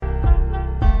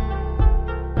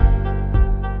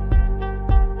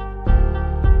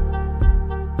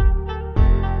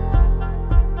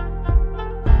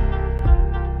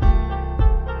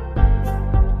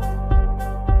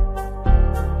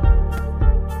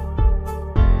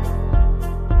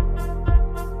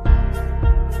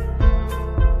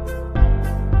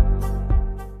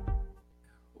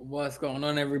going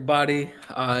on, everybody?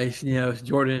 It's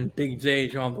Jordan, Big J,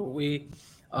 John Louis,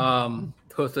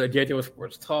 host of JJ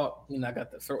Sports Talk. I got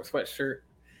the sweatshirt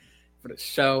for the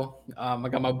show. I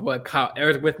got my boy Kyle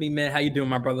Eric with me, man. How you doing,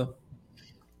 my brother?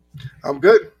 I'm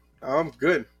good. I'm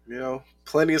good.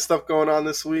 Plenty of stuff going on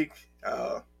this week.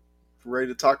 Ready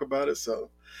to talk about it.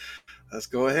 So let's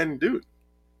go ahead and do it.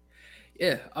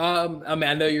 Yeah.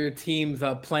 I know your team's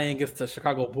playing against the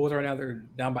Chicago Bulls right now. They're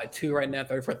down by 2 right now,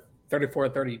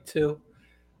 34-32. Yeah.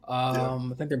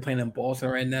 I think they're playing in Boston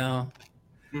right now.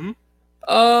 hmm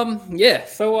Yeah.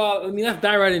 So, let's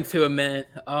dive right into it, man.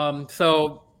 Uh,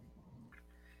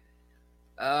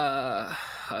 uh,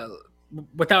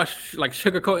 Without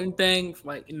sugarcoating things,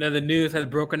 the news has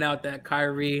broken out that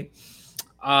Kyrie,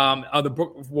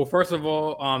 first of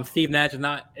all, Steve Nash is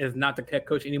not the head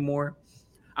coach anymore.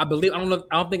 I believe I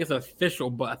don't think it's official,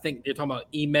 but I think they're talking about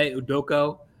Ime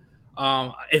Udoko.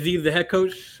 Is he the head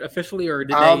coach officially, or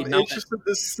did they I'm not? interested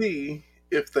to see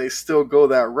if they still go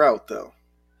that route, though.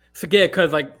 So yeah,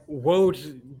 because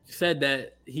Woj said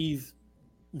that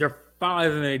they're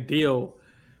finalizing a deal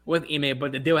with Ime,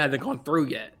 but the deal hasn't gone through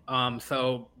yet.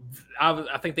 So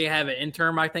I think they have an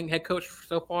interim, head coach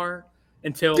so far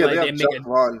until Yeah, they they have make Jock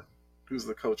Vaughn, who's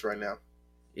the coach right now.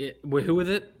 Who is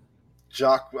it?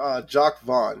 Jock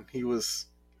Vaughn. He was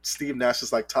Steve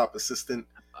Nash's top assistant.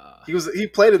 Uh, He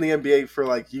played in the NBA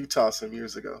for Utah some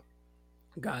years ago.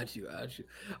 got you.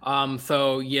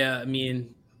 So yeah,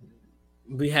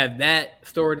 we have that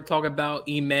story to talk about.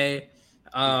 Ime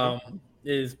hmm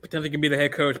is potentially going to be the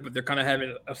head coach, but they're kind of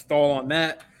having a stall on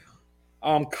that.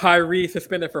 Kyrie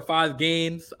suspended for 5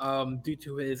 games due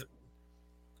to his,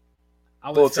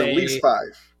 I Well, would it's at least say, 5.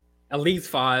 at least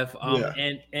 5 Yeah.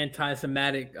 and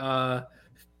anti-Semitic, I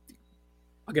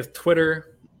guess,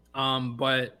 Twitter.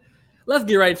 But let's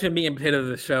get right into the meat and potatoes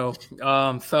of the show.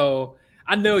 So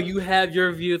I know you have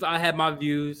your views. I have my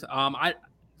views.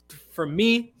 For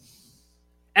me,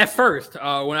 at first,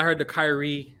 when I heard the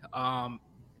Kyrie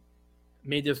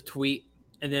made this tweet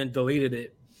and then deleted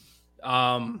it,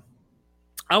 I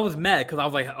was mad because I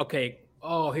was like, okay,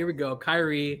 oh, here we go,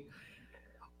 Kyrie,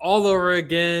 all over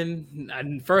again.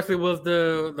 And first, it was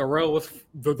the road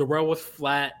was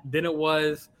flat. Then it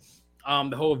was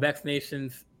the whole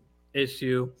vaccinations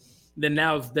issue. Then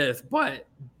now it's this. But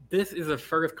this is the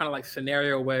first kind of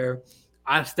scenario where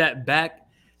I step back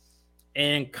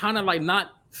and kind of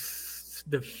not.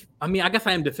 I guess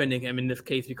I am defending him in this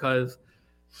case because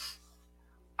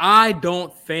I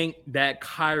don't think that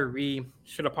Kyrie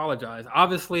should apologize.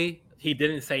 Obviously, he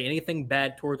didn't say anything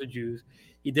bad towards the Jews.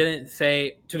 He didn't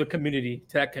say to that community.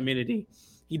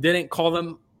 He didn't call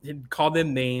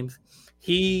them names.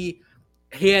 He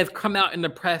he has come out in the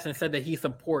press and said that he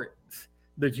supports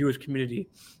the Jewish community.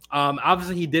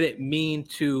 Obviously, he didn't mean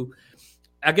to.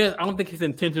 I don't think his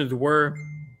intentions were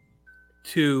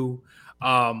to,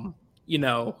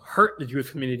 hurt the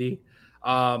Jewish community.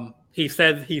 He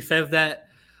says that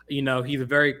he's a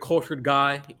very cultured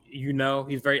guy.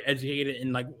 He's very educated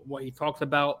in what he talks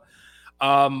about.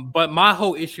 But my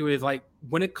whole issue is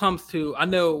when it comes to, I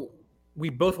know we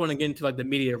both want to get into the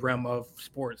media realm of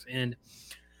sports, and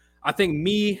I think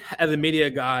me as a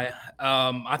media guy,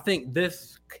 I think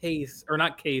this case or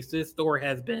not case, this story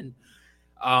has been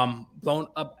blown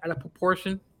up out of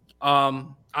proportion.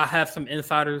 I have some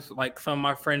insiders, like some of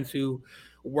my friends who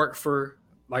work for,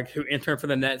 who intern for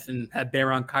the Nets and have been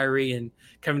around Kyrie and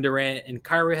Kevin Durant. And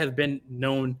Kyrie has been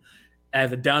known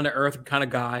as a down to earth kind of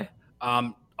guy.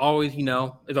 Always,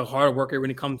 is a hard worker when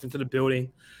he comes into the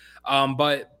building.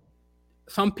 But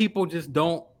some people just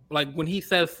don't when he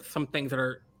says some things that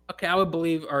are okay. I would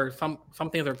believe, or some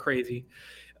things are crazy.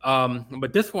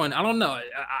 But this one, I don't know.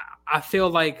 I feel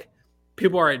like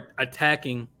people are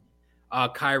attacking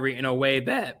Kyrie in a way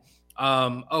that,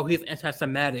 oh, he's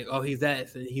anti-Semitic. Oh, he's that.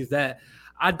 He's that.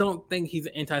 I don't think he's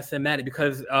anti-Semitic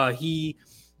because he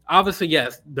obviously,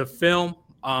 yes, the film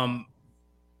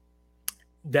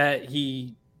that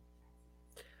he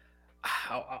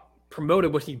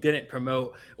promoted, what he didn't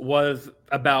promote, was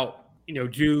about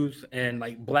Jews and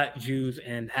black Jews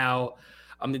and how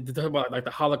they talk about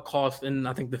the Holocaust and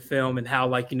I think the film and how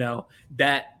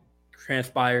that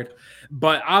transpired.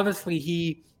 But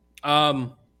obviously I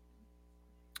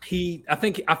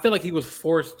feel like he was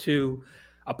forced to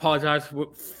apologize from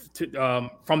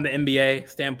the NBA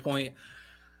standpoint.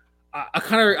 I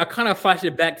kind of flash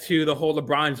it back to the whole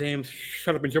LeBron James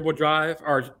shut up and dribble drive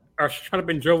or shut up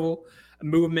and dribble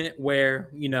movement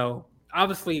where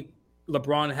obviously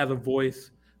LeBron has a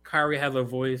voice, Kyrie has a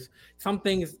voice. Some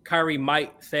things Kyrie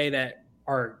might say that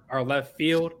are left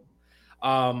field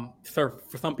for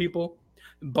some people,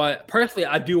 but personally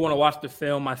I do want to watch the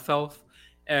film myself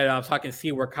and so I can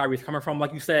see where Kyrie's coming from.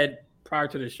 Like you said prior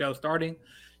to the show starting,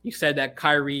 you said that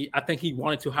Kyrie, I think he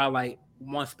wanted to highlight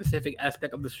one specific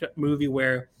aspect of the movie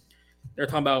where they're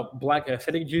talking about black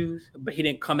Hasidic Jews, but he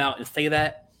didn't come out and say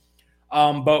that.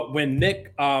 But when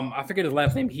Nick, I forget his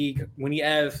last name, when he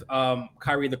asked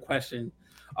Kyrie the question,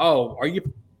 "Oh, are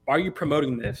you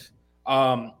promoting this?"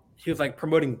 He was like,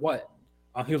 "Promoting what?"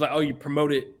 He was like, "Oh, you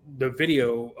promoted the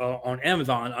video on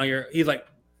Amazon on your." He's like,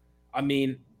 "I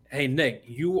mean, hey Nick,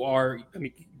 you are. I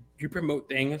mean, you promote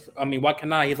things. I mean, why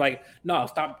can't I?" He's like, "No,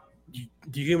 stop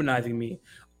dehumanizing me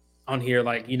on here."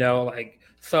 Like, like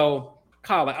so.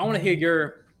 Kyle, like, I want to hear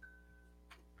your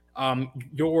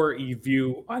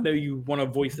view. I know you want to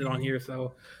voice it on here.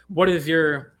 So, what is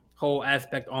your whole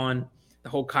aspect on the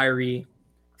whole Kyrie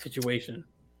situation?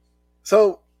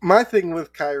 So my thing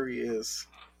with Kyrie is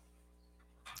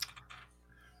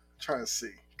trying to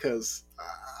see because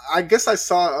I guess I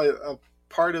saw a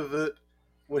part of it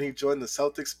when he joined the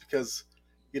Celtics because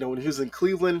when he was in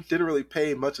Cleveland, didn't really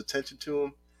pay much attention to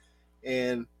him,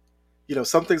 and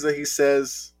some things that he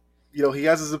says, he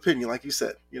has his opinion, like you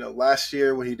said. Last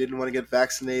year when he didn't want to get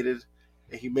vaccinated,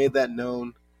 and he made that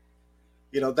known.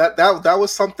 That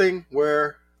was something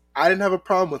where I didn't have a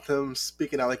problem with him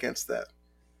speaking out against that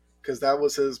because that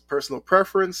was his personal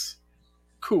preference.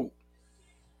 Cool.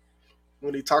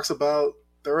 When he talks about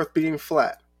the Earth being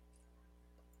flat,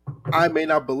 I may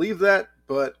not believe that,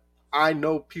 but I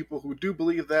know people who do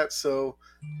believe that, so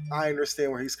I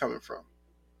understand where he's coming from.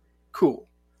 Cool.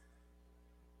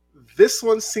 This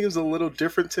one seems a little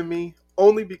different to me,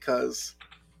 only because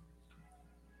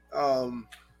um,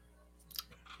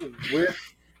 with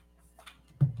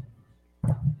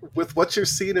what you're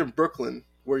seeing in Brooklyn,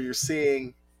 where you're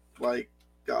seeing like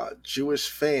Jewish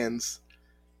fans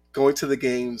going to the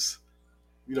games,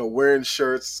 wearing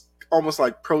shirts, almost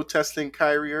like protesting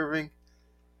Kyrie Irving.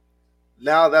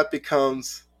 Now that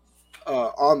becomes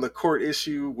on the court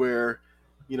issue where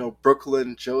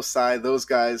Brooklyn, Joe Tsai, those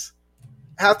guys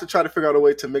have to try to figure out a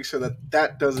way to make sure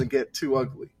that doesn't get too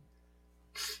ugly.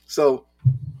 So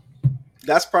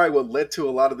that's probably what led to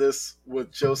a lot of this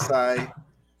with Joe Tsai,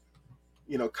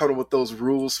 coming with those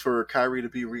rules for Kyrie to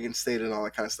be reinstated and all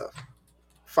that kind of stuff.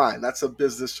 Fine, that's a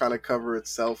business trying to cover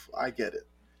itself. I get it.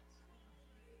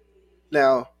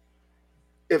 Now,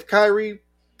 if Kyrie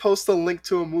posts a link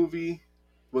to a movie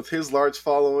with his large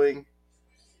following,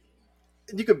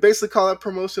 you could basically call that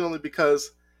promotion only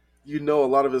because a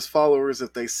lot of his followers,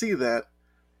 if they see that,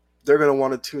 they're going to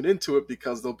want to tune into it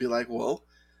because they'll be like, well,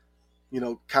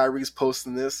 Kyrie's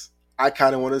posting this. I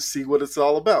kind of want to see what it's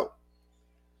all about.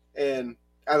 And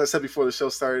as I said before the show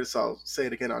started, so I'll say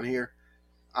it again on here,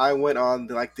 I went on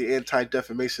the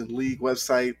Anti-Defamation League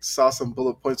website, saw some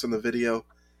bullet points on the video,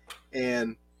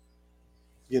 and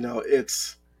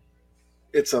it's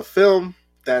a film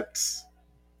that's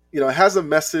it has a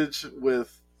message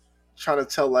with trying to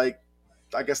tell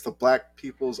I guess the black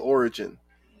people's origin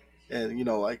and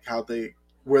how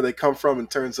where they come from in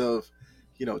terms of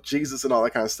Jesus and all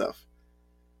that kind of stuff.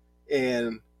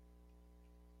 And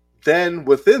then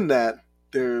within that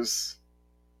there's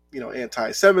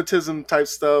anti-Semitism type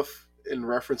stuff in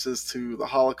references to the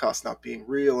Holocaust not being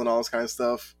real and all this kind of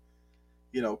stuff,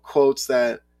 quotes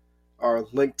that are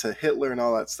linked to Hitler and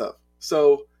all that stuff.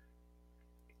 So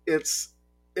it's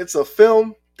a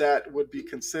film that would be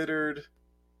considered,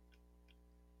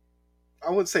 I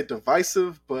wouldn't say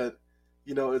divisive, but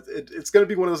it's going to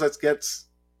be one of those that gets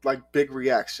big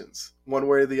reactions one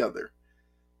way or the other.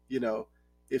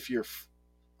 If you're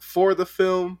for the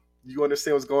film, you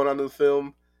understand what's going on in the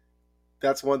film,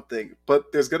 that's one thing.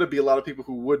 But there's going to be a lot of people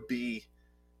who would be,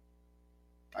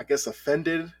 I guess,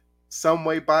 offended some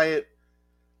way by it.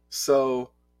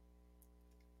 So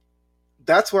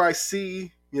that's where I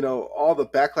see, all the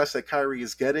backlash that Kyrie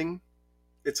is getting.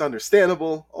 It's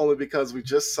understandable only because we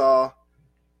just saw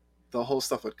the whole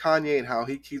stuff with Kanye and how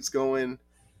he keeps going,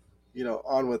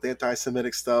 on with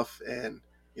anti-Semitic stuff and,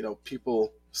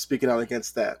 people speaking out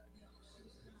against that.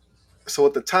 So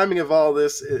with the timing of all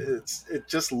this, it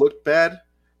just looked bad.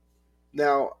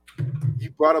 Now, you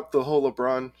brought up the whole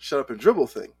LeBron shut up and dribble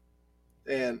thing.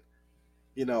 And,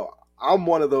 I'm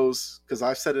one of those, because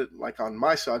I've said it on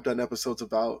my show, I've done episodes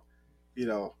about,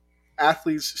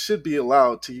 athletes should be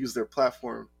allowed to use their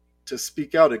platform to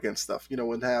speak out against stuff.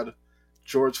 When had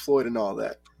George Floyd and all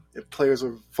that, if players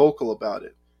were vocal about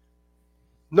it,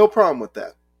 no problem with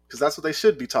that, because that's what they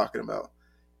should be talking about.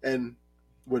 And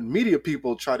when media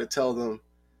people try to tell them,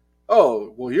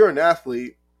 oh, well, you're an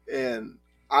athlete and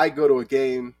I go to a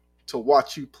game to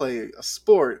watch you play a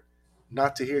sport,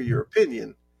 not to hear your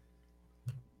opinion,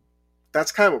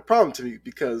 that's kind of a problem to me,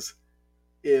 because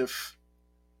if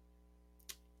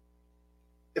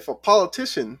if a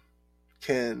politician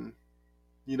can,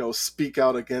 speak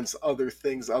out against other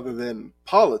things other than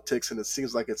politics, and it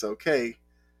seems like it's okay,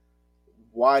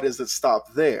 why does it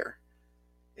stop there?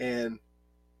 And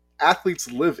athletes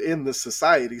live in the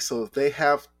society, so if they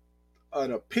have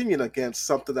an opinion against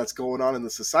something that's going on in the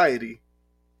society,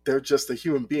 they're just a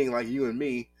human being like you and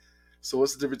me. So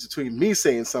what's the difference between me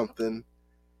saying something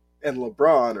and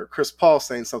LeBron or Chris Paul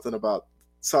saying something about?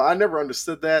 So I never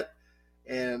understood that,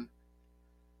 and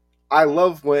I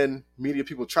love when media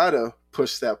people try to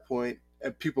push that point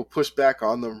and people push back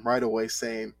on them right away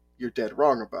saying you're dead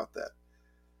wrong about that.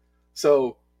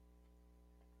 So,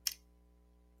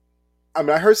 I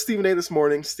mean, I heard Stephen A. this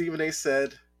morning. Stephen A.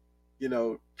 said,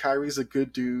 Kyrie's a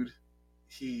good dude.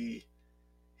 He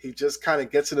just kind of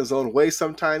gets in his own way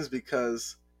sometimes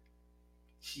because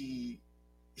he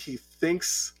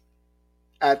thinks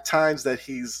at times that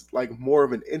he's like more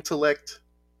of an intellect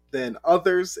than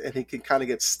others, and he can kind of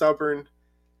get stubborn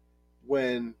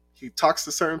when he talks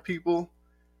to certain people.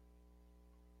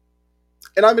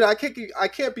 And I mean, I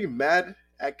can't be mad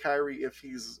at Kyrie if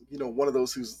he's one of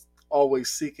those who's always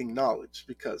seeking knowledge,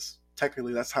 because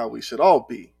technically that's how we should all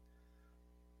be.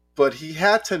 But he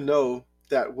had to know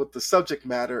that with the subject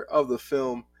matter of the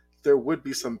film, there would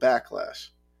be some backlash.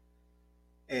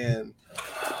 And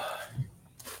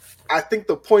I think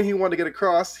the point he wanted to get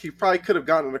across, he probably could have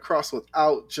gotten it across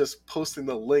without just posting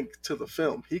the link to the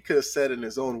film. He could have said in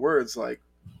his own words, like,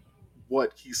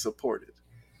 what he supported.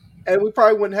 And we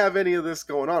probably wouldn't have any of this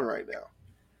going on right now.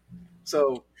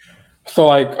 So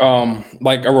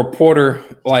like a reporter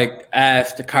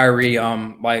asked Kyrie,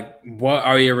 what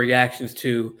are your reactions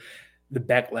to the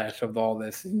backlash of all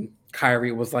this? And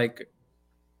Kyrie was like,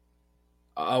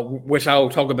 which I will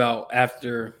talk about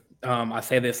after I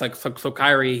say this. So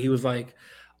Kyrie, he was like,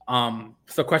 so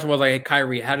the question was like, hey,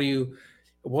 Kyrie,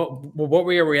 what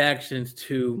were your reactions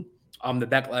to the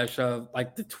backlash of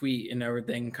like the tweet and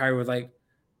everything? And Kyrie was like,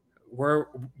 where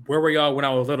were y'all when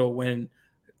I was little, when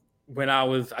I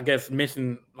was, I guess,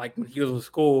 mentioned like when he was in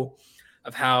school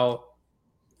of how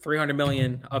 300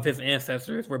 million of his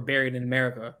ancestors were buried in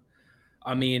America.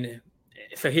 I mean,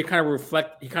 so he kind of with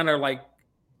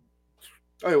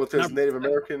his Native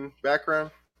American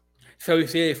background. So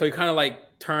he kind of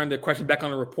like turned the question back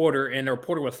on the reporter, and the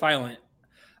reporter was silent.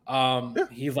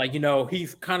 He's like,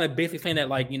 he's kind of basically saying that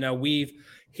like,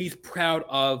 he's proud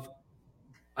of,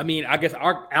 I mean, I guess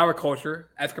our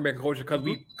culture, African American culture, because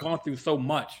we've gone through so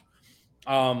much.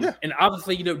 And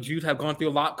obviously, Jews have gone through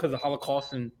a lot because of the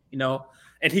Holocaust, and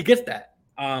and he gets that.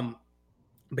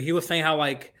 But he was saying how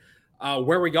like,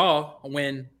 where were y'all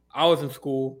when I was in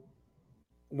school,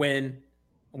 when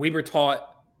we were taught,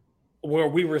 where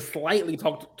we were slightly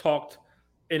talked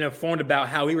and informed about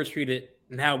how we were treated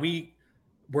and how we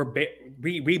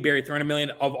buried 300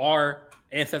 million of our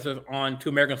ancestors onto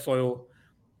American soil,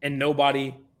 and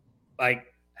nobody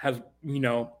like has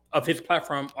of his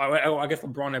platform. I guess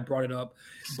LeBron had brought it up,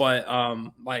 but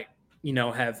have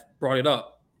brought it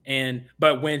up.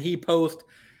 But when he posts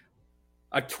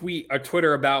a tweet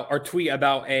about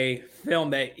a film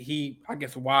that he, I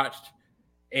guess, watched,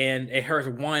 and it hurts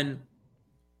one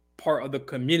part of the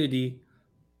community,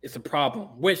 it's a problem.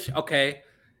 Which, okay,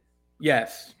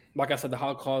 yes, like I said, the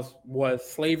Holocaust was,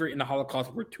 slavery and the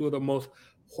Holocaust were two of the most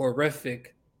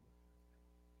horrific,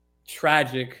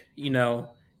 tragic,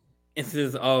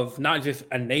 instances of not just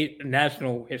a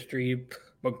national history,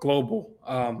 but global.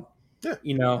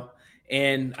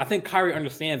 And I think Kyrie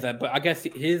understands that, but I guess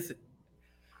he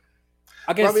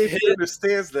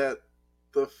understands that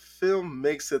the film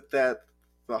makes it that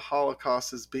the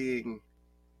Holocaust is being,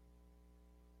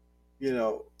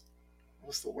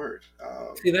 what's the word?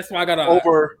 See, that's why I gotta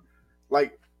over,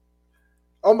 like,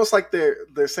 almost like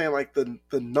they're saying like the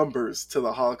numbers to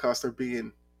the Holocaust are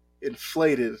being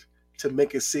inflated to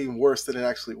make it seem worse than it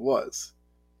actually was.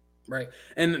 Right,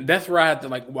 and that's where I had to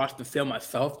like watch the film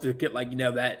myself to get like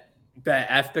that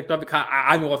aspect of it.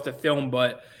 I know it's the film,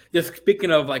 but just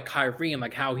speaking of like Kyrie and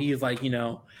like how he's like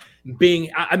being.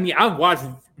 I mean, I've watched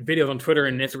videos on Twitter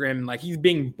and Instagram, and like he's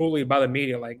being bullied by the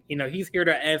media. Like he's here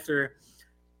to answer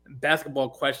basketball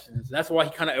questions. That's why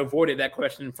he kind of avoided that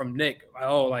question from Nick. Like,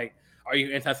 oh, like, are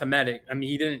you anti-Semitic? I mean,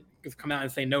 he didn't just come out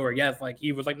and say no or yes. Like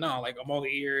he was like, no, like I'm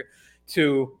only here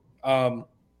to like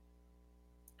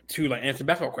answer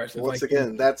basketball questions. Once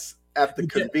again, that's at the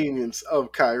convenience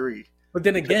of Kyrie. But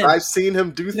then again, I've seen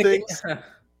him do things,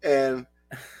 and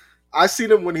I've seen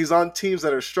him when he's on teams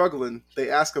that are struggling. They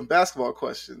ask him basketball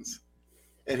questions,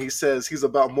 and he says he's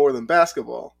about more than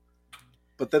basketball.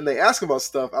 But then they ask him about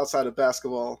stuff outside of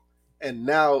basketball, and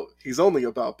now he's only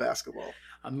about basketball.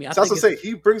 I mean, I also say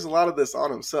he brings a lot of this on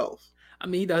himself. I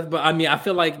mean, he does, but I mean, I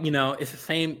feel like it's the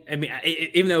same. I mean,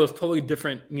 even though it's totally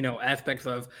different, aspects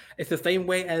of it's the same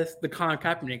way as the Colin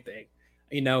Kaepernick thing.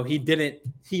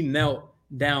 He knelt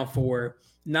down for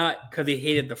not because he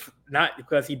hated not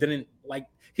because he didn't like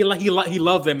he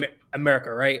loves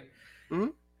America, right? Mm-hmm.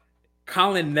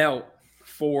 Colin knelt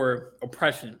for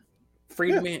oppression,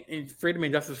 freedom, Yeah.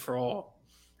 and justice for all.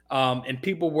 And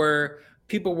people were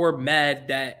mad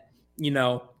that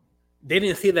they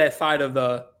didn't see that side of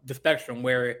the spectrum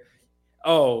where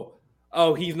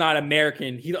he's not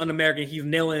American, he's un-American, he's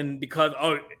kneeling because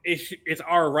it's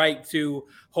our right to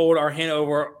hold our hand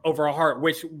over our heart,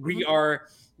 which we Mm-hmm. are.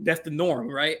 That's the norm,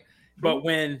 right? Mm-hmm. But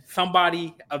when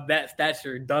somebody of that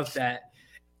stature does that,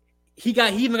 he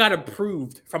even got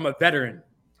approved from a veteran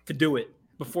to do it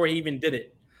before he even did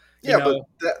it. You Yeah, but know,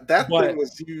 that thing but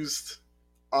was used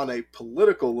on a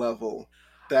political level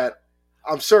that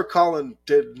I'm sure Colin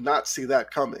did not see that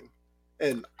coming.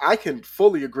 And I can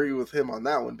fully agree with him on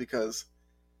that one because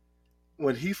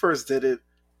when he first did it,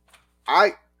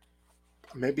 I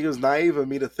maybe it was naive of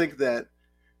me to think that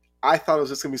I thought it was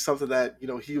just gonna be something that,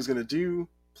 he was gonna do,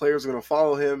 players were gonna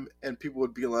follow him, and people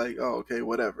would be like, oh, okay,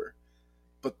 whatever.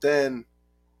 But then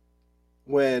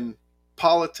when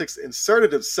politics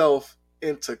inserted itself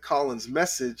into Colin's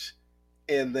message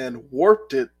and then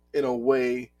warped it in a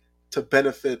way to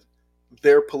benefit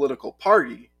their political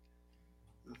party,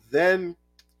 then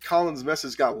Colin's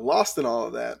message got lost in all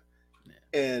of that,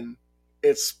 and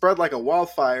it spread like a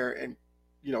wildfire, and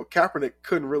Kaepernick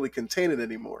couldn't really contain it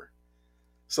anymore.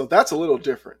 So that's a little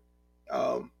different.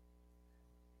 Um,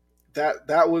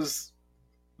 that was,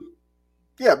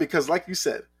 yeah, because like you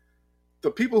said,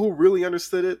 the people who really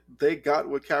understood it, they got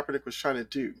what Kaepernick was trying to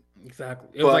do.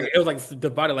 exactly, But it was like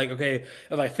divided. Like it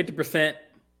was like 50%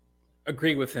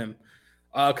 agree with him.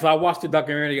 Because I watched the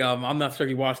documentary. I'm not sure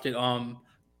if you watched it.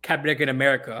 Kaepernick in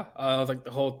America. It was like the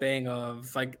whole thing of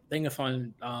it's like I think it's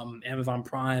on Amazon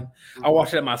Prime. I mhm.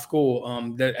 watched it at my school.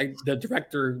 The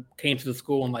director came to the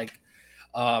school and like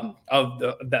of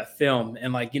that film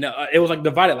and like it was like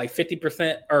divided like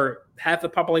 50% or half the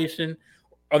population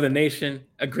of the nation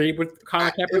agreed with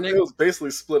Colin It Kaepernick. was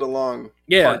basically split along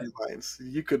Yeah, party lines.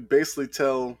 You could basically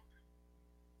tell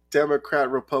Democrat,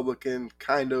 Republican,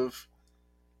 kind of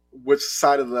which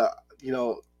side of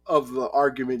the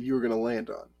argument you were going to land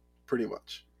on, pretty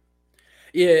much.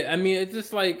 yeah. I mean, it's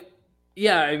just like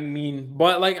yeah. I mean,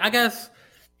 but like I guess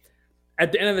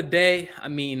at the end of the day, I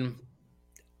mean,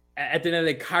 at the end of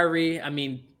the day, Kyrie, I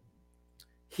mean,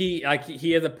 he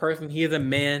is a person, he is a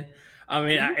man. I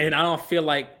mean, Mhm. and I don't feel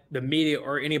like the media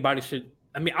or anybody should.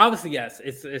 I mean, obviously, yes,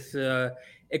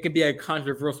 it could be a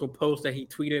controversial post that he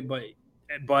tweeted,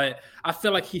 but I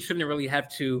feel like he shouldn't really have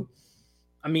to.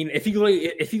 I mean, if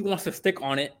he wants to stick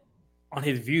on it, on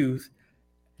his views,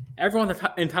 everyone's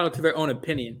entitled to their own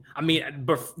opinion. I mean,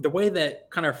 but the way that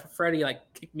kind of Freddie like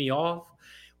kicked me off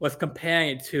was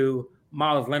comparing it to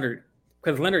Miles Leonard.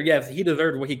 Because Leonard, yes, he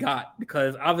deserved what he got.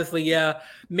 Because obviously, yeah,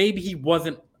 maybe he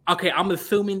wasn't okay. I'm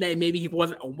assuming that maybe he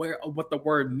wasn't aware of what the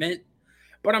word meant.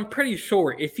 But I'm pretty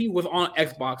sure if he was on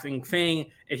Xbox and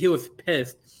saying if he was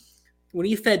pissed when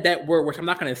he said that word, which I'm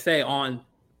not going to say on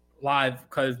live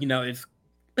because it's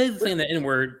basically saying the N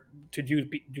word to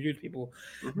Jewish people,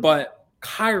 Mhm. but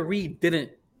Kyrie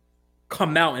didn't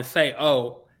come out and say,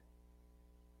 "Oh,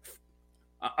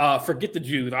 forget the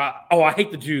Jews. I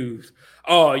hate the Jews.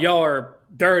 Oh, y'all are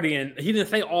dirty." And he didn't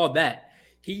say all that.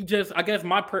 He just, I guess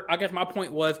my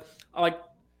point was like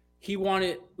he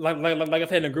wanted, like I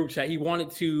said in the group chat, he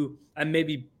wanted to, and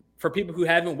maybe for people who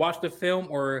haven't watched the film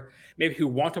or maybe who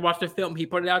want to watch the film, he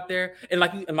put it out there, and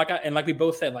like we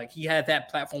both said, like he had that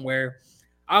platform where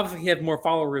obviously he has more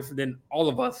followers than all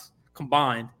of us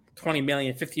combined. 20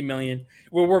 million, 50 million.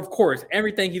 Well, we're, of course,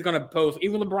 everything he's going to post,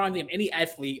 even LeBron James, any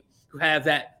athlete who has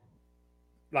that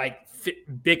like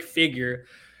big figure,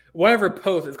 whatever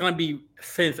post is going to be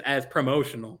sent as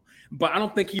promotional. But I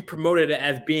don't think he promoted it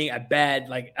as being a bad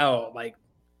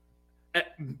eh,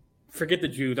 forget the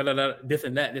Jews, this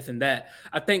and that, this and that.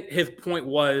 I think his point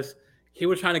was he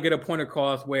was trying to get a point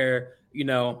across where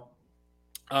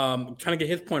trying to get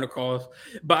his point across.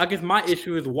 But I guess my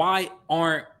issue is why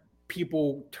aren't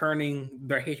people turning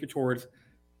their hatred towards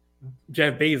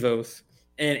Jeff Bezos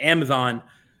and Amazon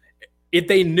if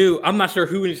they knew? I'm not sure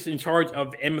who is in charge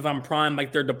of Amazon Prime,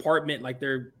 like their department, like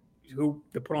their who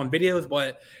to put on videos,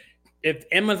 but if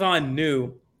Amazon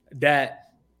knew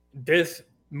that this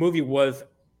movie was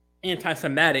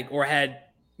anti-Semitic or had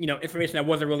information that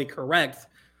wasn't really correct,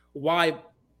 why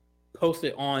post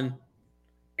it on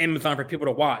Amazon for people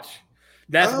to watch?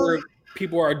 That's Uh, where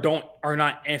people are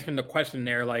not answering the question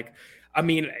there. Like, I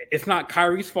mean, it's not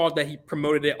Kyrie's fault that he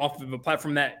promoted it off of a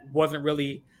platform that wasn't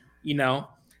really, you know.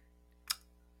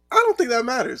 I don't think that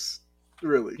matters,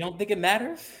 really. You don't think it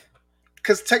matters?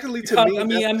 Because technically, to Because,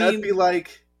 me, that'd be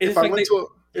like if I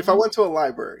went to a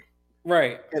library,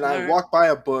 right, and I walked by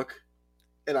a book,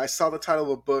 and I saw the title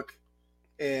of a book,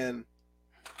 and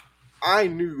I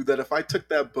knew that if I took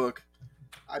that book,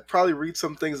 I'd probably read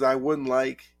some things that I wouldn't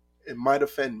like. It might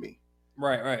offend me.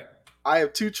 Right. I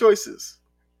have two choices.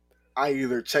 I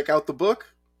either check out the book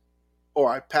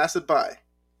or I pass it by.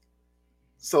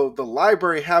 So the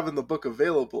library having the book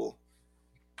available,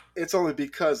 it's only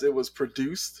because it was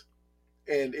produced.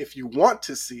 And if you want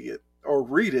to see it or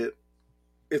read it,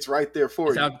 it's right there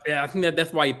for you. Yeah, I think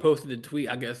that's why he posted the tweet.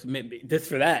 I guess maybe just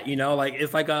for that, like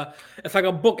it's like a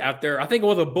book out there. I think it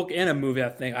was a book and a movie. I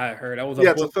think I heard that was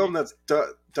it's a film that's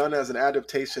done as an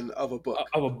adaptation of a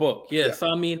book. Yeah. So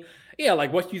I mean, yeah,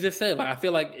 like what you just said. Like I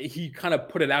feel like he kind of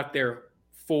put it out there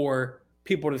for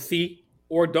people to see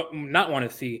or don't not want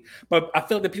to see. But I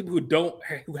feel like the people who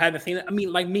haven't seen it. I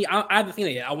mean, like me, I haven't seen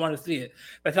it yet. I want to see it.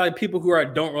 But I feel like people who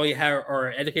don't really have or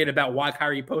are educated about why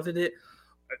Kyrie posted it.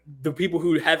 The people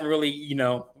who haven't really,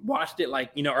 watched it,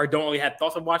 or don't really have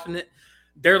thoughts of watching it,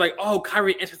 they're like, "Oh,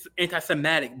 Kyrie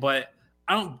anti-Semitic," but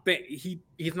I don't think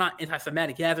he's not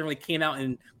anti-Semitic. He hasn't really came out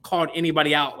and called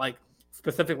anybody out, like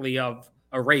specifically of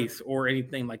a race or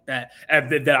anything like that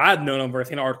that I've known of or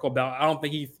seen an article about. I don't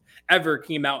think he's ever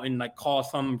came out and like called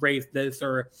some race this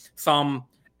or some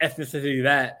ethnicity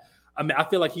that. I mean, I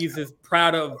feel like he's just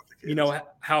proud of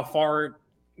how far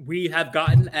we have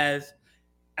gotten as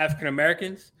African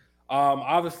Americans,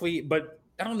 obviously, but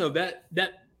I don't know that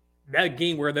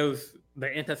game where the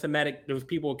anti-Semitic those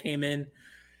people came in,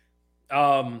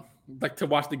 like to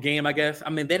watch the game. I guess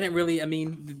they didn't really. I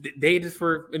mean, they just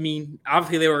were. I mean,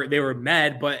 obviously they were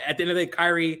mad, but at the end of the day,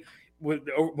 Kyrie went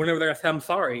over there and said, "I'm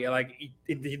sorry." Like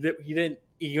he didn't.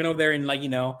 He went over there and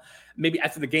maybe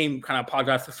after the game kind of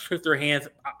apologized, shook their hands.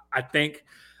 I think.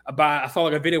 But I saw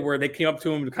like a video where they came up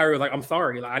to him and Kyrie was like, "I'm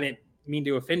sorry. Like I didn't mean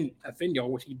to offend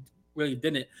y'all," which he really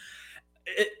didn't.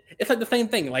 It's like the same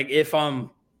thing. Like if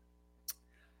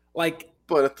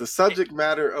but if the subject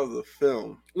matter of the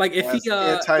film, like if he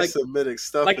anti-Semitic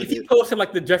stuff, like if he posted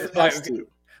like the just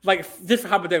like just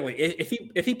hypothetically,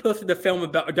 if he posted the film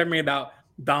about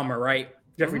Dahmer, right,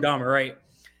 Jeffrey Dahmer, right,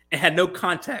 and had no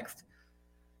context,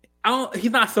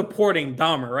 he's not supporting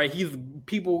Dahmer, right? He's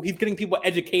getting people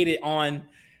educated on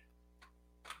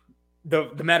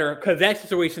the matter, because that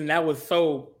situation that was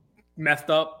so messed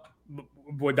up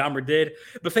what Dahmer did.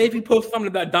 But say if he posted something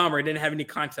about Dahmer and didn't have any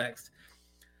context,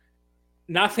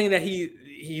 not saying that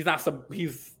he's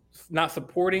not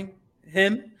supporting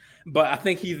him, but I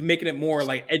think he's making it more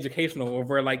like educational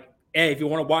over like, hey, if you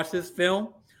want to watch this film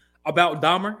about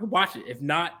Dahmer, watch it. If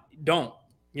not, don't.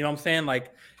 You know what I'm saying?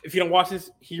 Like if you don't watch this,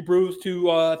 Hebrews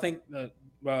to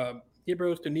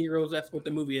Hebrews to Negroes, that's what the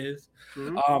movie is.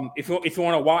 Mm-hmm. If you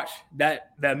want to watch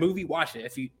that movie, watch it.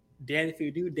 If you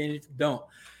do, then if you don't.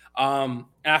 And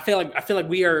I feel like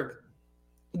we are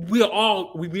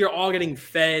all getting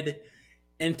fed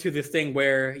into this thing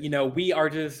where we are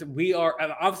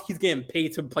obviously he's getting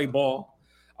paid to play ball.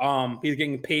 He's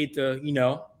getting paid to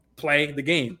play the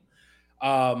game.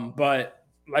 But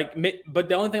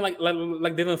the only thing like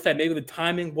Dylan said, maybe the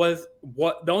timing was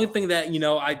the only thing that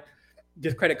I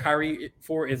discredit Kyrie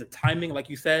for is the timing, like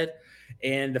you said,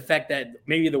 and the fact that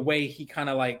maybe the way he kind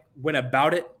of like went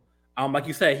about it. Like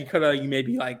you said, he could have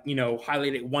maybe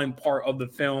highlighted one part of the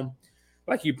film,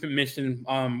 like you mentioned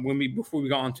before we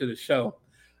got onto the show,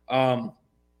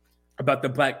 about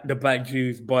the black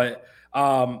Jews, but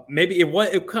maybe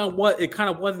it kind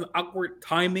of was an awkward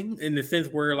timing in the sense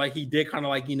where like he did kind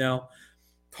of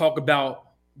talk about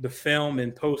the film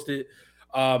and post it,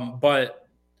 but.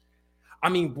 I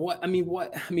feel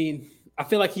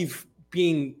like he's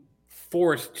being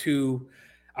forced to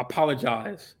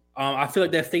apologize. I feel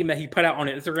like that statement that he put out on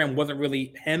Instagram wasn't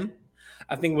really him.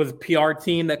 I think it was a PR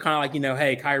team that kind of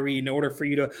hey, Kyrie, in order for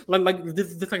you to this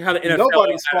is like how the NFL.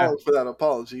 Nobody's falling for that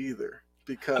apology either.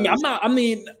 Because as I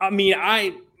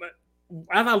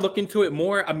look into it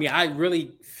more, I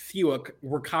really see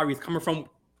where Kyrie's coming from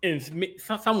in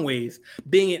some ways,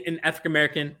 being an African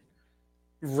American,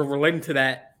 relating to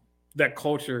that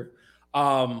culture.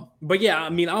 But yeah, I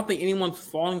don't think anyone's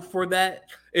falling for that.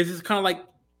 It's just kind of like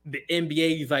the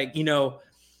NBA is how the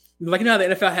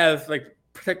NFL has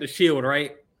protect the shield,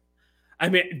 right? The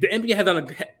NBA has done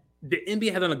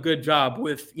a good job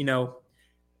with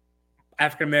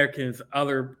African Americans,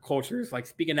 other cultures,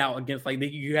 speaking out against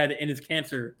you had to end his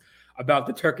cancer about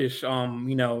the Turkish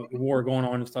war going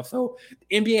on and stuff. So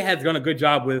the NBA has done a good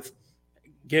job with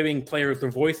giving players the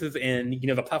voices and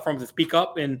the platforms to speak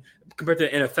up, and compared to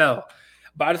the NFL.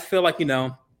 But I just feel like I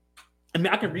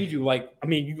mean, I can read you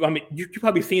you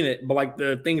probably seen it, but like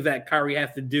the things that Kyrie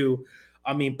has to do.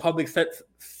 I mean, public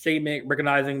statement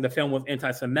recognizing the film was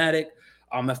anti-Semitic.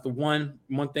 That's the one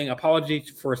thing. Apologies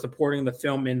for supporting the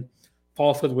film in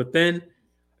Falsehood Within.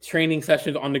 Training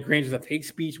sessions on the dangers of hate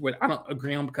speech, which I don't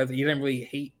agree on because he didn't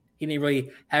really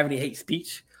have any hate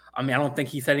speech. I mean, I don't think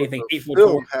he said anything hateful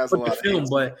film has a lot the of film,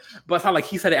 hate but it's not like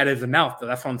he said it out of his mouth. Though.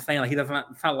 That's what I'm saying. Like he doesn't.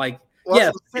 It's not like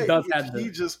Well, it does have he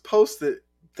just posted.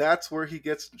 That's where he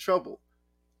gets in trouble.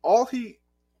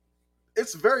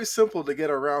 It's very simple to get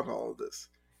around all of this.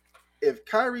 If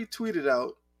Kyrie tweeted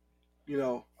out,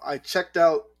 I checked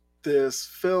out this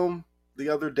film the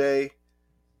other day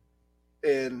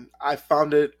and I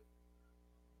found it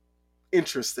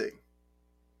interesting,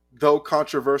 though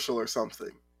controversial or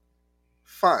something.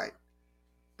 Fine.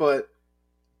 But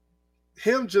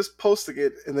him just posting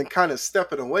it and then kind of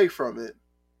stepping away from it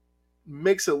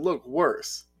makes it look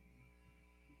worse.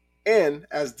 And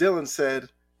as Dylan said,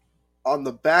 on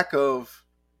the back of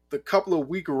the couple of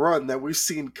week run that we've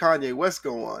seen Kanye West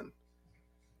go on,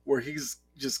 where he's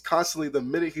just constantly, the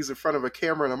minute he's in front of a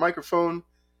camera and a microphone,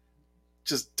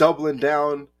 just doubling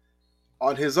down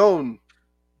on his own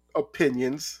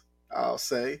opinions, I'll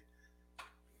say,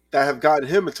 that have gotten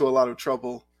him into a lot of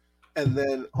trouble. And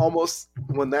then almost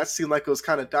when that seemed like it was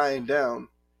kind of dying down,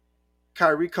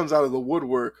 Kyrie comes out of the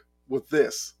woodwork with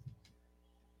this.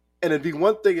 And it'd be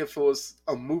one thing if it was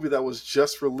a movie that was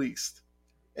just released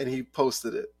and he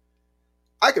posted it.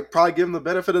 I could probably give him the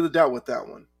benefit of the doubt with that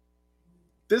one.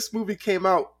 This movie came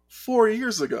out 4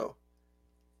 years ago.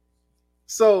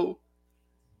 So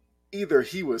either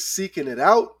he was seeking it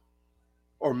out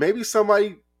or maybe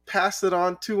somebody passed it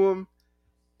on to him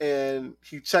and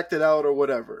he checked it out or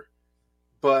whatever.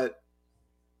 But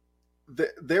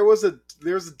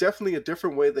there's definitely a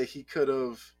different way that he could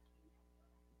have,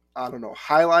 I don't know,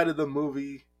 highlighted the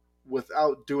movie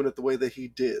without doing it the way that he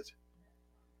did.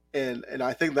 And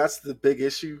I think that's the big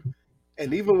issue.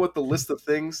 And even with the list of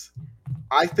things,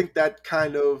 I think that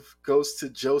kind of goes to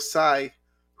Joe Tsai,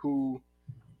 who,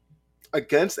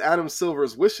 against Adam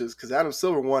Silver's wishes, because Adam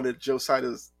Silver wanted Joe Tsai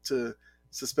to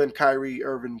suspend Kyrie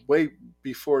Irving way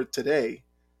before today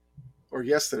or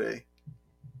yesterday.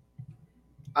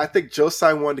 I think Joe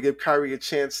Tsai wanted to give Kyrie a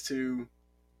chance to,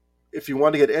 if you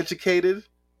want to get educated,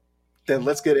 then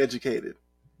let's get educated.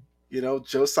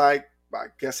 Joe Tsai, I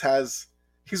guess,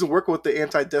 he's working with the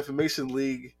Anti-Defamation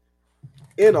League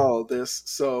in all of this.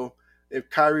 So if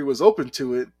Kyrie was open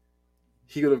to it,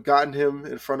 he could have gotten him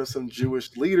in front of some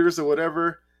Jewish leaders or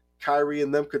whatever. Kyrie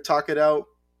and them could talk it out.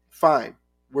 Fine.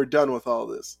 We're done with all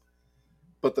this.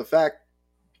 But the fact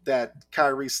that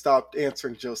Kyrie stopped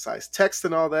answering Joe Tsai's text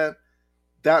and all that,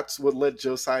 that's what led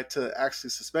Joe Tsai to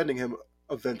actually suspending him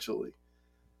eventually.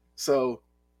 So,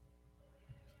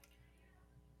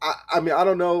 I mean, I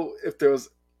don't know if there was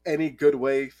any good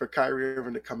way for Kyrie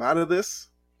Irving to come out of this.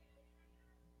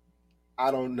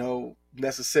 I don't know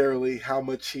necessarily how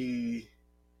much he,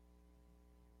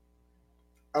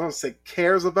 I don't say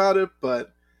cares about it,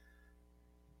 but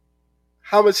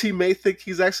how much he may think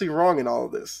he's actually wrong in all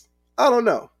of this. I don't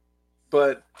know.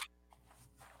 But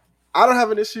I don't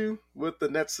have an issue with the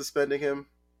Nets suspending him.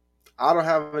 I don't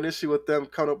have an issue with them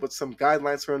coming up with some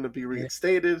guidelines for him to be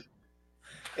reinstated.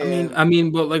 I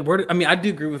mean, but like, I do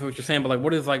agree with what you're saying, but like,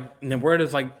 what's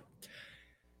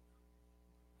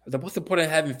the point of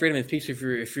having freedom of speech if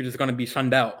you're just going to be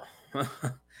shunned out?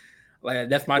 Like,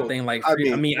 that's my thing. Like,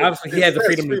 obviously, he has the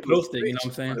freedom to post it. You know what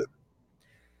I'm saying?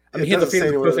 He has the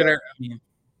freedom to post it.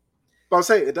 But I'm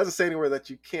saying it doesn't say anywhere that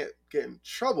you can't get in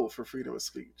trouble for freedom of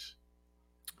speech.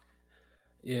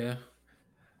 Yeah.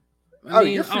 I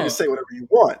mean, you're free to say whatever you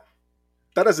want.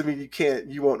 That doesn't mean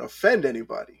you won't offend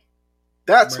anybody.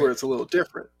 That's where it's a little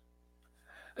different.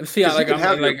 See, I've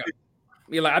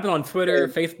been on Twitter,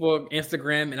 Facebook,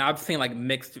 Instagram, and I've seen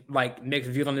mixed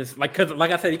views on this. Like, because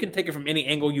like I said, you can take it from any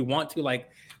angle you want to. Like,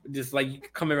 just like you can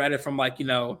come at it from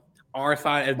our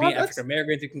side as being African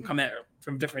Americans. You can come at it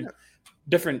from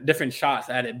different shots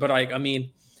at it. But like, I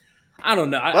mean, I don't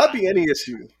know. That'd be any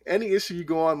issue. Any issue you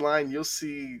go online, you'll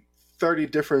see 30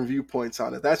 different viewpoints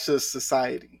on it. That's just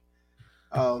society.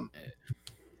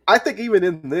 I think even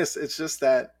in this, it's just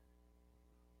that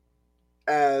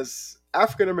as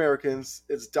African Americans,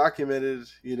 it's documented,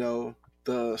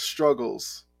 the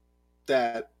struggles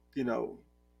that,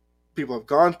 people have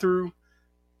gone through,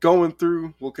 going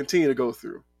through, will continue to go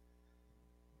through.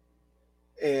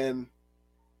 And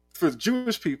for the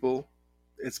Jewish people,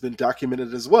 it's been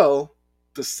documented as well,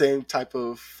 the same type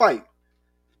of fight.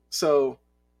 So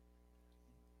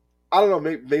I don't know.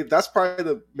 Maybe that's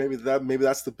probably maybe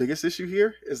that's the biggest issue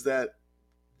here is that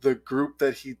the group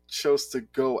that he chose to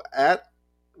go at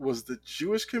was the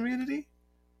Jewish community,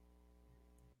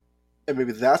 and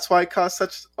maybe that's why it caused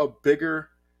such a bigger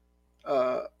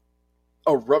uh,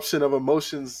 eruption of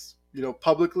emotions,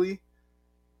 publicly.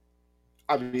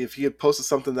 I mean, if he had posted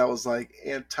something that was like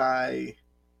anti-white,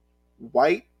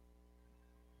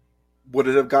 would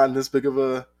it have gotten this big of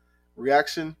a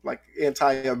reaction? Like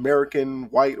anti-American,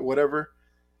 white, whatever?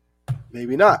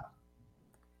 Maybe not.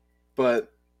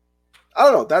 But I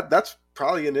don't know. That's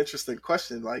probably an interesting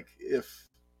question. Like, if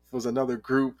it was another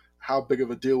group, how big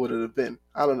of a deal would it have been?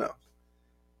 I don't know.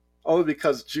 Only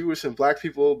because Jewish and Black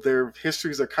people, their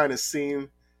histories are kind of seen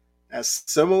as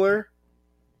similar.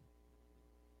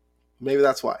 Maybe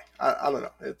that's why. I don't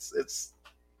know. It's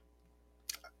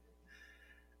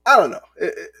I don't know.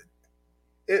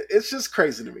 It's just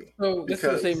crazy to me. So this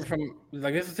is the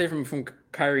statement from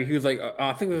Kyrie. He was like,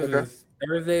 I think it was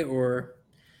Thursday or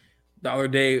the other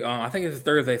day. I think it's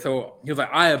Thursday. So he was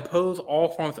like, I oppose all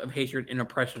forms of hatred and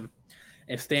oppression,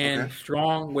 and stand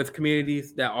strong with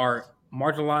communities that are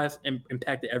marginalized and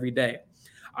impacted every day.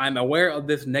 I'm aware of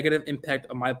this negative impact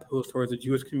of my post towards the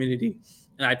Jewish community,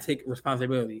 and I take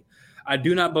responsibility. I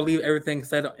do not believe everything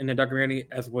said in the documentary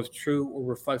as was true or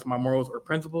reflects my morals or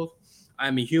principles. I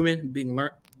am a human being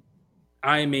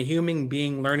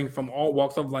learning from all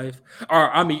walks of life.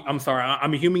 I'm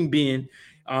a human being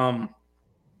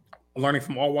learning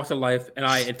from all walks of life, and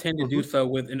I intend to do so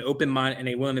with an open mind and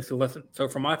a willingness to listen. So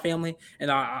for my family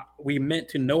and we meant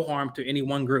to no harm to any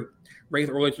one group, race,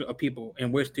 or religion of people,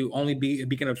 and wish to only be a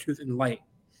beacon of truth and light.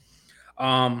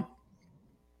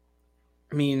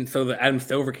 So the Adam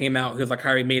Stover came out. He was like,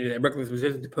 Kyrie made it a reckless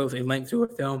decision to post a link to a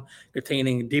film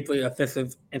containing deeply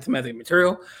offensive anti-Semitic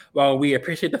material. While we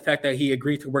appreciate the fact that he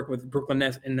agreed to work with Brooklyn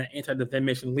Nets and the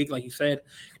Anti-Defamation League, like you said,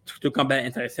 to combat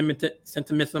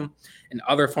anti-Semitism and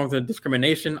other forms of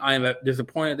discrimination, I am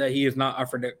disappointed that he is not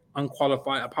offered an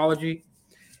unqualified apology.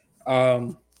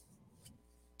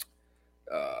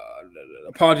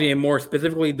 Apology and more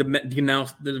specifically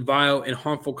denounced the vile and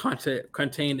harmful content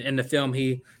contained in the film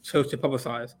he chose to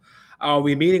publicize. I'll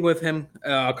be meeting with him,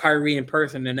 Kyrie, in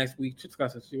person the next week to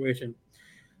discuss the situation.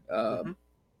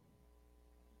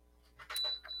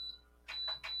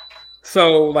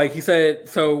 So, like he said,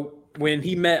 when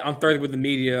he met on Thursday with the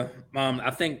media,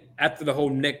 I think after the whole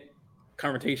Nick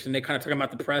confrontation, they kind of talking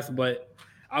about the press, but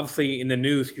obviously in the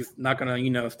news, he's not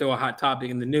going to, still a hot topic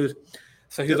in the news.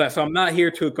 So he's like, so I'm not here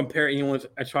to compare anyone's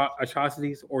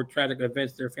atrocities or tragic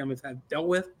events their families have dealt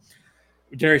with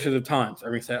generations of times.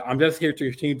 I said, I'm just here to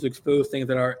continue to expose things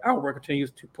that our work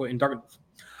continues to put in darkness.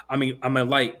 I'm a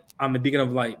light. I'm a beacon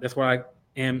of light. That's what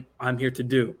I'm here to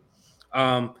do.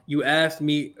 You asked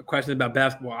me a question about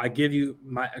basketball. I give you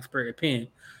my expert opinion.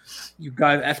 You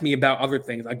guys ask me about other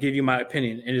things. I give you my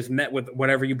opinion, and it's met with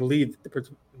whatever you believe the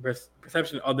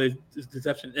perception of the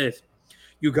deception is.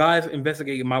 You guys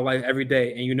investigate my life every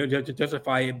day, and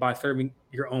justify it by serving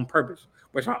your own purpose,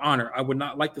 which I honor. I would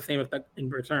not like the same effect in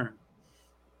return.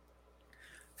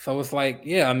 So it's like,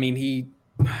 yeah, he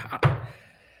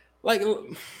like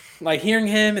hearing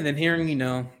him and then hearing,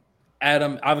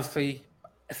 Adam. Obviously,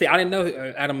 see, I didn't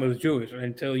know Adam was Jewish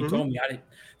until you told me. I didn't,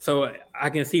 so I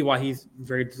can see why he's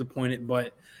very disappointed.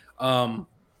 But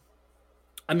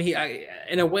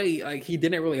in a way, like he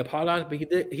didn't really apologize, but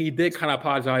he did kind of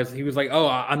apologize. He was like, "Oh,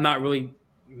 I'm not really,"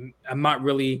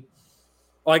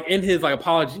 like in his like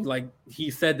apology, like he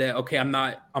said that, okay,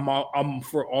 I'm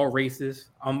for all races.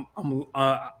 I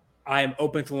am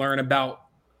open to learn about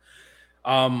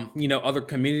other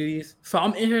communities. So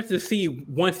I'm interested to see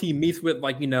once he meets with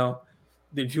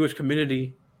the Jewish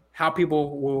community, how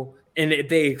people will, and if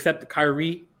they accept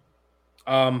Kyrie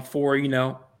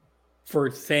for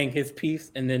saying his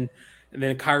piece, and then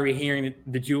Kyrie hearing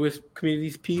the Jewish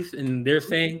community's piece, and they're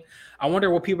saying, I wonder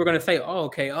what people are going to say. Oh,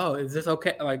 okay. Oh, is this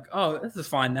okay? Like, oh, this is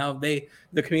fine now. The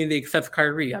community accepts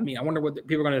Kyrie. I wonder what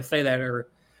people are going to say that are,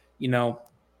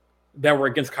 that were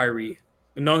against Kyrie,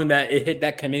 knowing that it hit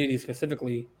that community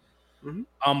specifically.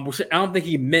 Which I don't think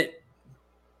he meant.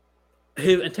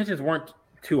 His intentions weren't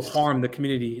to harm that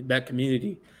community.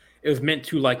 It was meant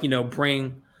to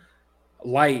bring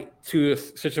light to a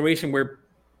situation where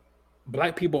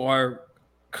Black people are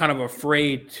kind of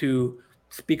afraid to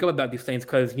speak up about these things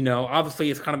because obviously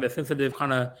it's kind of a sensitive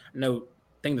kind of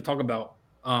thing to talk about.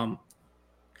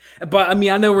 But I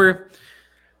know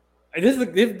this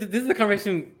is a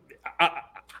conversation.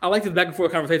 I like this back and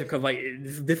forth conversation because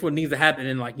this what needs to happen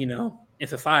in in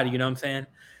society. You know what I'm saying?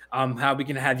 How we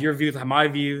can have your views, have my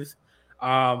views.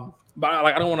 But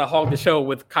I don't want to hog the show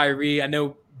with Kyrie. I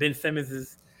know Ben Simmons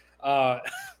is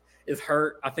is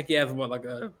hurt. I think he has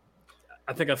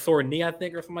a sore knee, I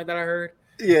think, or something like that. I heard.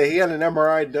 Yeah, he had an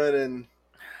MRI done and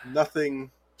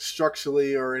nothing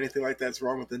structurally or anything like that's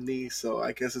wrong with the knee. So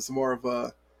I guess it's more of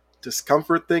a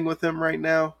discomfort thing with him right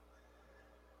now.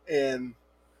 And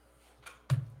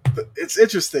it's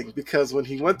interesting because when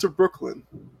he went to Brooklyn,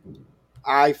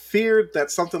 I feared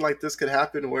that something like this could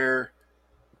happen where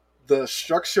the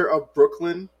structure of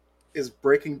Brooklyn is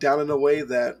breaking down in a way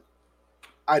that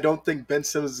I don't think Ben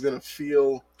Simmons is going to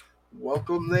feel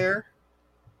welcome there.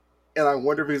 And I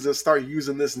wonder if he's going to start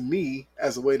using this knee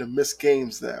as a way to miss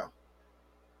games now.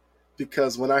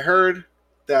 Because when I heard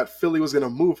that Philly was going to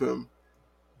move him,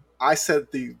 I said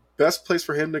the best place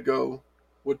for him to go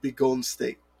would be Golden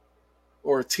State.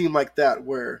 Or a team like that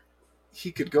where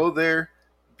he could go there,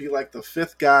 be like the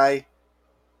fifth guy.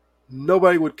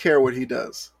 Nobody would care what he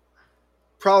does.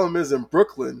 Problem is, in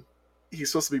Brooklyn,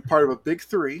 he's supposed to be part of a big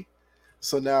three.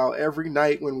 So now every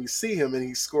night when we see him and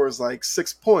he scores like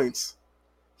 6 points,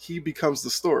 he becomes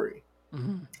the story.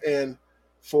 Mm-hmm. And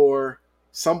for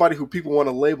somebody who people want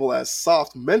to label as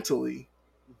soft mentally,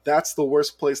 that's the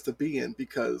worst place to be in,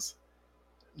 because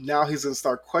now he's going to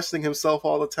start questioning himself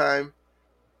all the time.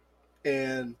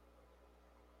 And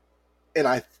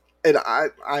I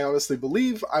honestly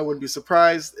believe, I wouldn't be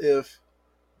surprised if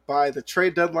by the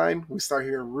trade deadline we start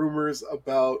hearing rumors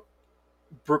about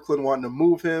Brooklyn wanting to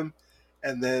move him,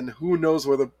 and then who knows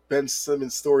where the Ben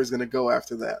Simmons story is going to go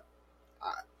after that.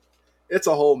 It's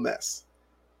a whole mess.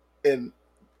 And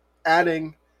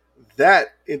adding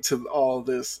that into all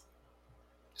this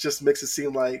just makes it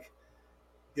seem like,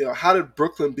 how did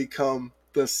Brooklyn become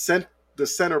the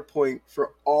center point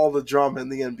for all the drama in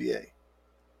the NBA?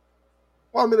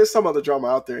 Well, I mean, there's some other drama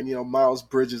out there, and, Miles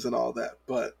Bridges and all that,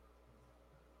 but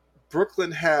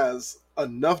Brooklyn has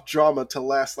enough drama to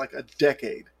last like a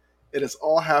decade. It is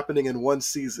all happening in one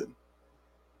season.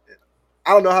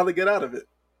 I don't know how to get out of it.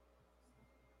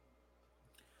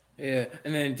 Yeah,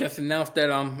 and then just announced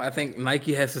that I think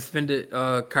Nike has suspended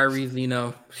Kyrie's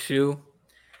shoe.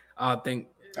 I think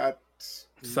that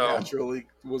naturally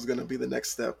was going to be the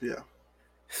next step. Yeah.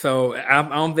 So I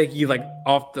don't think he's like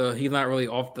he's not really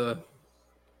off the.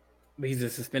 He's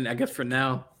just suspended, I guess, for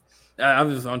now. I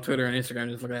was just on Twitter and Instagram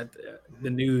just looking at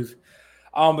the news.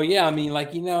 But yeah, I mean, well,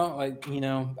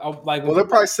 they're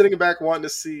probably sitting back wanting to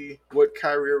see what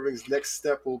Kyrie Irving's next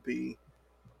step will be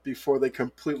before they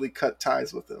completely cut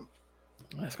ties with him.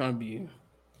 That's gonna be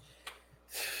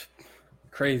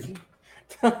crazy.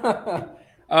 But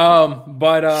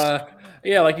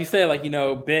yeah, like you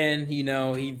said, Ben, he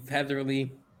hasn't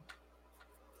really.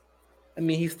 I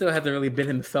mean, he still hasn't really been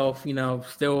himself.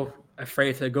 Still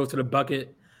afraid to go to the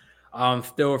bucket.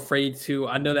 Still afraid to.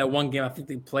 I know that one game I think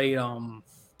they played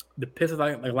the Pistons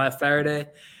like last Saturday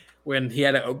when he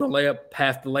had an open layup,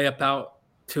 passed the layup out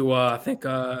to I think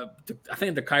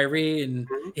to Kyrie, and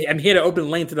he had an open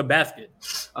lane to the basket.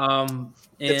 It's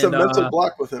a mental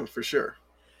block with him for sure.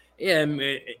 Yeah, and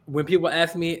when people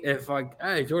ask me if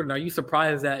hey Jordan, are you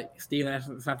surprised that Steve Nash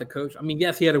is not the coach? I mean,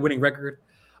 yes, he had a winning record,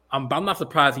 but I'm not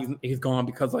surprised he's gone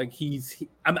because obviously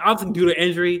due to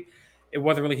injury. It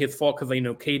wasn't really his fault because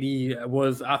KD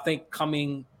was, I think,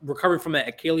 recovering from that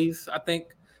Achilles. I think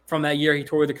from that year he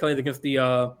tore his Achilles against the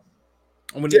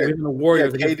when he was in the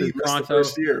Warriors against KD Toronto. The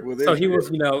first year with so he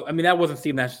was, I mean, that wasn't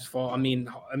Steve Nash's fault. I mean,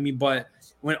 but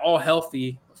when all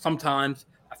healthy, sometimes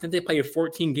I think they played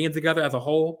 14 games together as a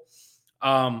whole.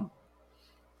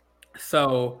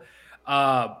 So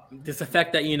just the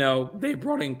fact that they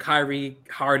brought in Kyrie,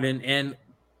 Harden, and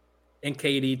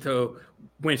KD to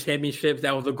win championships,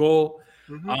 that was a goal.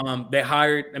 Mm-hmm. They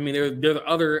hired. I mean, there's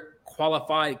other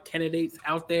qualified candidates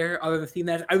out there other than Steve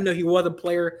Nash. I know he was a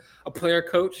player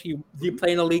coach. He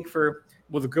played in the league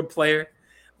was a good player,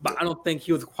 but I don't think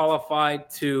he was qualified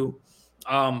to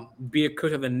be a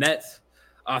coach of the Nets.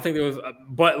 I think there was,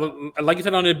 but like you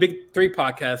said on the Big Three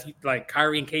podcast, like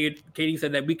Kyrie and KD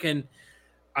said that we can.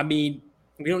 I mean,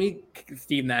 we don't need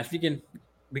Steve Nash. We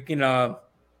can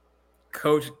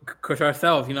coach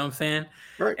ourselves. You know what I'm saying?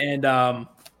 Right. And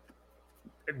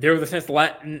there was a sense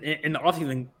in the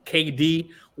offseason, KD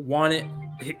wanted,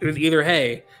 it was either,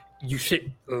 hey, you ship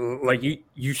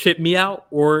me out,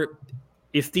 or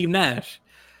it's Steve Nash.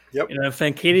 Yep. You know what I'm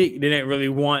saying? KD didn't really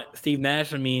want Steve Nash,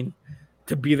 to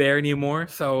be there anymore.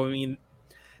 So,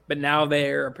 but now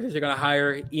they're potentially going to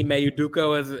hire Ime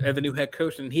Udoka as a new head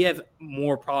coach, and he has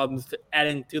more problems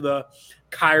adding to the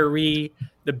Kyrie,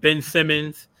 the Ben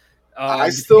Simmons. I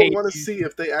still want to see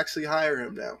if they actually hire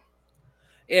him now.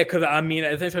 Yeah, because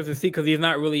it's interesting to see because he's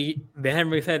not really. They haven't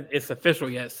really said it's official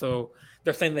yet, so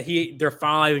they're saying that they're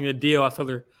finalizing the deal, so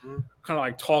they're Mhm. kind of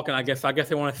like talking. I guess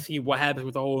they want to see what happens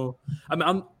with the whole. I mean,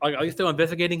 I'm like, are you still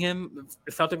investigating him,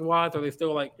 Celtic wise? Are they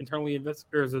still like internally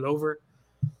investigating, or is it over?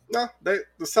 No, the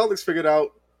Celtics figured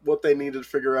out what they needed to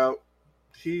figure out.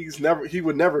 He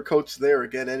would never coach there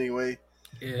again anyway.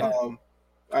 Yeah.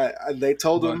 They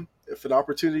told him if an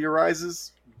opportunity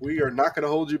arises, we are not going to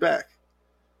hold you back.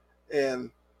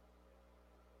 And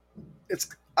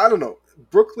I don't know.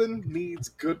 Brooklyn needs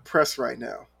good press right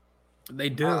now. They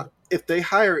do. If they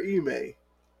hire Ime,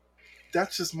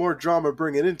 that's just more drama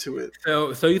bringing into it.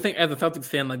 So you think as a Celtics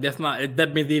fan, like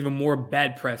that means even more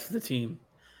bad press for the team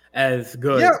as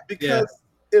good? Yeah, because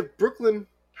if Brooklyn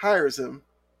hires him,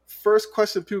 first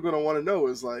question people are going to want to know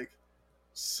is like,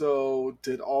 so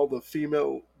did all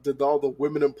the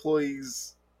women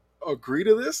employees agree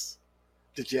to this?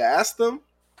 Did you ask them?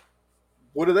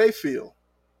 What do they feel?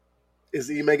 Is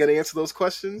Ime going to answer those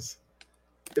questions?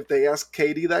 If they ask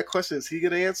KD that question, is he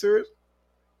going to answer it?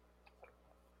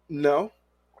 No.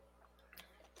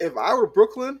 If I were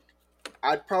Brooklyn,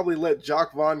 I'd probably let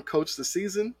Jacques Vaughn coach the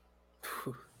season,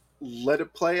 let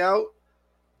it play out,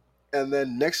 and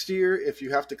then next year, if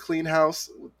you have to clean house,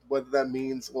 whether that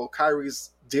means,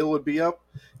 Kyrie's deal would be up,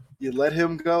 you let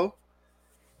him go,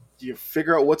 you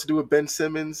figure out what to do with Ben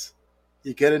Simmons,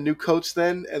 you get a new coach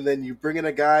then, and then you bring in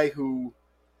a guy who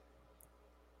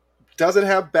doesn't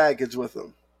have baggage with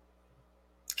him.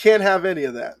 Can't have any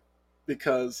of that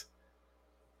because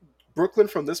Brooklyn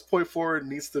from this point forward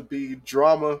needs to be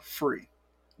drama free.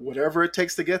 Whatever it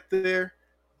takes to get there,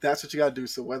 that's what you got to do.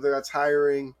 So whether that's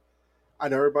hiring, I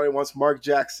know everybody wants Mark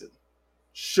Jackson.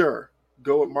 Sure,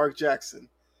 go with Mark Jackson.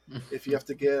 If you have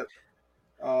to get,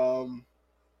 who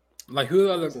are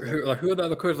the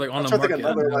other coaches like on the market?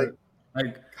 Another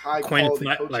high quality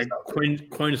coaches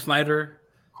Quinn Snyder.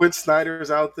 Quinn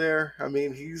Snyder's out there. I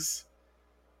mean, he's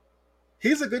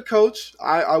a good coach.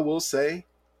 I will say,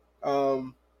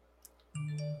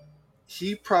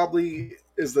 he probably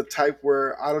is the type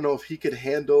where I don't know if he could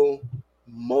handle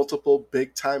multiple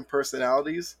big time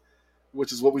personalities,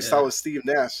 which is what we saw with Steve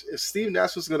Nash. If Steve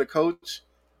Nash was going to coach,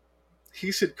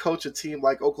 he should coach a team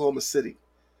like Oklahoma City.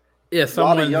 Yeah, a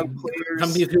lot of young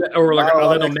players, or like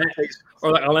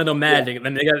Orlando Magic. And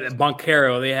then they got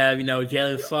Boncaro. They have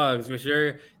Jalen Suggs, which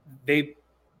they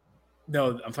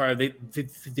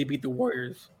beat the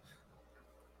Warriors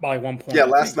by 1 point. Yeah,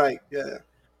 last night. Yeah.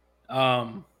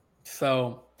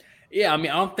 So yeah, I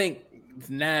mean, I don't think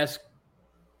Nash.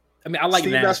 I mean, I like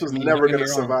Steve Nash. Nash was never going to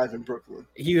survive in Brooklyn.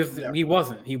 He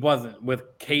wasn't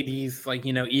with KD's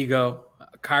ego,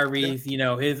 Kyrie's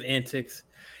his antics,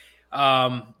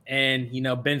 and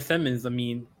Ben Simmons. I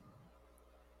mean,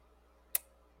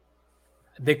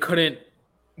 they couldn't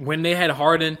when they had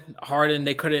Harden.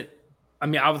 They couldn't. I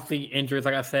mean, obviously injuries,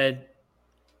 like I said,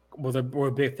 were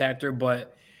a big factor,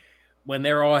 but when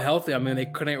they were all healthy, I mean, they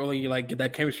couldn't really get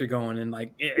that chemistry going, and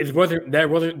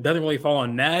doesn't really fall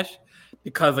on Nash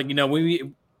because I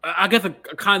guess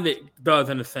it kind of does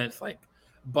in a sense,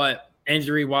 but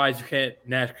injury wise,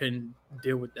 Nash couldn't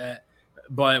deal with that.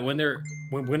 But when they're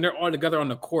all together on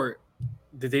the court,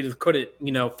 they just couldn't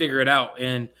figure it out,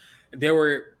 and they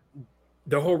were.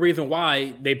 The whole reason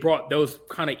why they brought those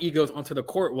kind of egos onto the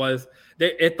court was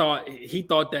he thought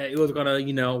that it was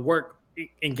gonna work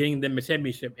in getting them a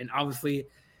championship, and obviously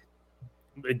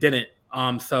it didn't.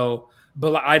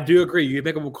 But I do agree. You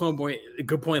make a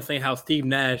good point saying how Steve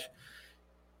Nash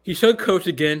he should coach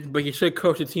again, but he should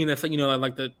coach a team that's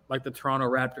like the Toronto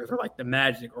Raptors or like the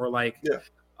Magic or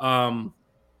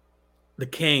the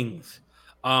Kings.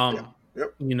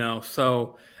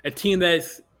 So a team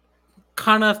that's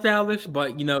kind of established,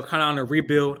 but kind of on a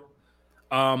rebuild.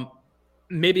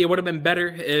 Maybe it would have been better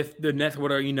if the Nets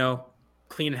would have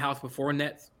cleaned house before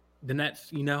the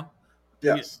Nets.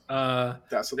 Yes,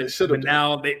 that's what they should have. But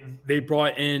now they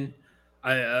brought in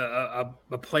a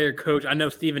player coach. I know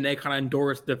Stephen A. kind of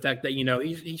endorsed the fact that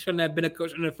he shouldn't have been a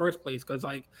coach in the first place because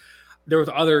there was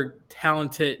other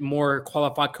talented, more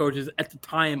qualified coaches at the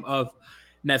time of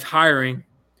Nets hiring.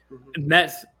 Mm-hmm.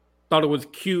 Nets thought it was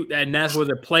cute that Nash was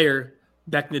a player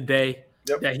back in the day.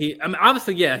 Yep.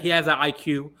 Obviously, he has that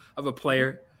IQ of a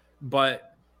player,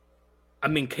 but I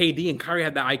mean, KD and Kyrie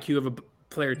have the IQ of a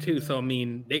player too. So I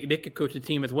mean, they could coach a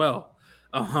team as well.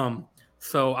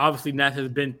 So obviously, Nash has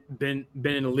been in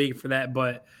the league for that.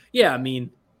 But yeah, I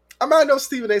mean, I know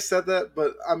Stephen A. said that,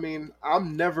 but I mean,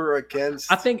 I'm never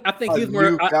against. I think he's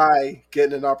more guy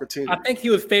getting an opportunity. I think he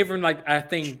was favoring at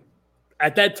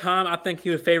that time, I think he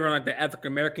was favoring the African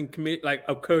American community,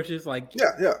 of coaches. Why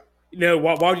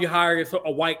would you hire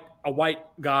a white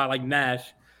guy like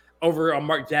Nash over a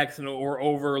Mark Jackson or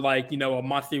over a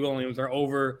Monty Williams or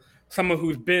over someone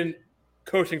who's been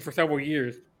coaching for several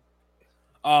years.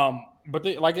 But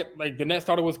the Nets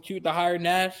thought it was cute to hire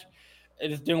Nash. It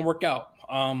just didn't work out.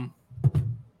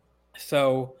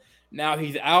 So now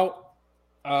he's out.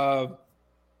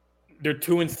 They're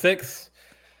 2-6.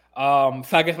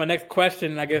 So I guess my next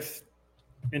question,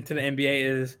 into the NBA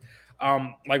is,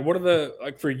 what are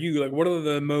the for you, what are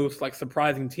the most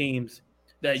surprising teams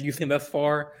that you've seen thus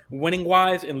far, winning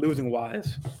wise and losing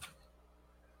wise?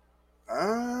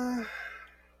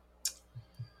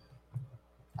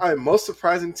 Most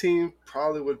surprising team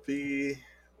probably would be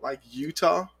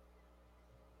Utah,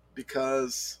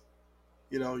 because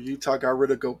Utah got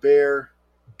rid of Gobert,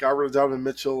 got rid of Donovan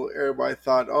Mitchell. Everybody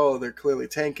thought, oh, they're clearly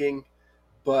tanking,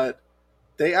 but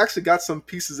they actually got some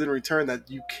pieces in return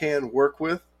that you can work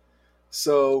with.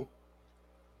 So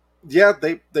yeah,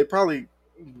 they probably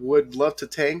would love to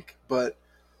tank, but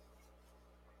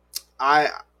I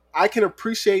can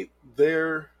appreciate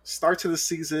their start to the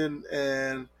season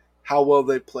and how well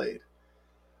they played.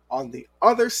 On the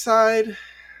other side,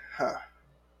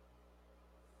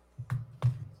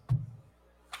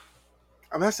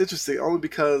 that's interesting, only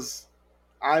because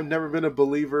I've never been a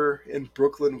believer in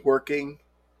Brooklyn working.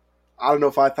 I don't know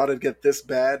if I thought it'd get this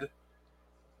bad.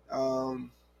 The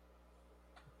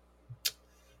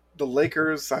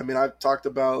Lakers, I've talked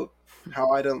about how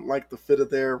I don't like the fit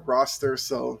of their roster,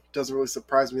 so it doesn't really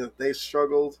surprise me that they've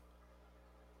struggled.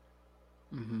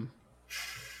 Mm-hmm.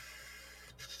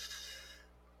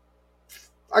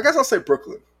 I guess I'll say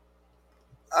Brooklyn.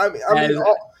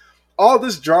 All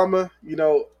this drama,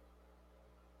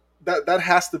 that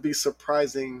has to be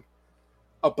surprising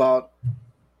about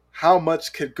how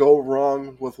much could go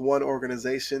wrong with one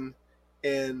organization,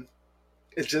 and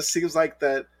it just seems like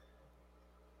that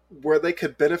where they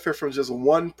could benefit from just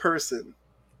one person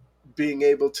being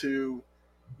able to,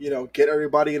 get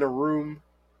everybody in a room,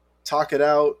 talk it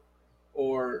out,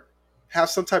 or have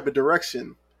some type of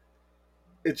direction.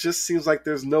 It just seems like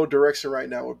there's no direction right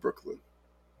now with Brooklyn.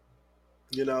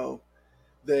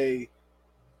 They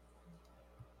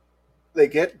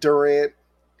get Durant.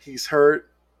 He's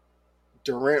hurt.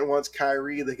 Durant wants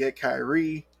Kyrie. They get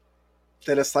Kyrie.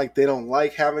 Then it's like they don't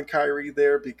like having Kyrie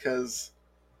there because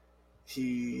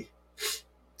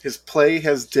his play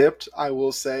has dipped, I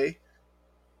will say.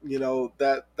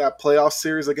 That playoff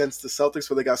series against the Celtics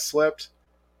where they got swept,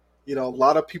 a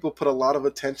lot of people put a lot of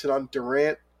attention on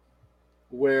Durant,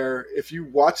 where if you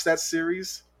watch that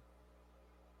series,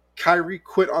 Kyrie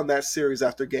quit on that series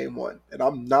after game one. And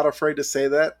I'm not afraid to say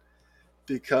that,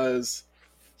 because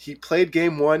he played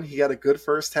game one, he had a good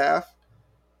first half,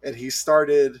 and he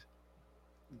started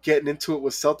getting into it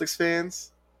with Celtics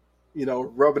fans,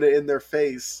 rubbing it in their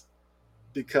face,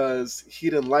 because he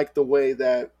didn't like the way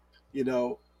that, he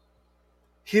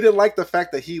didn't like the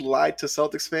fact that he lied to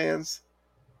Celtics fans,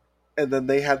 and then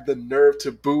they had the nerve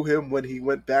to boo him when he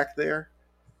went back there,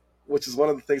 which is one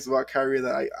of the things about Kyrie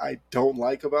that I don't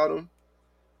like about him.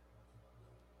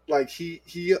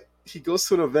 He goes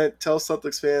to an event, tells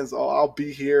Celtics fans, oh, I'll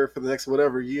be here for the next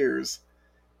whatever years.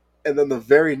 And then the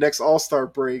very next All-Star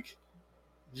break,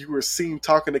 you were seen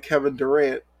talking to Kevin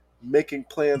Durant, making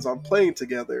plans on playing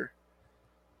together.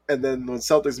 And then when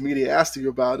Celtics media asked you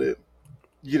about it,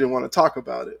 you didn't want to talk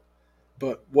about it.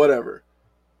 But whatever.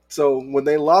 So when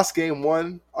they lost game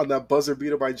one on that buzzer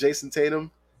beater by Jason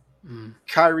Tatum,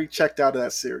 Kyrie checked out of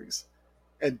that series.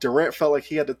 And Durant felt like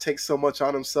he had to take so much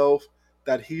on himself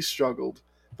that he struggled.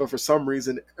 But for some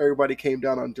reason, everybody came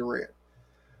down on Durant.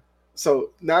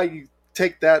 So now you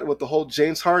take that with the whole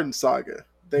James Harden saga.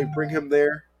 They bring him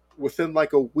there. Within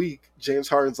a week, James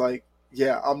Harden's like,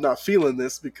 yeah, I'm not feeling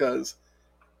this because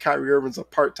Kyrie Irving's a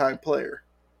part-time player.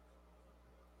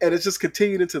 And it's just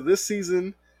continued into this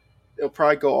season. It'll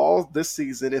probably go all this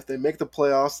season. If they make the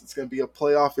playoffs, it's going to be a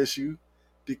playoff issue,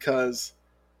 because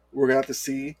we're going to have to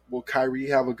see, will Kyrie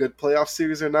have a good playoff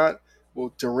series or not?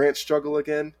 Will Durant struggle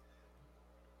again?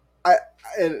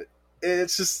 And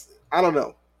it's just, I don't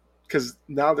know, because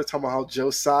now they're talking about how Joe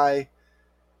Tsai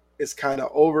is kind of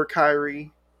over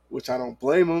Kyrie, which I don't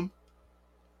blame him,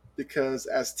 because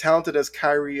as talented as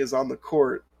Kyrie is on the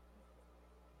court,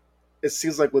 it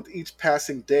seems like with each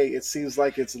passing day, it seems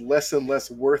like it's less and less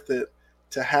worth it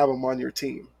to have him on your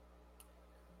team.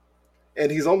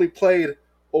 And he's only played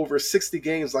over 60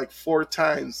 games 4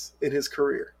 times in his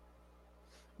career.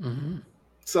 Mm-hmm.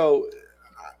 So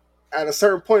at a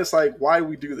certain point, it's like, why do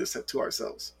we do this to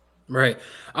ourselves? Right.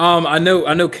 I know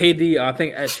KD, I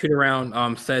think at shoot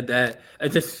around said that,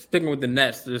 just sticking with the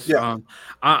Nets, so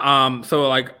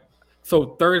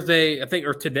So Thursday, I think,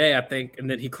 or today, I think, and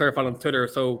then he clarified on Twitter.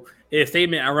 So his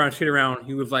statement around shoot around,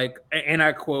 he was like, and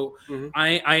I quote, Mm-hmm.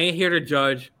 I ain't here to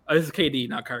judge. This is KD,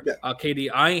 not Kyrie. Yeah. KD,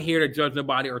 I ain't here to judge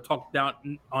nobody or talk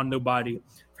down on nobody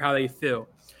for how they feel,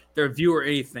 their view or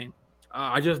anything.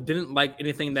 I just didn't like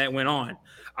anything that went on.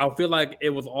 I feel like it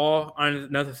was all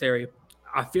unnecessary.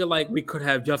 I feel like we could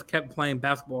have just kept playing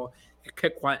basketball,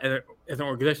 kept quiet as an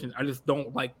organization. I just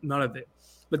don't like none of it.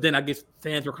 But then I guess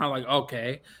fans were kind of like,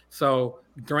 okay. So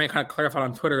Durant kind of clarified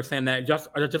on Twitter saying that I just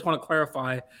want to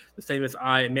clarify the same as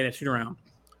I made a shoot around.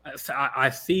 I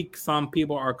see some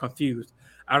people are confused.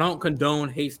 I don't condone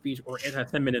hate speech or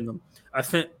anti-Semitism.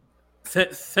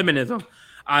 Feminism.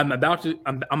 I'm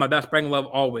about spreading love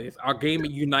always. Our game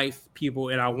unites people,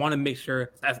 and I want to make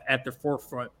sure that's at the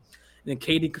forefront. And then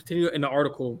Katie continued in the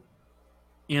article,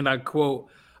 and I quote,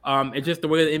 "It's just the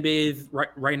way the NBA is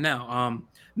right now.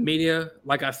 Media,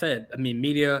 like I said, I mean,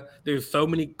 media. There's so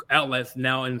many outlets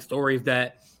now and stories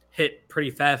that hit pretty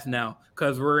fast now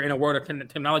because we're in a world of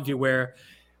technology where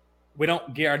we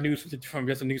don't get our news from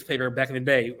just a newspaper back in the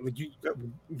day.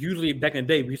 Usually back in the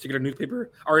day, we used to get a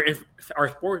newspaper or if our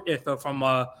sport info from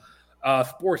a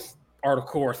sports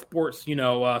article or sports,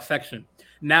 section.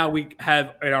 Now we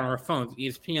have it on our phones,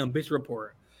 ESPN, Bitch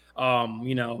Report,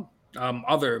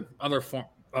 other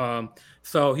form.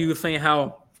 So he was saying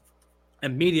how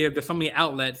in media, there's so many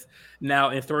outlets now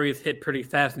and stories hit pretty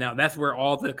fast now. That's where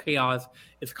all the chaos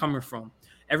is coming from.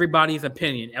 Everybody's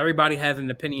opinion. Everybody has an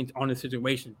opinion on the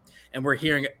situation, and we're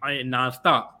hearing it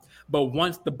nonstop. But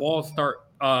once the balls start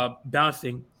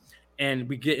bouncing and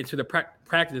we get into the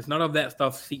practice, none of that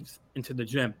stuff seeps into the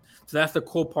gym. So that's the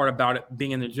cool part about it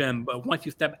being in the gym. But once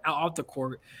you step out of the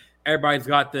court, everybody's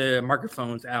got the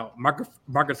microphones out,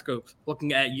 microscopes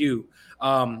looking at you,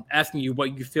 asking you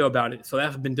what you feel about it. So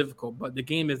that's been difficult. But the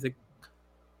game is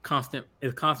constant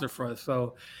for us.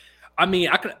 So I mean,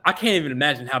 I can't even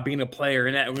imagine how being a player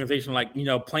in that organization, like,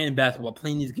 playing basketball,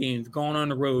 playing these games, going on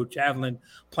the road, traveling,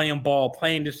 playing ball,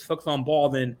 playing just focus on ball.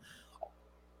 Then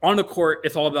on the court,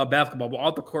 it's all about basketball. But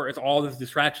off the court, it's all this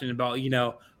distraction about,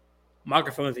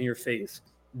 microphones in your face,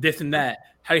 this and that.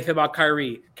 How do you feel about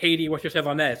Kyrie? KD, what's your sense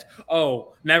on this?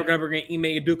 Oh, now we're going to bring in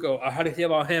Ime Udoka. How do you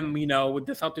feel about him, with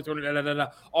the Celtics? Da, da, da, da.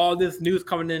 All this news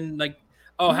coming in, like,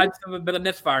 how do you feel about the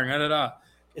Nets firing? Da, da, da.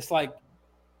 It's like,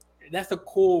 that's a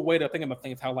cool way to think about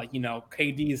things. How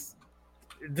KD's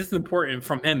this is important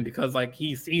from him because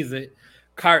he sees it.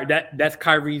 That's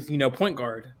Kyrie's point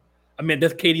guard. I mean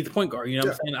that's KD's point guard. You know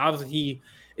what I'm saying? Obviously he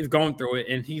is going through it,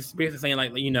 and he's basically saying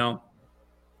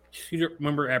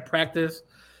remember at practice,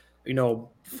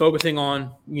 focusing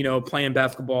on playing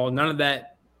basketball. None of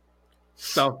that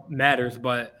stuff matters,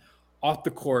 but off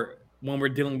the court when we're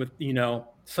dealing with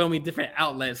so many different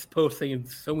outlets posting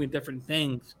so many different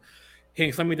things.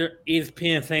 Hearing somebody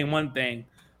ESPN saying one thing,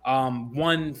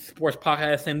 one sports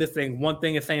podcast saying this thing, one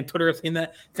thing is saying Twitter is saying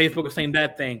that, Facebook is saying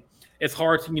that thing. It's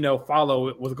hard to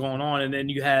follow what's going on, and then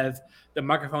you have the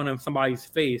microphone in somebody's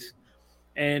face,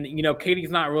 and Katie's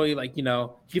not really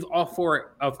he's all for it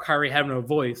of Kyrie having a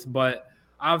voice, but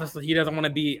obviously he doesn't want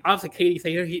to be. Obviously, Katie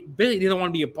saying he really doesn't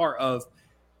want to be a part of.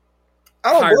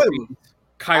 I don't blame him.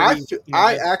 Kyrie,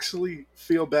 I actually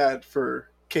feel bad for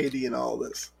Katie in all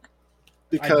this.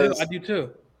 Because I do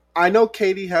too. I know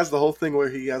KD has the whole thing where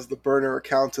he has the burner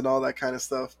account and all that kind of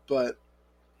stuff, but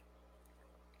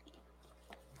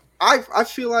I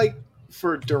feel like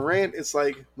for Durant, it's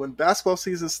like when basketball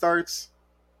season starts,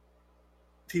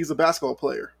 he's a basketball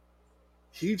player.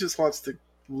 He just wants to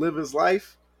live his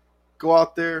life, go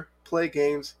out there, play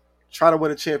games, try to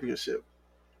win a championship.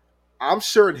 I'm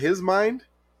sure in his mind,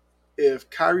 if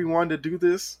Kyrie wanted to do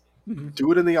this,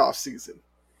 do it in the off season.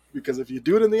 Because if you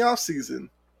do it in the off season,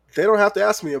 they don't have to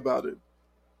ask me about it.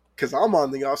 Because I'm on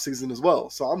the off season as well.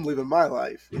 So I'm living my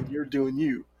life and you're doing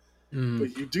you.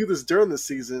 But you do this during the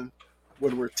season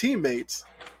when we're teammates.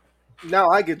 Now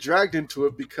I get dragged into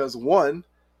it because one,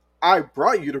 I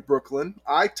brought you to Brooklyn.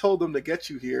 I told them to get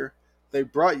you here. They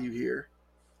brought you here.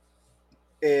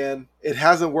 And it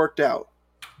hasn't worked out.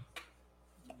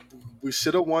 We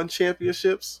should have won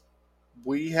championships.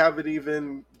 We haven't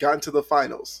even gotten to the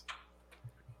finals.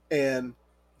 And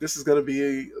this is going to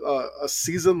be a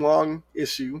season-long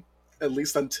issue, at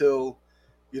least until,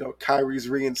 Kyrie's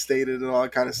reinstated and all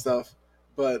that kind of stuff.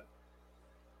 But,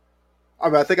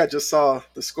 I think I just saw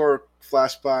the score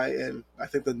flash by, and I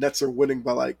think the Nets are winning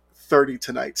by 30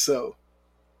 tonight. So,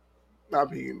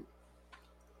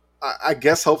 I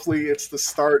guess hopefully it's the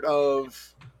start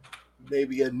of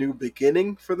maybe a new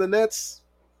beginning for the Nets.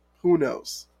 Who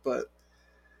knows? But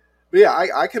yeah,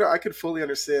 I could fully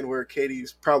understand where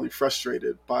Katie's probably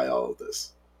frustrated by all of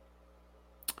this.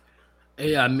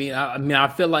 Yeah, I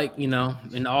feel like,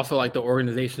 and also like the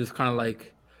organization is kind of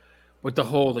like with the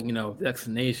whole, like,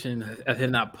 vaccination as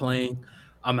him not playing.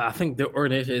 I think the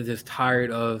organization is just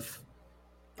tired of.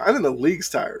 I think the league's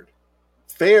tired.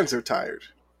 Fans are tired.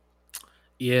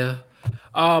 Yeah.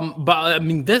 But I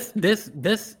mean, this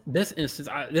instance, this is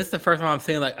the first time I'm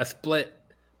saying like a split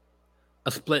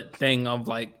thing of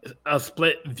like a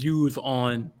split views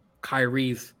on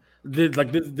Kyrie's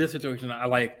this situation. I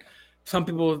like some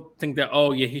people think that,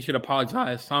 oh yeah, he should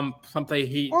apologize. Some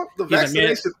say Well, the he's a man.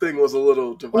 vaccination thing was a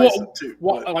little divisive too.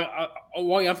 Well, But I'm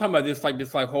talking about this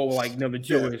like whole like the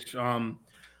Jewish.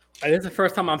 This is the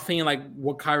first time I'm seeing like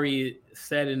what Kyrie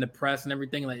said in the press and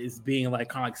everything like is being like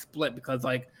kind of like split, because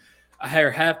like I hear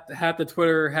half the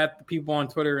Twitter, half the people on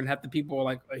Twitter, and half the people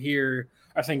like here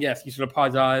are saying yes, you should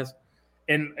apologize.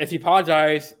 And if he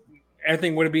apologized,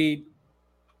 everything would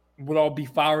all be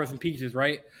flowers and peaches,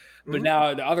 right? But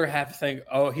now the other half is saying,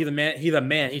 "Oh, he's a man. He's a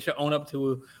man. He should own up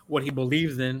to what he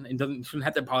believes in, and shouldn't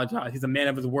have to apologize. He's a man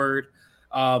of his word,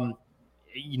 and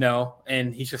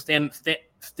he should stand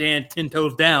 10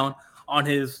 toes down on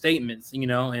his statements,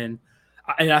 And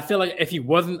I feel like if he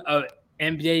wasn't an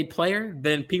NBA player,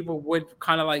 then people would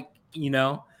kind of like,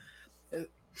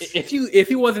 if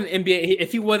he wasn't NBA,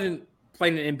 if he wasn't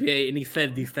playing in the NBA and he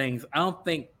said these things, I don't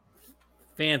think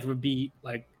fans would be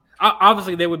like.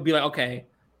 Obviously, they would be like, okay.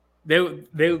 They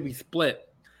would be split,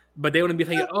 but they wouldn't be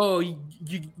thinking, "Oh, you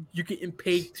getting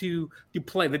paid to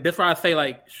play." That's why I say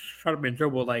like, shut up and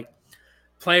dribble. Like,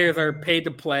 players are paid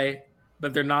to play,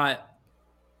 but they're not.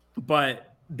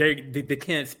 But they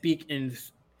can't speak and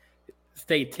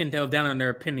stay 10 toes down on their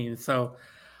opinions. So,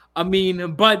 I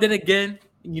mean, but then again,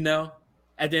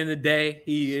 at the end of the day,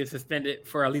 he is suspended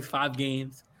for at least 5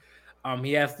 games.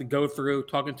 He has to go through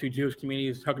talking to Jewish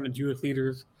communities, talking to Jewish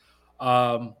leaders.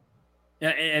 I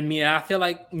feel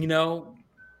like,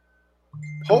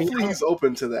 hopefully he's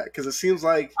open to that, because it seems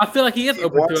like I feel like he is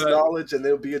open wants to knowledge, and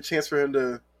there'll be a chance for him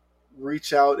to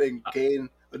reach out and gain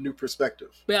a new perspective.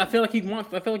 Yeah, I feel like he wants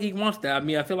that. I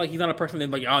mean, I feel like he's not a person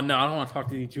that's like, oh no, I don't want to talk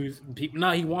to these Jews people. No,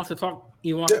 he wants to talk.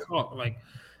 He wants to talk. Like,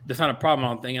 that's not a problem, I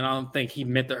don't think, and I don't think he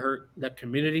meant to hurt that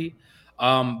community.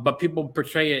 But people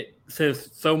portray it, since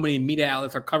so many media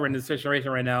outlets are covering this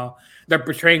situation right now. They're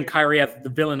portraying Kyrie as the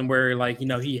villain, where like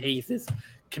he hates his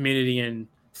community and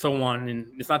so on, and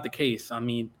it's not the case. I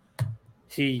mean,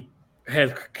 he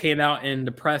has came out in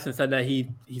the press and said that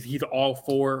he's all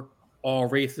for all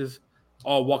races,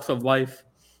 all walks of life.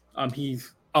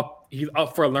 He's up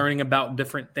for learning about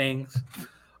different things.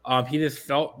 He just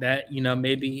felt that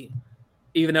maybe,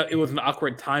 even though it was an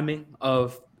awkward timing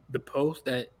of the post,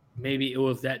 that maybe it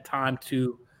was that time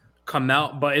to come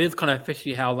out. But it is kind of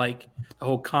fishy how like the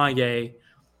whole Kanye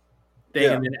thing,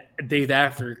 and then days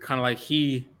after, kind of like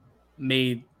he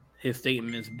made his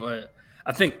statements. But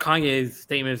I think Kanye's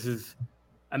statements is,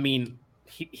 I mean,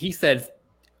 he said,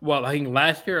 well, I think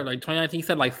last year, like 2019, he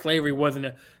said like slavery was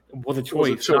a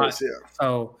choice.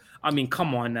 So I mean,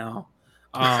 come on now.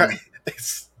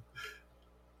 It's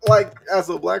like, as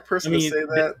a black person, to say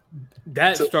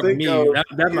that struck me.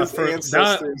 That's my first.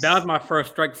 That was my first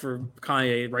strike for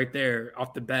Kanye right there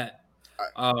off the bat.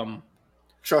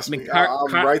 Trust me,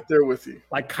 I'm right there with you.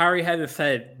 Like, Kyrie hasn't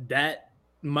said that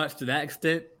much to that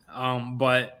extent,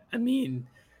 but I mean,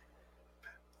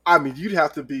 you'd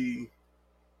have to be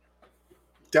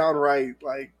downright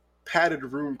like padded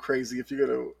room crazy if you're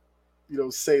gonna,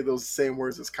 say those same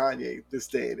words as Kanye this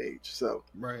day and age. So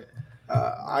right.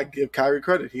 I give Kyrie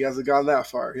credit; he hasn't gone that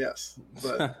far, yes.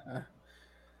 But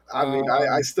I mean,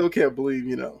 I still can't believe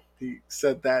he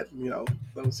said that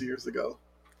those years ago.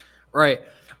 Right.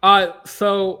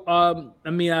 So I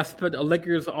mean, I suppose the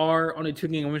Lakers are on a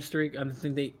 2-game win streak. I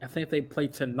think they play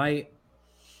tonight.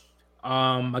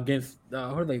 Against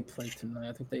who do they play tonight?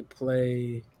 I think they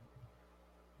play.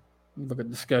 Let me look at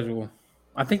the schedule.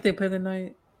 I think they play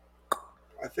tonight.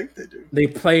 I think they do. They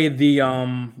play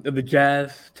the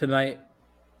Jazz tonight.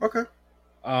 Okay.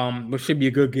 Which should be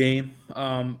a good game.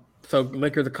 So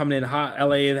Lakers are coming in hot.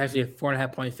 LA is actually a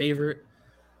 4.5-point favorite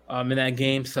in that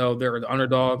game, so they're the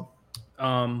underdog.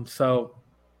 So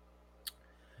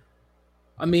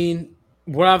I mean,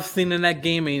 what I've seen in that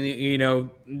game,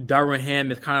 Darvin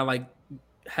Ham is kind of like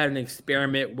had an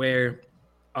experiment where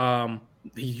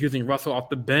he's using Russell off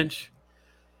the bench.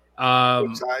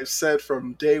 Which I've said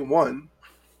from day one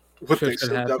what they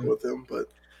should have done with him, but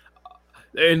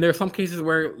and there are some cases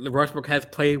where Westbrook has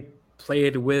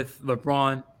played with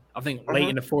LeBron, I think late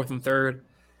in the fourth and third.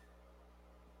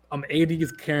 AD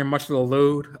is carrying much of the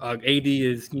load. AD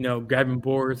is, grabbing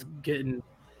boards, getting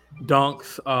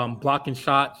dunks, blocking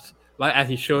shots, like as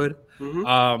he should.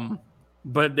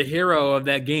 But the hero of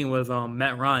that game was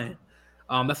Matt Ryan.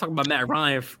 Let's talk about Matt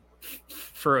Ryan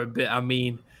for a bit. I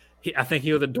mean, I think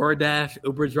he was a DoorDash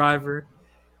Uber driver,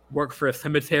 worked for a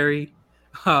cemetery.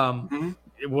 Mhm.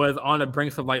 It was on the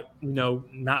brink of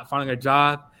not finding a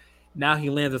job. Now he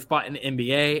lands a spot in the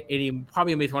NBA, and he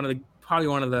probably makes one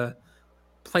of the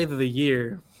plays of the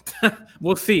year.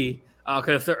 We'll see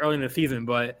because it's still early in the season.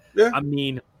 But Yeah. I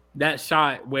mean, that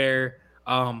shot where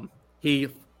he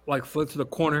like flipped to the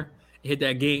corner, hit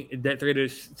that three to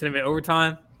send it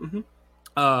overtime. Mhm.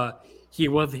 He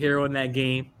was the hero in that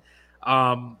game,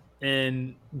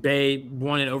 and they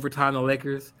won in overtime. The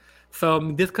Lakers. So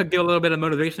this could give a little bit of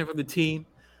motivation for the team.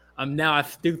 Now I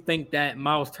still think that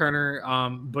Miles Turner,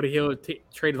 Buddy Hill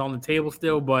trade is on the table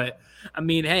still, but I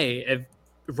mean, hey, if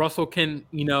Russell can,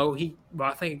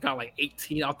 I think he got like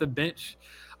 18 off the bench,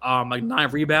 like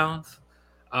 9 rebounds.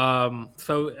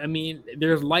 So I mean,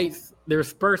 there's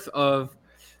spurts of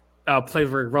plays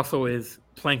where Russell is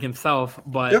playing himself,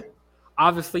 but Yep.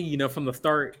 obviously, from the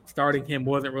starting him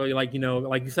wasn't really like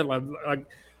like you said,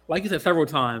 like you said several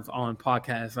times on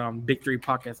podcasts, Big Three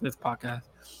podcast, this podcast.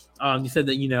 You said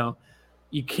that you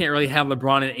can't really have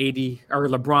LeBron and AD or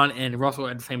LeBron and Russell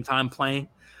at the same time playing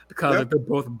because Yep. they're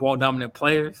both ball dominant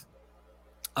players.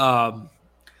 But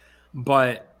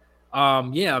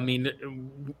yeah, I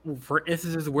mean, for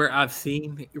instances where I've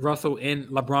seen Russell and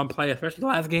LeBron play, especially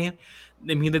last game,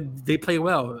 I mean they play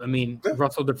well. I mean, Yeah.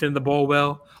 Russell defended the ball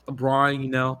well.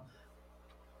 LeBron,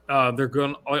 they're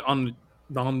good on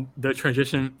the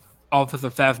transition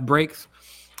offensive fast breaks,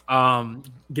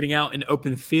 getting out in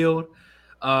open field,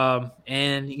 and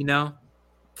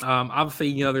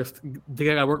obviously they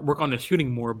got to work on the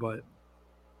shooting more. But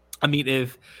I mean,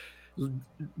 if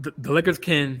the Lakers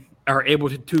are able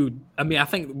to, I mean, I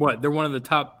think they're one of the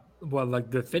top like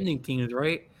defending teams,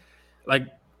 right? Like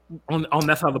on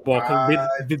that side of the ball because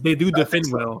I they do I think defend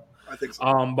so. well. I think so.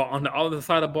 But on the other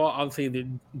side of the ball, obviously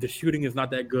the shooting is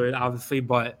not that good, obviously.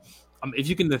 But if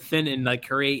you can defend and like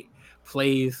create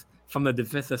plays from the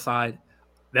defensive side,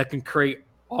 that can create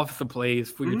offensive plays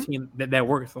for your Mhm. team that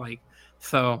works. Like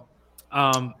so,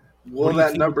 what Will do you that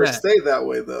see with number that? stay that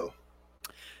way though?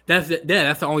 That's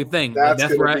the only thing. Like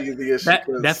That's going to be the issue that's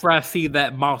because where I see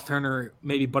that Miles Turner,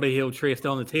 maybe Buddy Hill trade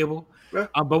still on the table. yeah.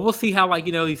 But we'll see how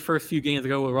these first few games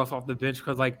go with Russ off the bench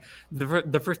because like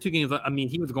the first 2 games, I mean,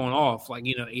 he was going off like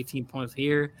 18 points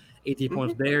here, 18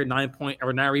 points Mhm. there, 9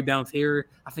 rebounds here.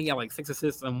 I think he had like 6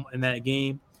 assists in that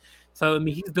game. So I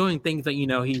mean, he's doing things that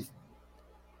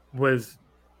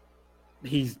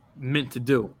he's meant to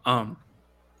do.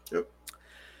 Yep.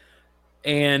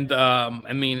 And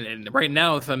I mean, right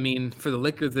now, I mean, for the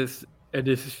Lakers, it's a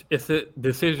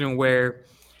decision where,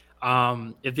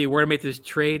 if they were to make this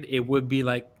trade, it would be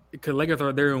like because Lakers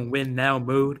are there in win now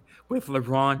mode with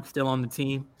LeBron still on the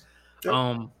team.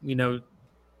 Yep.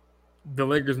 The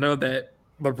Lakers know that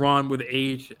LeBron, with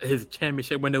age, his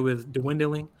championship window is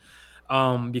dwindling.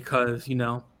 Because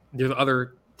there's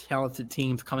other talented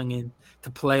teams coming in to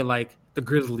play, like the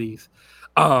Grizzlies,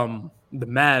 the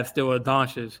Mavs still at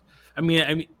Doncic. I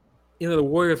mean, the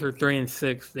Warriors are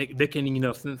 3-6. They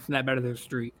can snap out of their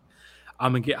streak,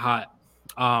 and get hot.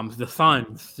 The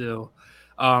Suns still.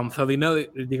 So they know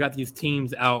they got these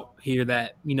teams out here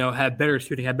that have better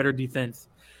shooting, have better defense.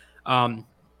 But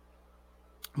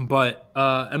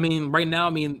I mean, right now,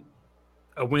 I mean,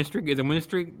 a win streak is a win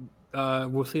streak.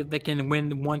 We'll see if they can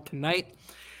win one tonight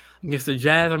against the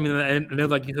Jazz. I mean, and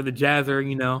like you said, the Jazz are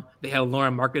they have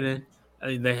Lauren Marketing,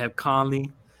 they have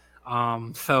Conley.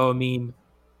 So I mean,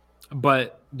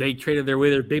 but they traded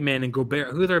their big man and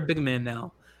Gobert. Who's their big man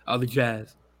now? The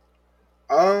Jazz.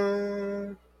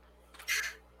 I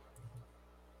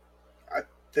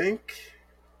think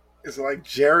it's like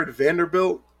Jared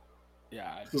Vanderbilt,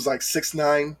 Yeah. who's like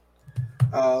 6'9".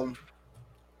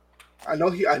 I know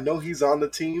he's on the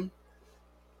team.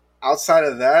 Outside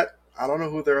of that, I don't know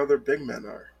who their other big men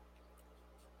are.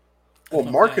 Well,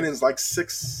 Markkanen's like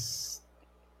 6.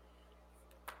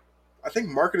 I think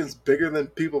Markkanen's bigger than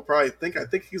people probably think. I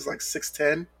think he's like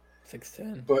 6'10",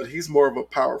 6'10". but he's more of a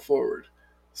power forward.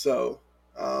 So,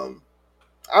 I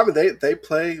mean, they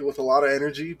play with a lot of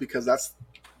energy because that's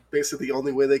basically the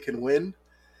only way they can win.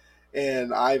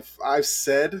 And I've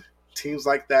said teams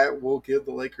like that will give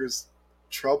the Lakers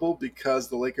trouble because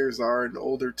the Lakers are an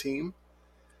older team.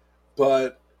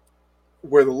 But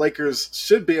where the Lakers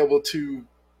should be able to,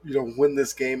 win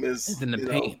this game is It's in the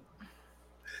paint.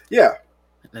 Yeah.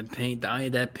 That paint,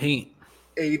 that paint.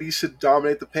 AD should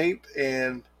dominate the paint,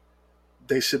 and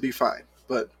they should be fine.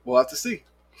 But we'll have to see.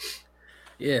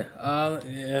 Yeah,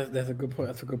 that's a good point.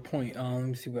 That's a good point. Let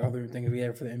me see what other things we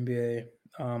have for the NBA.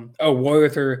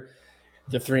 Warriors are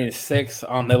They're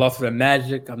 3-6. They lost to the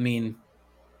Magic. I mean,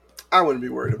 I wouldn't be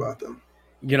worried about them.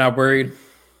 you're not worried?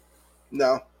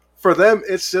 No. For them,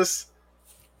 it's just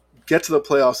get to the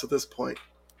playoffs at this point.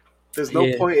 There's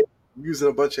no point in using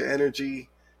a bunch of energy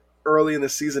early in the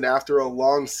season after a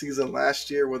long season last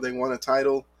year where they won a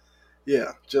title.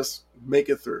 Yeah, just make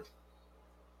it through.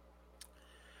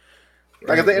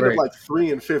 Like if they end up like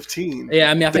 3-15. Yeah,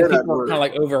 I mean, I think people are kind of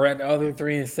like overreacting. Oh, they're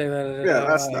 3-6. Yeah,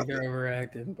 that's not. They're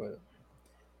overreacting, but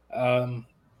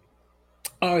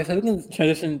all right, so we can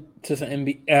transition to some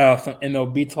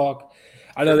MLB talk.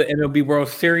 I know the MLB World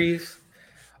Series.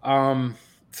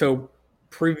 So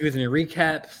previews and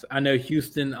recaps. I know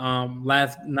Houston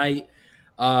last night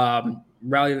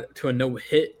rallied to a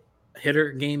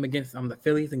no-hitter game against the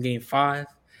Phillies in Game 5.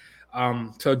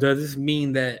 So does this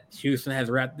mean that Houston has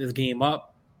wrapped this game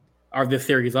up, or this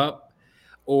series up,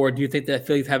 or do you think that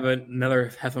Phillies have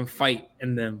some fight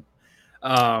in them?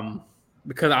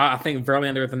 Because I think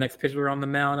Verlander is the next pitcher on the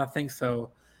mound. I think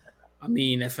so. I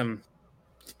mean, that's some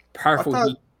powerful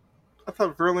heat. I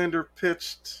thought Verlander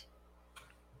pitched.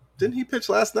 Didn't he pitch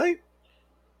last night?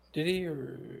 Did he?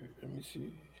 Or let me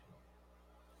see.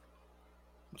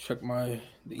 Check the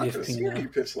ESPN. He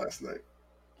pitched last night.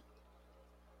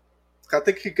 I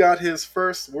think he got his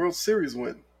first World Series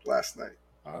win last night.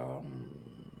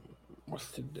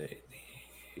 What's today?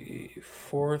 The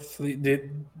 4th.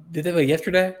 Did they play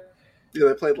yesterday? Yeah,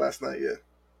 they played last night. Yeah.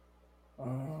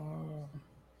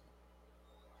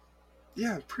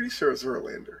 Yeah, I'm pretty sure it's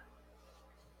Verlander.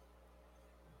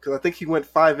 Because I think he went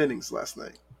 5 innings last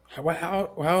night.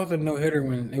 How was a no-hitter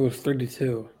when it was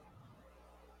 3-2?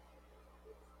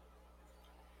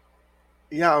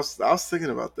 Yeah, I was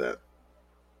thinking about that.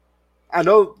 I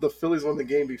know the Phillies won the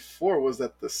game before was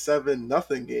at the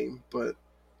 7-0 game, but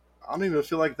I don't even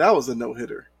feel like that was a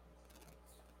no-hitter.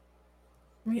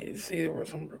 Let me see there was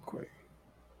some real quick.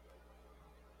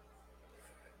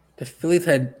 The Phillies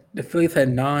had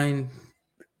 9,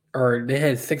 or they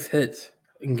had 6 hits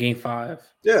in Game 5.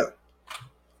 Yeah.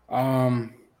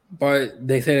 But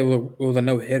they said it was a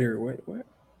no-hitter. What?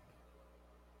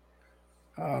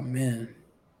 Oh man.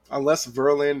 Unless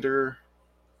Verlander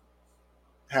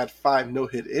had 5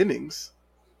 no-hit innings,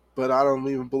 but I don't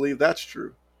even believe that's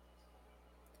true.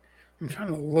 I'm trying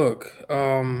to look.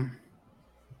 I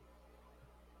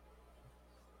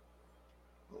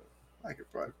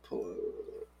could probably pull it.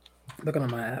 Looking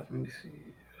on my app. Let me see.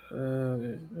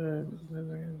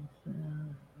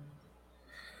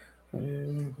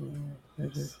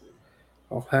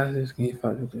 All passes, Game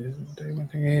 5.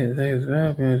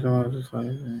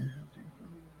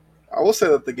 I will say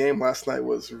that the game last night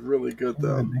was really good,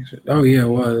 though. Oh yeah, it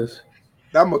was.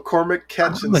 That McCormick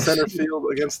catch in center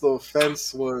field against the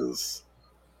fence was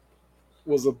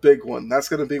a big one. That's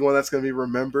going to be one that's going to be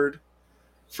remembered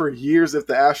for years if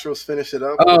the Astros finish it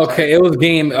up. Oh, okay. It was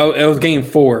game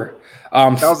 4.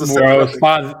 That was the it was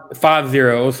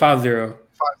 5-0. It was 5-0.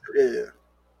 Yeah.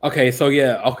 Okay, so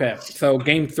yeah, okay. So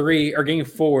game 3 or game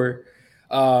 4,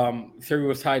 series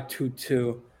was tied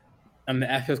 2-2, and the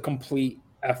Astros complete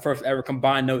first ever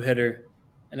combined no-hitter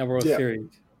in the World Series.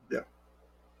 Yeah.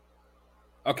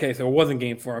 Okay, so it wasn't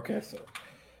game 4. Okay, so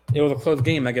it was a close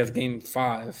game, I guess. Game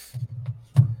 5.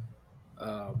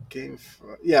 Game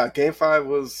 5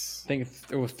 was. I think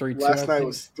it was 3-2. Last night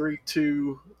was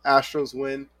 3-2. Astros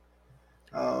win.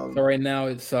 So right now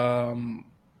it's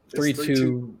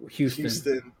 3-2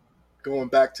 Houston. Going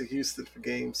back to Houston for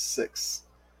Game 6.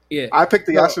 Yeah, I picked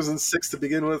the Astros in 6 to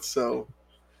begin with, so.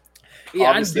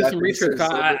 Yeah, I did some research.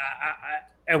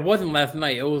 It wasn't last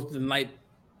night. It was the night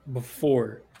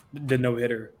before the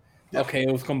no-hitter. Yep. Okay,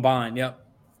 it was combined. Yep.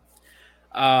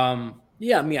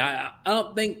 Yeah, I mean, I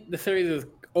don't think the series is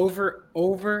over.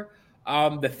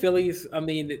 The Phillies, I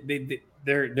mean,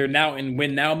 they're now in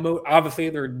win now mode. Obviously,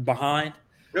 they're behind.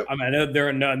 Yep. I know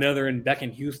they're back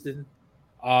in Houston.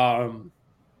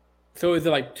 So is it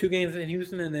like 2 games in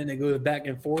Houston and then it goes back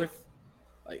and forth?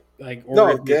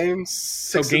 No, games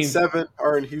 6 and 7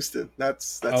 are in Houston.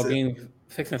 That's it. Games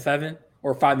 6 and 7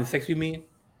 or 5 and 6? You mean?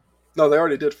 No, they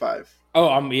already did 5.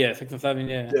 Oh, 6 and 7.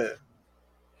 Yeah. Yeah.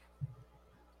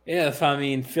 Yeah. So I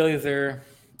mean, Phillies are.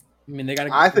 I mean, they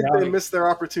got. I think they missed their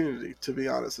opportunity. To be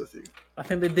honest with you, I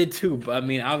think they did too. But I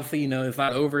mean, obviously, it's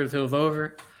not over until it's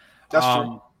over. That's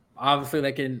true. Obviously,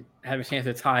 they can have a chance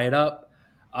to tie it up.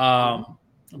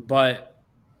 But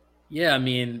yeah, I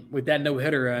mean, with that no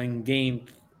hitter in Game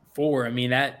 4, you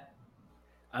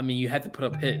had to put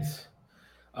up hits,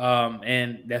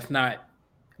 and that's not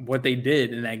what they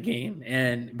did in that game.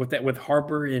 And with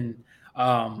Harper and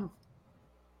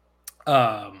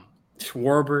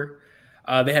Schwarber,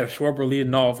 They have Schwarber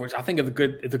leading off, which I think is a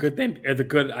good thing. It's a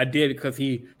good idea because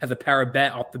he has a power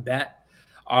bat off the bat.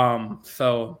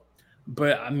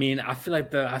 But I mean, I feel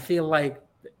like I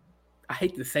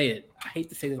hate to say it. I hate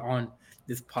to say this on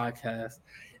this podcast,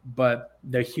 but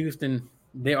they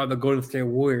are the Golden State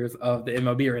Warriors of the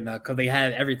MLB right now because they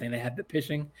had everything. They had the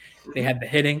pitching, they had the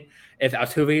hitting. If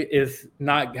Altuve is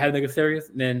not having a good series,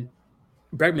 then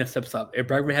Bregman steps up. If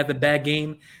Bregman has a bad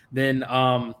game, then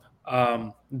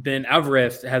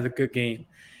Alvarez has a good game.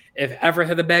 If Alvarez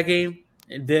has a bad game,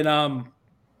 then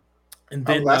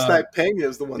last night Pena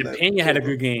is the one that Pena had a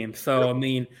good game. So I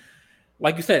mean,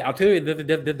 like you said,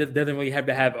 Altuve doesn't really have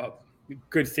to have a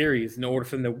good series in order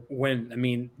for them to win. I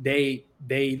mean, they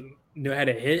know how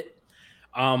to hit,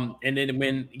 and then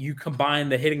when you combine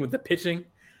the hitting with the pitching,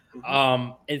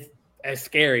 it's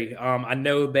scary. I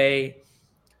know there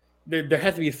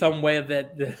has to be some way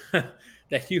that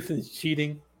that Houston's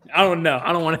cheating. I don't know.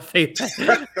 I don't want to say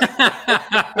that.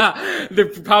 They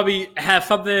probably have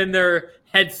something in their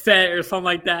headset or something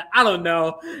like that. I don't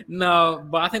know. No,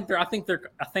 but I think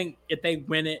if they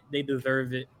win it, they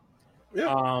deserve it.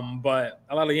 Yeah. But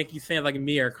a lot of Yankees fans like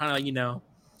me are kind of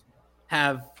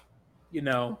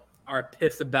are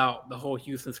pissed about the whole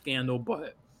Houston scandal.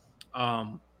 But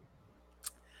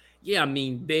yeah, I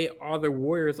mean, they are the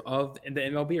Warriors of the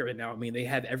MLB right now. I mean, they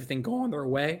have everything going their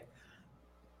way.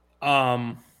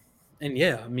 And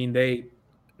yeah, I mean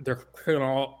they're clicking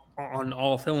on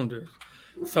all cylinders.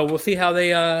 So we'll see how they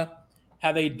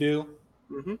do.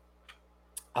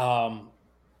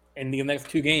 In the next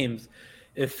two games,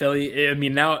 if Philly, I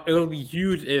mean now it'll be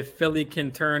huge if Philly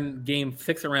can turn Game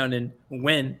 6 around and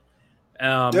win,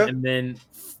 and then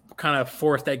kind of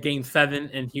force that Game 7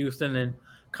 in Houston and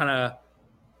kind of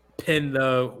pin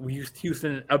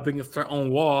Houston up against their own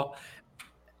wall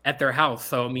at their house.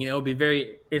 So I mean, it'll be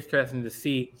very interesting to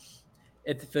see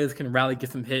if the Phillies can rally,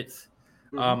 get some hits.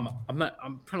 I'm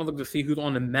trying to look to see who's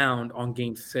on the mound on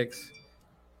Game 6.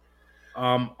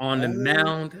 On the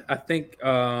mound, I think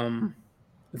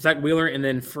Zach Wheeler, and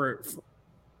then for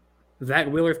Zach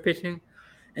Wheeler's pitching,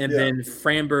 and then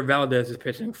Framber Valdez is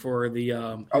pitching for the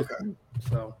Houston.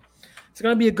 So it's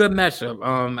gonna be a good matchup.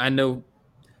 I know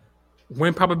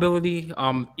win probability.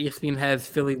 ESPN has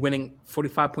Philly winning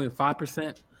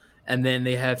 45.5%, and then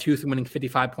they have Houston winning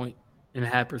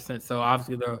 55.5%. So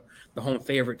obviously the home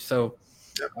favorite. So,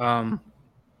 I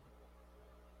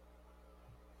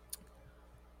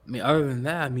mean, other than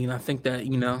that, I mean, I think that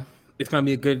it's gonna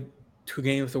be a good 2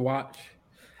 games to watch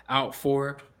out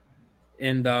for,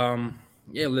 and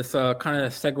let's kind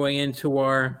of segue into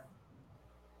our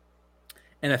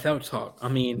NFL talk. I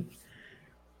mean,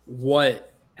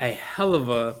 what a hell of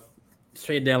a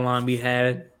trade deadline we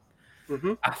had.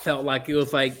 I felt like it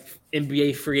was like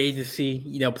NBA free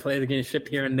agency, players getting shipped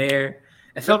here and there.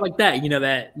 It felt like that,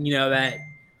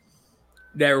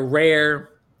 that rare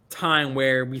time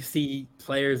where we see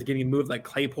players getting moved, like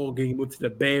Claypool getting moved to the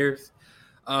Bears.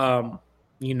 Obviously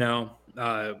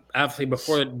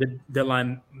before the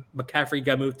deadline, McCaffrey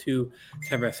got moved to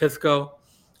San Francisco.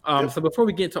 So before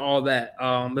we get into all that,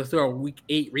 let's do our Week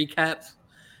 8 recaps.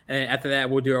 And after that,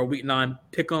 we'll do our Week 9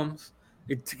 pick'ems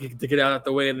to get out of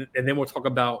the way. And then we'll talk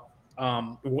about,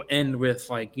 we'll end with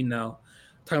talking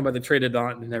about the trade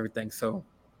deadline and everything. So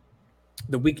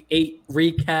the Week 8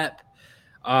 recap,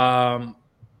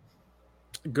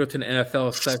 go to the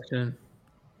NFL section.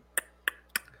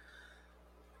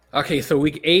 Okay, so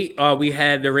Week 8, we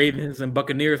had the Ravens and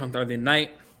Buccaneers on Thursday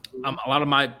night. A lot of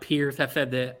my peers have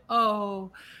said that,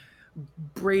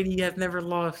 Brady has never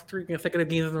lost 3 consecutive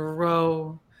games in a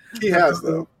row. He has,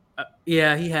 though.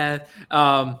 Yeah, he has.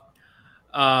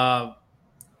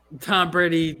 Tom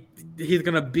Brady, he's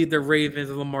going to beat the Ravens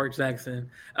and Lamar Jackson.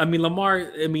 I mean,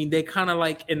 they kind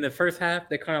of in the first half,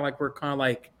 they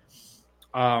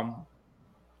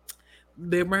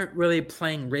weren't really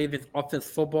playing Ravens offense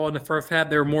football in the first half.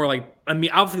 They were more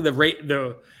obviously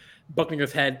the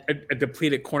Buccaneers had a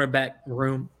depleted cornerback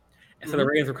room. And so the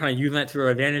Ravens were kind of using that to their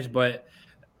advantage, but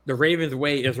the Ravens'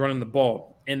 way is running the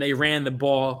ball. And they ran the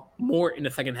ball more in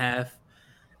the second half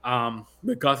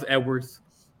with Gus Edwards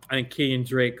and Kenyan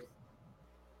Drake.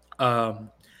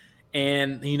 Tom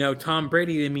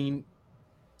Brady, I mean,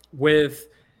 with,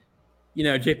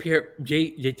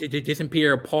 Jason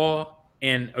Pierre-Paul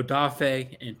and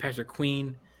Odafe and Patrick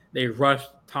Queen, they rushed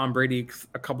Tom Brady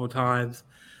a couple of times.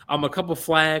 A couple of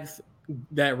flags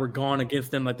that were gone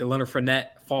against them, like the Leonard Fournette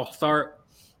false start,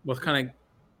 was kind of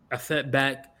a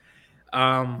setback.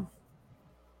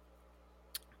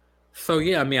 So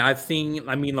yeah, I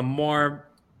mean, Lamar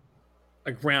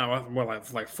ran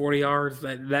like 40 yards.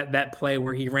 That play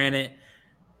where he ran it,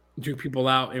 drew people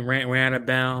out and ran out of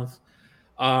bounds.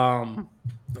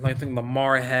 I think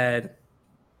Lamar had.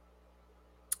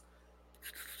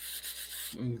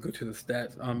 Let me go to the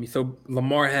stats. So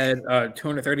Lamar had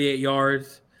 238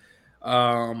 yards,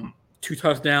 2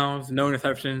 touchdowns, no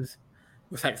interceptions,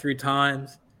 was sacked 3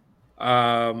 times.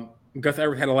 Gus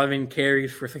Edwards had 11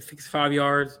 carries for 65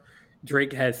 yards.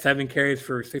 Drake had 7 carries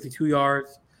for 62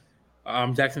 yards.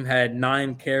 Jackson had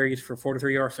 9 carries for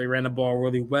 43 yards, so he ran the ball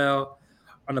really well.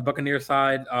 On the Buccaneers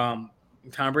side, Tom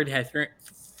Brady had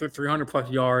 300 plus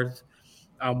yards,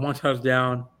 1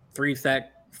 touchdown, 3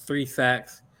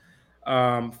 sacks.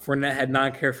 Fournette had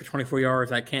 9 carries for 24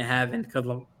 yards. I can't have it because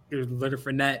it was Leonard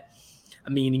Fournette. I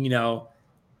mean,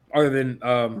 other than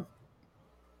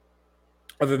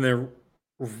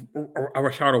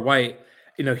Rashad White,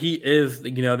 he is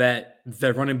that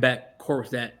the running back corpse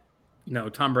that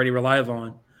Tom Brady relies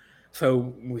on.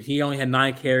 So he only had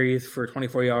 9 carries for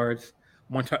 24 yards,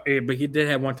 but he did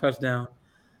have 1 touchdown.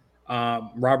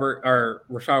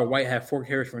 Rashad White had 4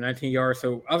 carries for 19 yards.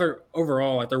 So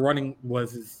overall, like the running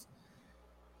was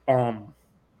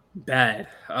bad.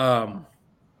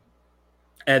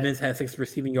 Evans had 6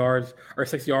 receiving yards or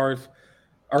 6 yards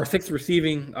or 6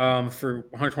 receiving for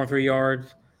 123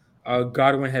 yards.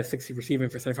 Godwin had 60 receiving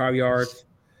for 75 yards.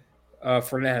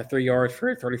 Fournette had 3 yards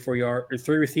for 34 yards, or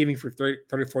 3 receiving for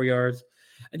 34 yards.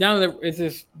 And down there, it's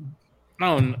just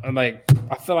I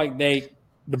feel like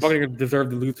the Buccaneers deserve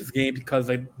to lose this game because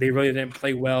they really didn't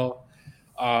play well.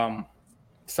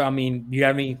 So I mean, do you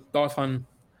have any thoughts on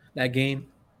that game?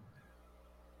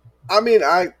 I mean,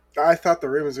 I thought the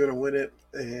Ravens were going to win it,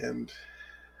 and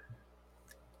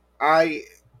I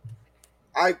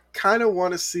kind of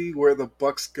want to see where the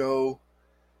Bucks go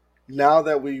now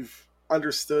that we've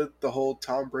understood the whole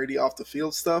Tom Brady off the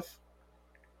field stuff.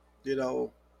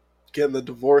 Getting the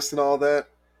divorce and all that.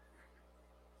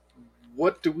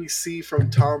 What do we see from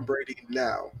Tom Brady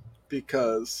now?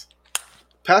 Because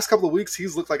past couple of weeks,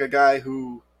 he's looked like a guy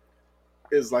who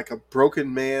is like a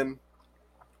broken man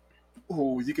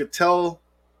who you could tell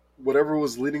whatever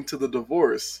was leading to the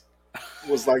divorce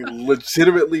was like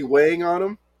legitimately weighing on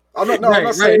him. I'm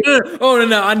not saying. Oh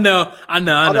no! I know. I'm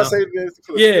not saying anything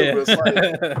for the field,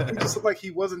 but it's like he just looked like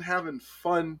he wasn't having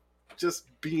fun just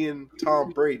being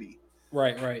Tom Brady.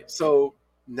 Right. So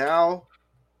now,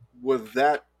 with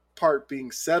that part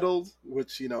being settled,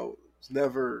 which is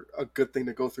never a good thing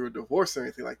to go through a divorce or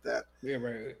anything like that. Yeah,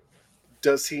 right.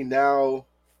 Does he now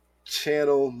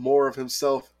channel more of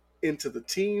himself into the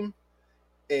team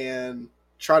and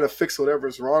try to fix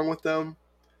whatever's wrong with them?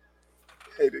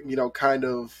 Kind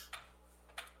of,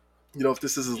 if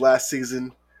this is his last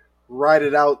season, ride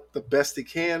it out the best he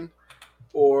can,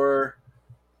 or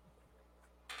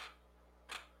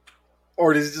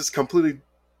does he just completely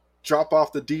drop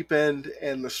off the deep end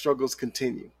and the struggles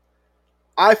continue?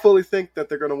 I fully think that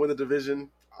they're going to win the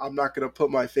division. I'm not going to put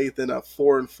my faith in a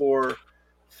 4-4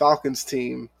 Falcons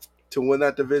team to win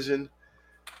that division.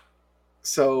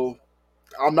 So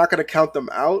I'm not going to count them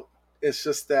out. It's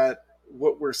just that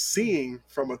what we're seeing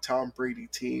from a Tom Brady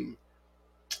team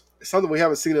is something we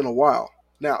haven't seen in a while.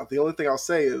 Now, the only thing I'll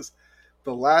say is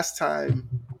the last time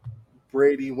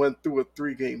Brady went through a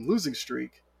 3-game losing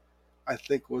streak, I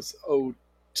think was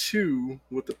 0-2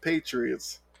 with the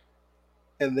Patriots,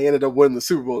 and they ended up winning the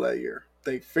Super Bowl that year.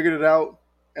 They figured it out,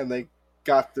 and they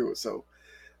got through it. So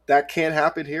that can't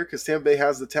happen here because Tampa Bay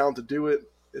has the talent to do it.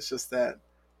 It's just that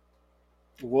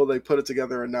will they put it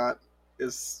together or not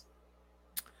is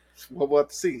what we'll have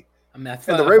to see. I mean,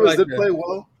 and the Ravens did play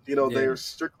well. They're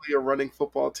strictly a running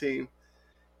football team.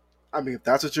 I mean, if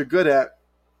that's what you're good at,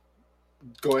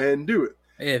 go ahead and do it.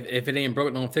 If it ain't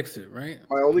broke, don't fix it, right?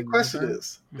 My only question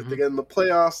is, if they get in the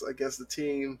playoffs against the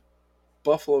team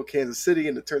Buffalo, Kansas City,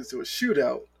 and it turns into a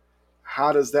shootout,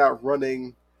 how does that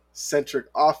running-centric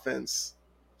offense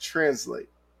translate?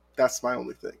 That's my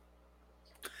only thing.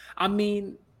 I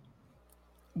mean,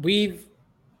 when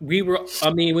we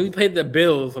played the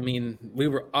Bills, we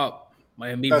were up.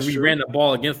 We ran the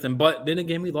ball against them, but then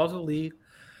again, we lost the lead.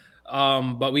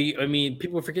 But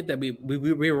people forget that we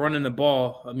were running the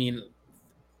ball.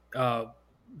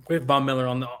 With Von Miller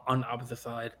on the opposite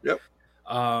side. Yep.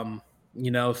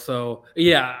 So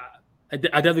yeah, I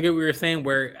definitely get what you're saying.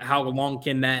 How long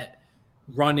can that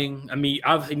running?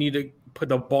 Obviously, need to put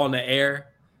the ball in the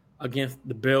air against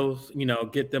the Bills.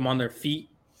 Get them on their feet.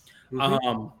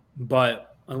 Mm-hmm.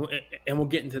 But we'll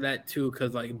get into that too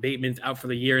because like Bateman's out for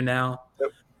the year now.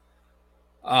 Yep.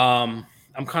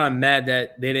 I'm kind of mad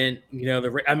that they didn't.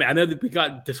 I know that we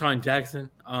got Deshaun Jackson.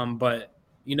 But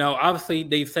obviously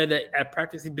they said that at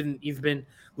practice he's been.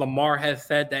 Lamar has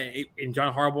said that, and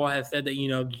John Harbaugh has said that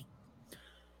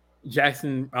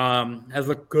Jackson has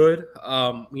looked good.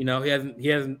 You know, he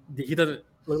doesn't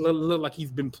look like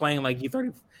he's been playing like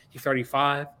he's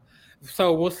 35.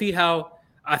 So we'll see how.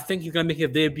 I think he's gonna make his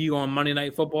debut on Monday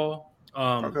Night Football.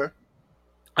 Okay.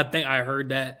 I think I heard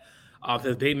that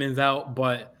since Bateman's out,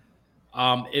 but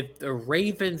if the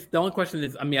Ravens, the only question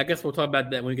is, I mean, I guess we'll talk about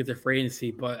that when we get to free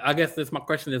agency. But I guess my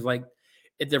question is like,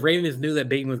 if the Ravens knew that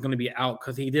Bateman was going to be out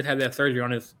because he did have that surgery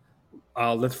on his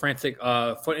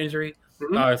Lisfranc foot injury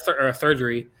or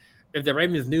surgery, if the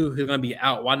Ravens knew he was going to be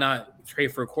out, why not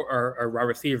trade for a wide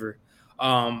receiver?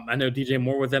 I know DJ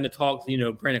Moore was in the talks. You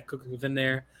know, Brandon Cooks was in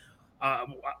there.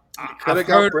 Could have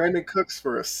got Brandon Cooks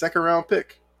for a second-round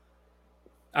pick.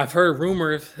 I've heard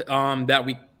rumors that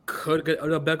we could get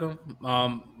Odell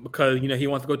Beckham because you know he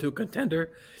wants to go to a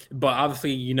contender, but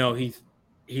obviously you know he's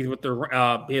with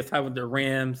the he's tied with the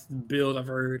Rams, Bills. I've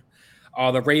heard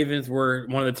the Ravens were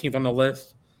one of the teams on the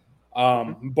list,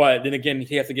 but then again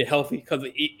he has to get healthy because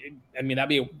I mean that'd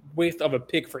be a waste of a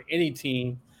pick for any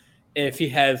team if he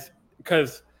has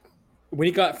because when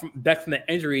he got back from the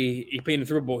injury he played in the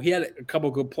Super Bowl he had a couple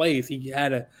good plays he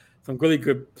had some really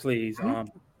good plays.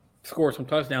 Score some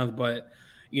touchdowns, but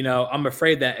you know, I'm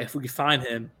afraid that if we sign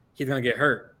him, he's gonna get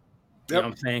hurt. You know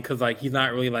what I'm saying? Because like he's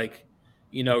not really like,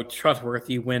 you know,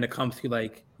 trustworthy when it comes to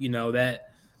like, you know,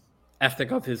 that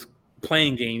aspect of his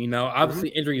playing game. You know, obviously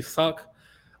injuries suck.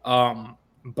 But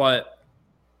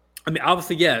I mean,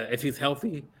 obviously, yeah, if he's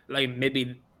healthy, like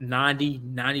maybe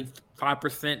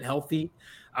 95% healthy.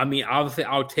 I mean, obviously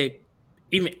I'll take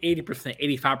even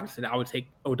 80%, 85%, I would take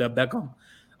Odell Beckham.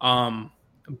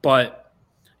 But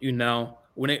you know,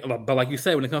 but like you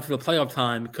said, when it comes to the playoff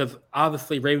time, because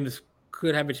obviously Ravens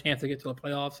could have a chance to get to the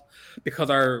playoffs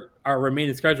because our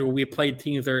remaining schedule, we played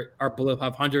teams that are below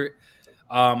 500.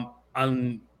 Other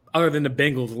than the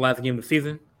Bengals, the last game of the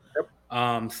season.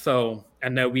 So I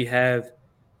know we have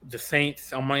the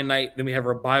Saints on Monday night. Then we have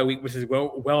our bye week, which is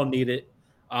well needed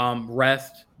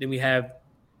rest. Then we have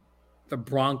the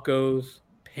Broncos,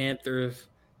 Panthers,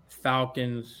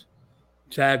 Falcons,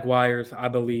 Jaguars, I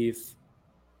believe.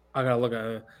 I gotta look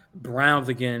at Browns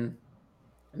again,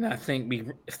 and I think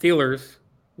Steelers.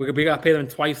 We got to pay them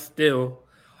twice still.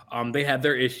 They have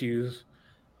their issues,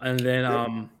 and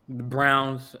then the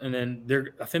Browns, and then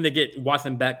I think they get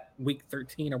Watson back week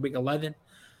 13 or week 11.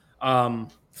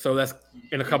 So that's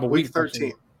in a couple week weeks.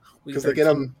 13 because they get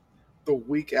them the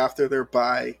week after their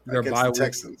bye against the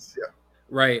Texans. Yeah,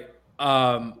 right.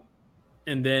 And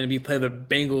then we play the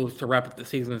Bengals to wrap up the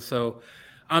season. So.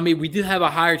 I mean, we do have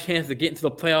a higher chance to get into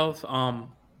the playoffs.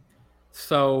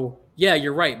 So yeah,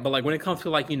 you're right. But like when it comes to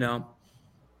like you know,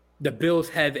 the Bills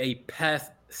have a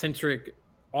pass-centric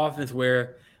offense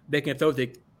where they can throw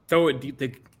it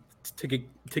deep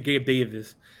to Gabe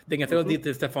Davis. They can throw it deep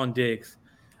to Stephon Diggs.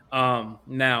 Now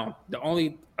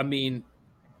I mean,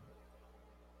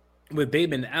 with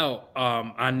Bateman out,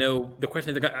 I know the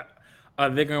question is are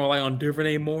they going to rely on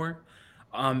Duvernay more?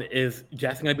 Is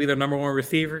Jackson going to be their number one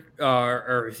receiver,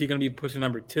 or is he going to be pushing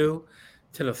number 2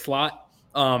 to the slot?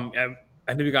 I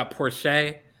think we got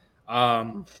Porsche. I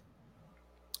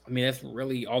mean, that's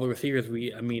really all the receivers.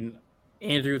 I mean,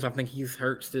 Andrews, I think he's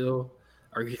hurt still,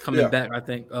 or he's coming back. I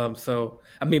think. So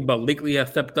I mean, but Leakley has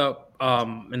stepped up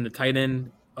in the tight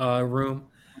end room.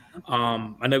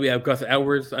 I know we have Gus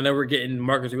Edwards. I know we're getting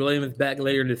Marcus Williams back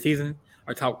later in the season,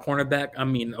 our top cornerback. I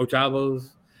mean,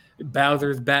 Ojabo's.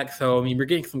 Bowser's back, so I mean we're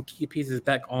getting some key pieces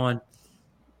back on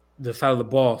the side of the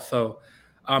ball. So,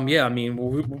 yeah, I mean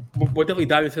we'll definitely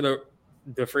dive into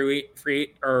the free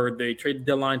or the trade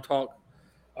deadline talk.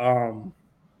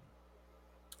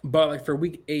 But like for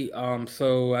week 8,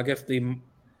 so I guess the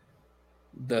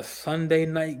Sunday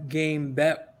night game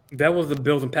that was the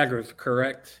Bills and Packers,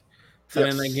 correct?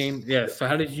 Sunday night game, yeah. So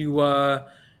how did you? I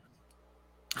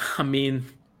mean,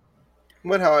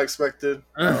 went how I expected.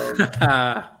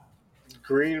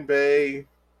 Green Bay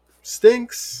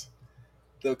stinks.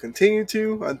 They'll continue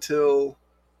to until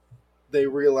they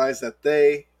realize that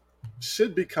they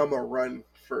should become a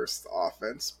run-first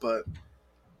offense. But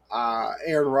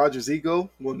Aaron Rodgers' ego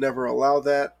will never allow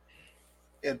that.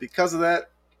 And because of that,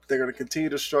 they're going to continue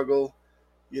to struggle.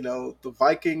 You know, the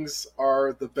Vikings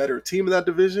are the better team in that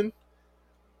division.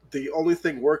 The only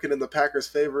thing working in the Packers'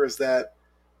 favor is that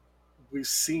we've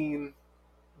seen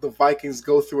the Vikings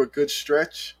go through a good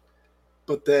stretch,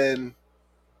 but then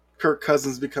Kirk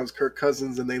Cousins becomes Kirk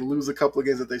Cousins and they lose a couple of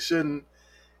games that they shouldn't.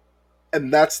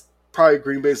 And that's probably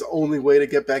Green Bay's only way to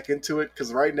get back into it,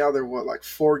 because right now they're like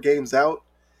 4 games out.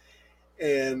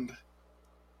 And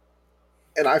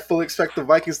I fully expect the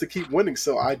Vikings to keep winning.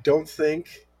 So I don't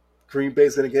think Green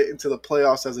Bay's going to get into the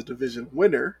playoffs as a division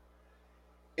winner.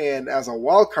 And as a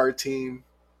wild card team,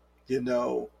 You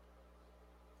know,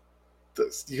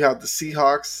 you have the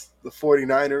Seahawks, the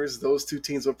 49ers. Those two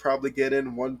teams will probably get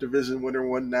in. One division winner,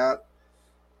 one not.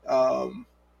 Um,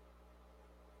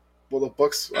 well, the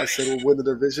Bucks, I said, will win the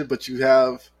division, but you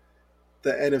have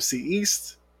the NFC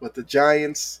East with the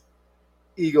Giants,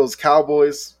 Eagles,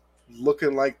 Cowboys,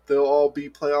 looking like they'll all be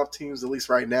playoff teams, at least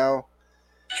right now.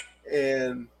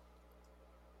 And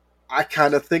I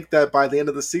kind of think that by the end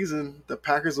of the season, the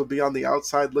Packers will be on the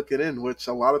outside looking in, which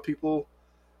a lot of people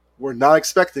were not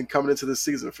expecting coming into this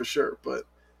season for sure. But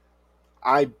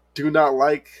I do not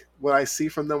like what I see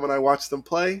from them when I watch them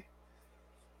play.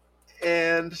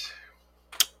 And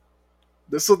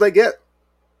this is what they get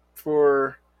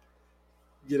for,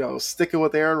 sticking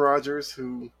with Aaron Rodgers,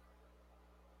 who,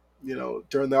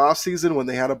 during the offseason when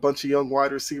they had a bunch of young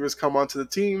wide receivers come onto the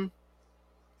team,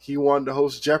 he wanted to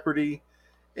host Jeopardy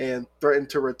and threatened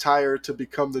to retire to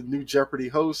become the new Jeopardy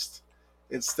host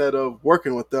instead of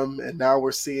working with them. And now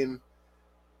we're seeing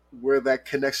where that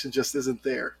connection just isn't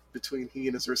there between he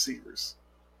and his receivers.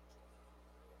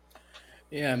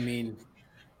 Yeah, I mean,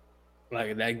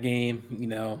 like that game,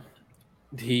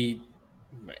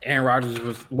 Aaron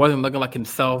Rodgers wasn't looking like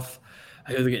himself.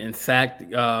 He was getting sacked.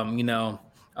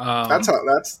 That's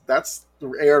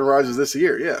Aaron Rodgers this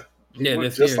year. Yeah, he looked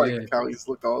this just year, like yeah. how he's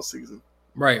looked all season.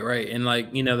 Right, and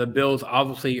the Bills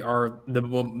obviously are the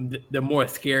more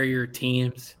scarier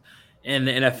teams in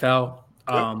the NFL.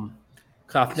 Because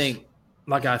I think,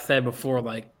 like I said before,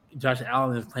 like Josh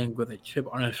Allen is playing with a chip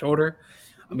on his shoulder.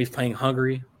 He's playing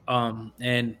hungry.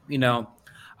 And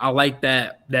I like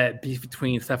that beef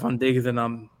between Stephon Diggs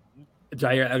and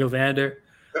Jair Alexander.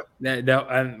 Yep.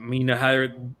 How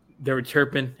they were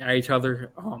chirping at each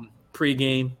other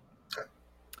pregame.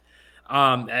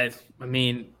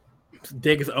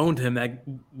 Diggs owned him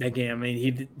that game. I mean,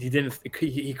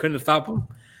 he couldn't stop him.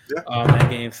 Yeah. That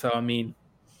game. So and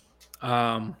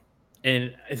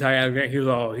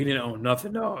Jair, he didn't own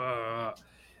nothing. No,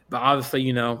 but obviously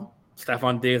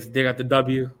Stephon Diggs got the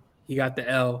W. He got the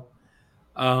L.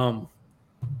 So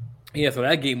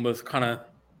that game was kind of,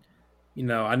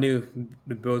 I knew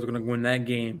the Bills were going to win that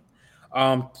game.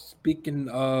 Speaking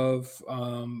of,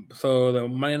 so the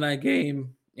Monday night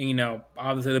game,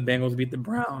 obviously the Bengals beat the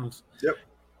Browns. Yep.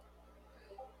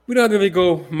 We don't really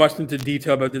go much into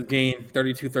detail about this game,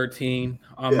 32-13.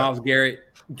 Myles Garrett,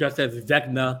 just as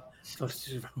Vecna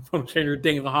from Stranger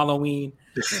Things on Halloween.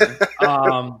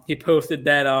 He posted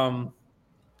that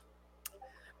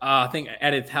I think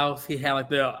at his house he had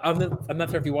like I'm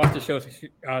not sure if you watched the show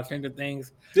Stranger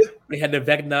Things. Yeah. They had the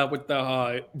Vecna with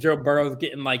the Joe Burrows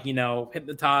getting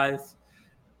hypnotized.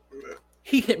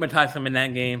 He hypnotized him in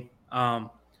that game.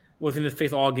 Was in his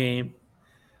face all game.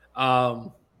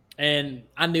 And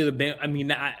I knew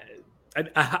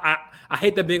I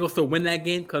hate the Bengals to win that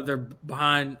game because they're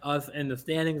behind us in the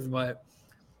standings, but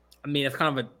I mean it's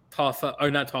kind of a toss up, or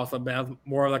not toss up, but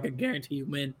more like a guaranteed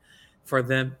win for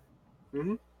them.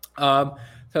 Mm-hmm.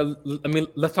 So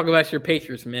let's talk about your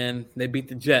Patriots, man. They beat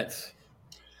the Jets.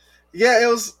 Yeah, it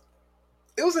was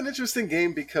an interesting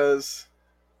game because,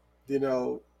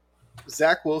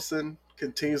 Zach Wilson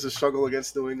continues to struggle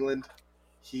against New England.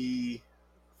 He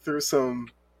threw some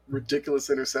ridiculous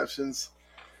interceptions,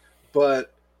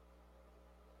 but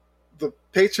the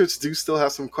Patriots do still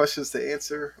have some questions to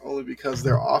answer, only because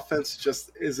their offense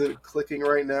just isn't clicking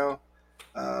right now.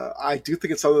 I do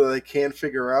think it's something that they can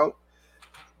figure out.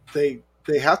 They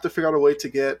have to figure out a way to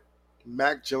get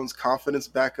Mac Jones' confidence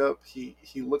back up. He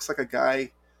looks like a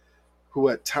guy who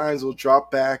at times will drop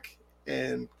back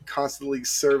and constantly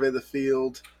survey the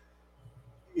field.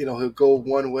 He'll go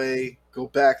one way, go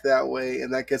back that way,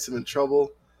 and that gets him in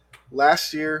trouble.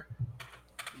 Last year,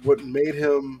 what made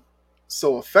him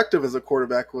so effective as a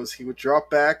quarterback was he would drop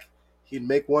back, he'd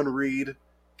make one read,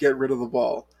 get rid of the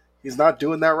ball. He's not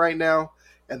doing that right now,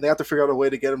 and they have to figure out a way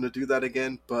to get him to do that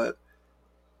again, but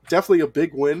definitely a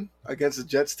big win against the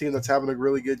Jets team that's having a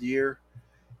really good year.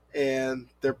 And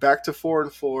they're back to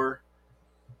 4-4.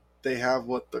 They have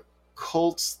the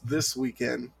Colts this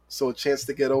weekend, so a chance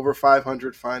to get over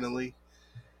 500 finally,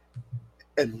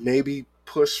 and maybe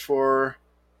push for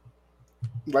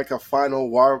like a final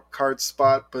wild card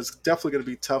spot. But it's definitely going to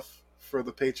be tough for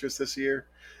the Patriots this year.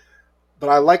 But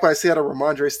I like what I see out of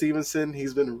Ramondre Stevenson.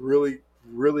 He's been really,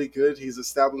 really good. He's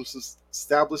established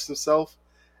himself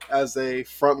as a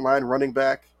frontline running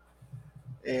back.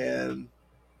 And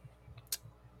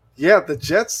yeah, the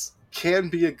Jets can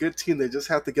be a good team. They just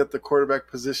have to get the quarterback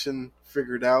position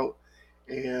figured out.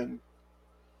 And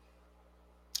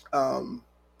I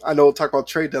know we'll talk about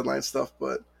trade deadline stuff,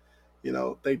 but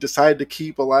they decided to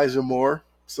keep Elijah Moore,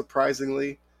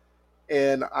 surprisingly.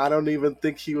 and I don't even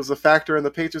think he was a factor in the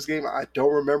Patriots game. I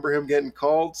don't remember him getting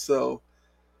called, so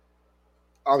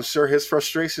I'm sure his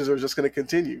frustrations are just going to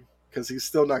continue because he's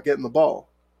still not getting the ball.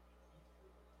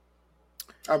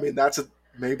 I mean,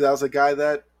 maybe that was a guy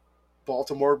that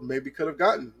Baltimore maybe could have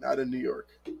gotten out of New York.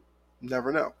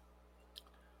 Never know.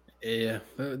 Yeah,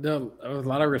 there was a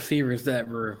lot of receivers that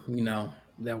were,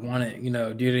 that wanted,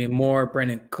 DJ Moore,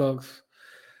 Brandon Cooks.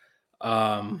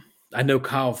 I know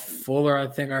Kyle Fuller. I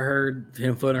think I heard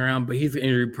him floating around, but he's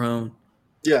injury prone.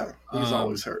 Yeah, he's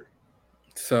always hurt.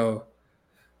 So,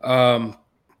 I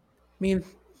mean,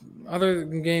 other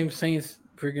games, Saints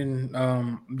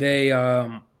freaking they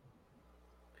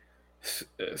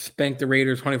spanked the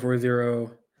Raiders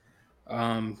 24-0.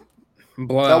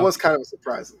 Blowout. That was kind of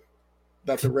surprising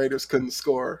that the Raiders couldn't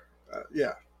score.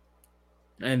 Yeah.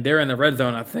 And they're in the red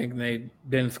zone, I think. They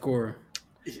didn't score.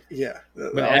 Yeah.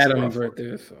 But Adams right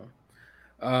there. So,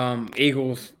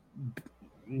 Eagles,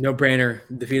 no brainer,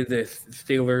 defeated the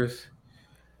Steelers.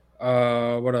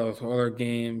 What else? Other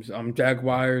games.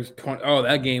 Jaguars.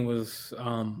 That game was.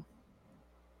 I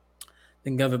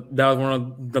think that was one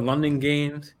of the London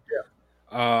games.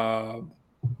 Yeah.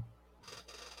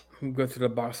 Go to the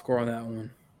box score on that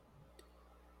one.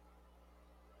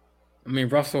 I mean,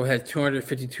 Russell had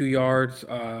 252 yards,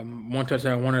 one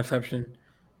touchdown, one interception,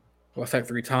 was sacked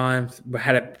 3 times, but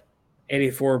had a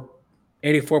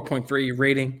 84.3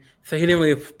 rating. So he didn't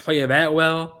really play that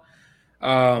well.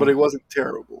 But it wasn't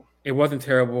terrible. It wasn't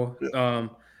terrible. Yeah.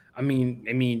 I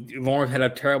mean, Lawrence had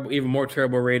a even more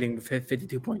terrible rating,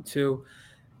 52.2.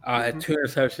 Had 2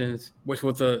 interceptions, which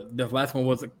was the last one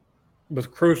was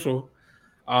crucial.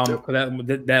 Because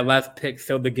that last pick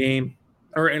sealed the game,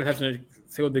 or interception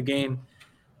sealed the game.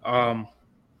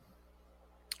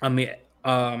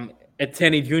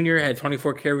 Etienne Jr. had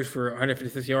 24 carries for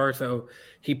 156 yards, so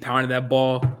he pounded that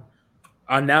ball.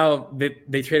 Now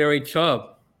they traded away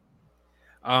Chubb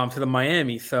to the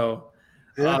Miami, so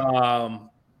yeah.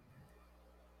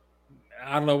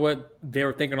 I don't know what they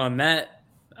were thinking on that.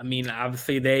 I mean,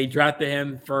 obviously they drafted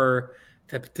him to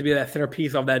be that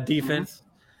centerpiece of that defense.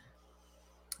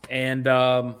 And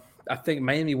I think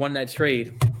Miami won that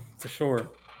trade for sure.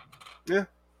 Yeah.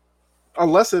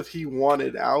 Unless if he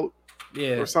wanted out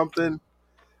or something,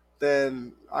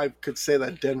 then I could say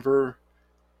that Denver,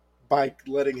 by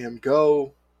letting him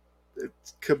go, it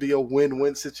could be a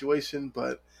win-win situation.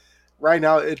 But right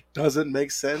now it doesn't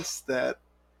make sense that,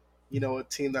 a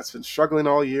team that's been struggling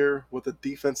all year with a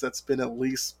defense that's been at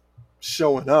least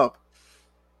showing up,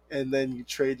 and then you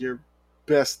trade your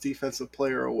best defensive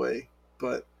player away.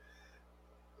 But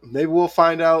maybe we'll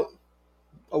find out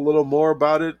a little more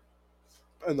about it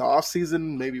in the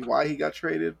offseason, maybe why he got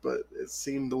traded, but it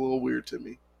seemed a little weird to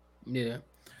me. Yeah.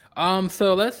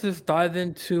 So let's just dive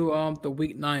into the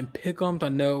Week 9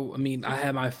 pick'ems. I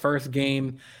had my first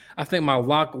game. I think my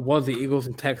lock was the Eagles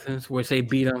and Texans, which they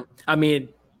beat them. I mean,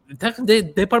 the Texans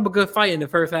they put up a good fight in the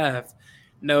first half.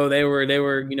 No, they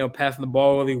were passing the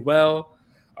ball really well,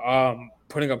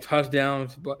 putting up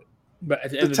touchdowns, but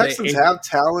at the end of the Texans have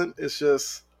talent. It's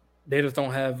just they just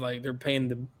don't have they're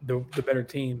paying the better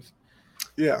teams.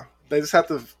 Yeah, they just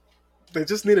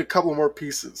need a couple more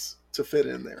pieces to fit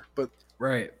in there. But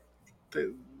right,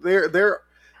 they're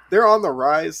on the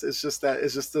rise. It's just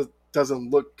that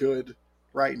doesn't look good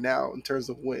right now in terms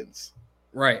of wins.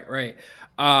 Right.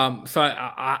 So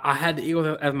I had the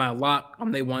Eagles as my lock.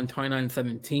 They won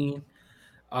 29-17.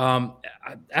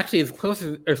 Actually, it was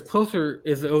a close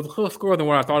score than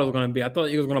what I thought it was going to be. I thought the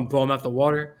Eagles were going to blow them out the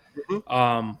water.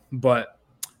 But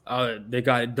they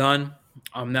got it done.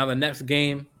 Now the next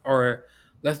game, or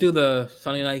let's do the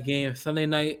Sunday night game. Sunday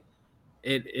night,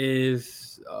 it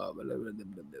is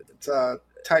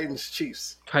Titans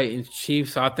Chiefs.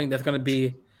 So I think that's going to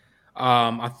be.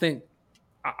 I think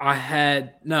I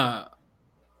had no.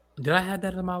 Did I have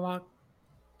that in my lock?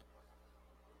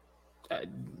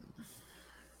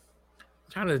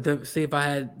 Trying to see if I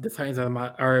had the Titans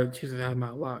or Chiefs as my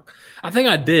lock. I think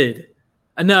I did.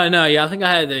 No, yeah, I think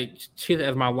I had the Chiefs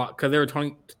as my lock because they were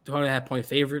 20.5 point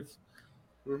favorites.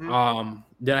 So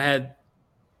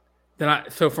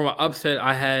from an upset,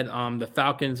 I had the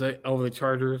Falcons over the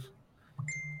Chargers.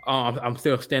 I'm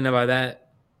still standing by that.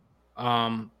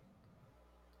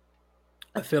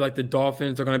 I feel like the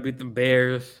Dolphins are going to beat the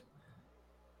Bears.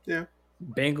 Yeah.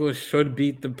 Bengals should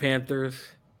beat the Panthers.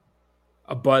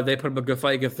 But they put up a good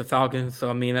fight against the Falcons.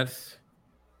 So, that's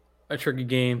a tricky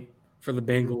game for the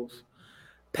Bengals.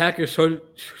 Packers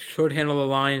should handle the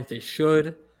Lions. They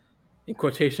should, in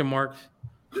quotation marks.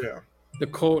 Yeah. The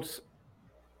Colts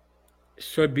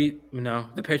should beat,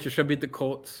 the Patriots should beat the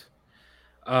Colts.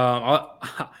 I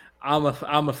I'm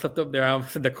a slipped up there. I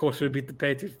said the Colts should beat the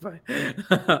Patriots, but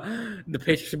the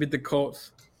Patriots should beat the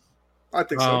Colts. I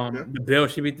think so. Yeah. The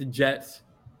Bills should beat the Jets.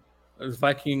 The Yeah.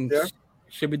 Vikings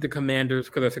should beat the Commanders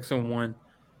because they're 6-1.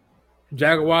 That's my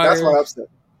Jaguars. upset.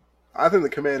 I think the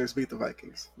Commanders beat the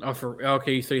Vikings.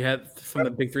 Okay, so you had some of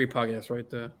the big three podcasts right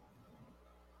there.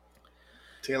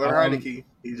 Taylor Heineke,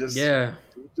 he just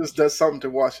does something to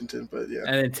Washington, but yeah.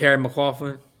 And then Terry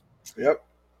McLaughlin. Yep.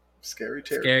 Scary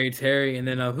Terry. Scary Terry. And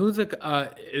then who's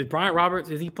is Brian Roberts?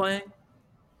 Is he playing?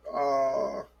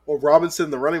 Well, Robinson,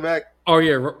 the running back. Oh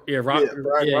yeah, Brian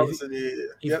Robinson.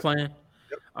 He's playing.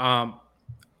 Yep. I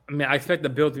mean, I expect the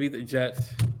Bills to beat the Jets.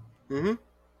 Mm-hmm.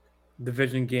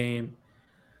 Division game.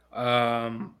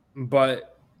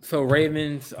 But so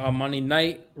Ravens Monday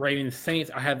night, Ravens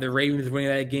Saints. I have the Ravens winning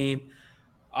that game.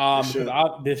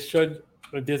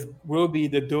 This will be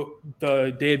the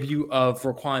debut of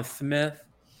Roquan Smith.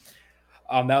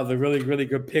 That was a really, really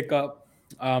good pickup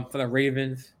for the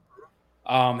Ravens.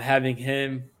 Having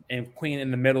him and Queen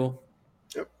in the middle.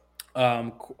 Yep.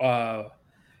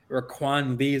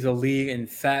 Roquan leads the league in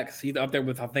sacks. He's up there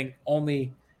with, I think,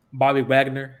 only Bobby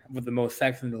Wagner with the most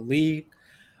sacks in the league.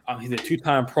 He's a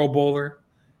 2-time Pro Bowler,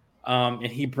 and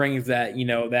he brings that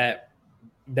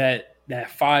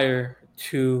that fire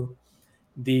to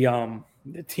the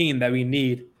team that we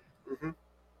need.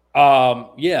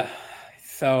 Mm-hmm. Yeah.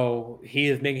 So he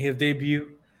is making his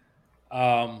debut.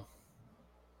 And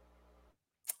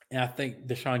I think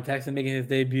Deshaun Jackson making his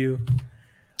debut.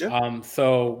 Yeah.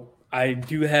 So I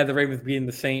do have the Ravens beating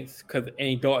the Saints because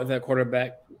Andy Dalton's at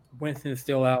quarterback. Winston's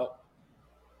still out.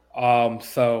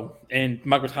 And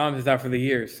Michael Thomas is out for the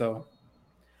year. So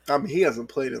I mean, he hasn't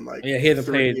played in he hasn't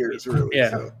 3 played years, really.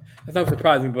 Yeah, so. That's not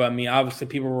surprising. But I mean, obviously,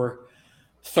 people were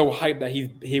so hyped that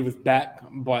he was back.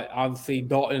 But obviously,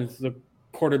 Dalton's the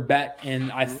quarterback,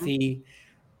 and I see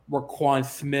Roquan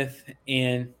Smith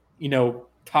and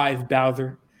Tyus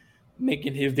Bowser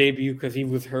making his debut because he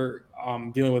was hurt,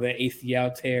 dealing with an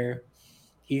ACL tear.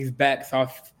 He's back, so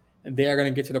they are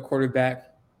going to get to the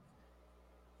quarterback,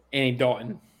 Andy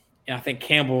Dalton, and I think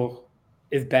Campbell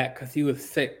is back because he was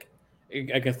sick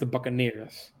against the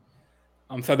Buccaneers.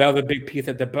 So that was a big piece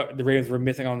that the Ravens were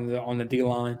missing on the D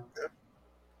line.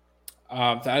 So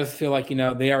I just feel like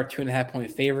they are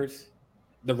 2.5-point favorites,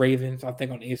 the Ravens. I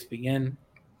think on ESPN,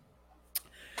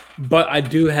 but I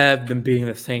do have them beating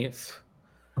the Saints.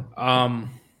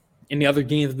 Any other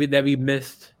games that we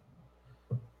missed?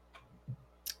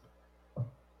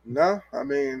 No, I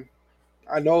mean,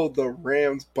 I know the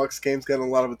Rams-Bucks game's getting a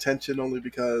lot of attention only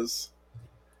because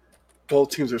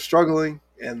both teams are struggling,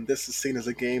 and this is seen as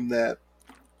a game that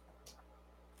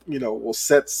will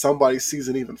set somebody's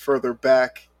season even further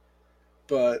back.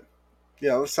 But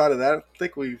other side of that, I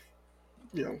think we've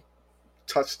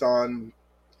touched on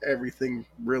everything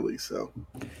really. So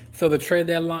the trade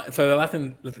deadline. So the last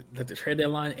thing, the trade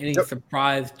deadline. Any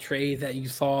surprise trades that you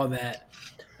saw?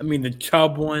 The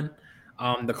Chubb one,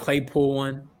 the Claypool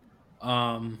one.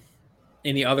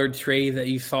 Any other trades that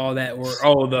you saw that were?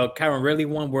 Oh, the Calvin Ridley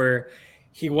one where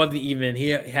he wasn't even. He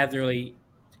hasn't really.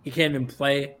 He can't even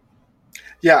play.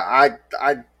 Yeah,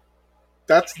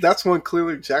 that's one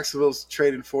clearly Jacksonville's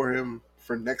trading for him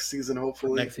for next season,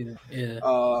 hopefully. Next season, yeah.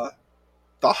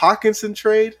 The Hawkinson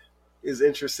trade is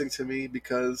interesting to me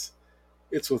because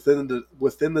it's within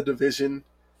the division.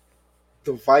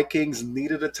 The Vikings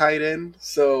needed a tight end,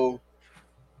 so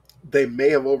they may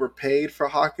have overpaid for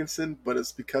Hawkinson, but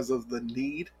it's because of the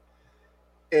need.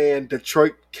 And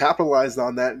Detroit capitalized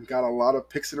on that and got a lot of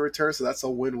picks in return, so that's a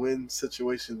win-win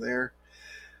situation there.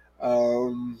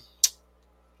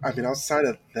 Outside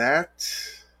of that,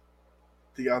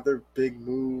 the other big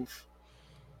move,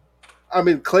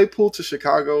 Claypool to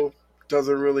Chicago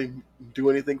doesn't really do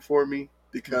anything for me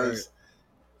because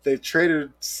they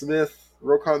traded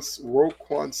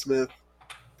Roquan Smith.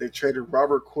 They traded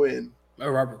Robert Quinn. Oh,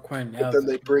 Robert Quinn. But then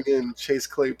they bring in Chase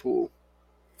Claypool.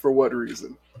 For what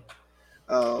reason?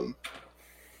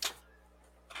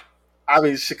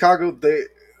 Chicago,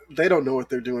 they don't know what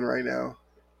they're doing right now.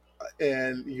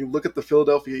 And you look at the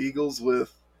Philadelphia Eagles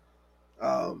with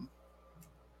Jalen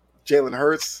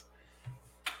Hurts,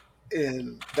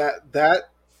 and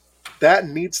that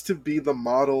needs to be the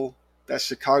model that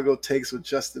Chicago takes with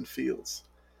Justin Fields.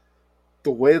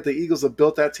 The way that the Eagles have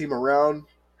built that team around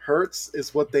Hurts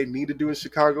is what they need to do in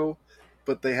Chicago,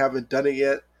 but they haven't done it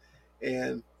yet.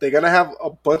 And they're going to have a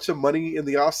bunch of money in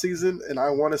the offseason, and I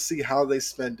want to see how they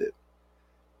spend it.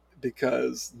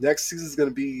 Because next season is going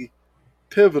to be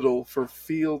pivotal for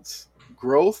Fields'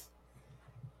 growth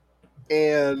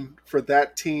and for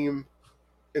that team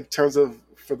in terms of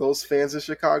for those fans in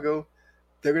Chicago.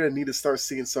 they're going to need to start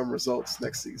seeing some results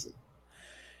next season.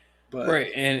 But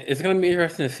Right, and it's gonna be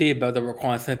interesting to see about the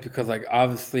Raquan Smith because, like,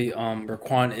 obviously,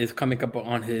 Raquan is coming up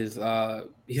on his.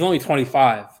 He's only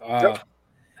 25. yep.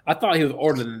 I thought he was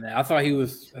older than that. I thought he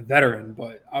was a veteran,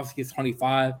 but obviously he's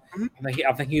 25. Mhm.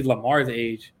 I think he's Lamar's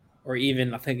age, or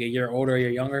even I think a year older, a year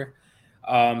younger.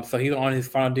 So he's on his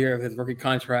final year of his rookie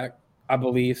contract, I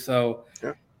believe. So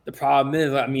Yeah. the problem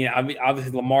is, I mean,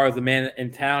 obviously Lamar is the man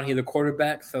in town. He's a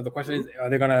quarterback. So the question is,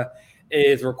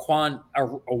 is Raquan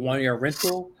a 1 year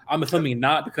rental? I'm assuming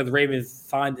not because the Ravens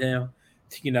signed him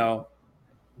to,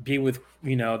 be with,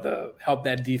 the help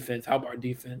that defense, help our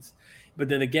defense. But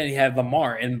then again, he had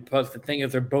Lamar, and plus the thing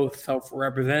is they're both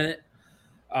self-represented.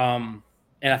 And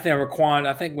I think Raquan,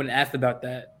 I think when asked about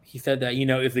that, he said that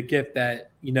it's a gift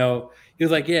that he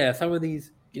was like, yeah, some of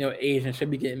these Asians should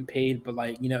be getting paid, but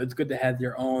like it's good to have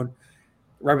your own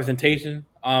representation.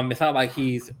 It's not like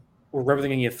he's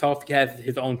representing himself; he has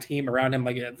his own team around him.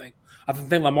 Like I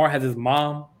think Lamar has his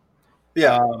mom,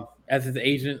 Yeah. as his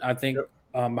agent. I think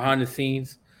Yep. behind the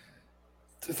scenes.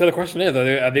 So the question is,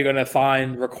 are they going to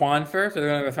sign Raquan first, or are they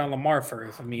going to sign Lamar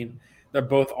first? I mean, they're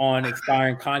both on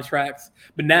expiring contracts,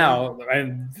 but now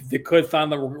and they could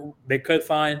sign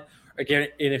or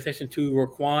get in addition to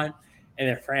Raquan, and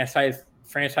then franchise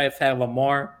have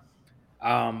Lamar,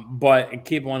 but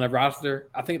keep him on the roster.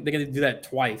 I think they're going to do that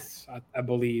twice, I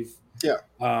believe. Yeah.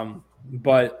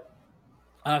 But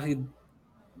honestly,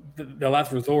 the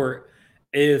last resort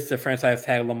is to franchise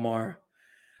tag Lamar.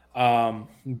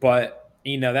 But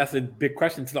that's a big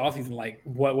question to the offseason. Like,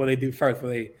 what will they do first? Will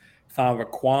they sign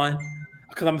Raquan?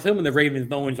 Because I'm assuming the Ravens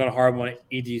don't want John Harbaugh,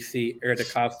 EGC, Eric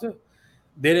DaCosta.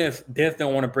 They just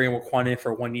don't want to bring Raquan in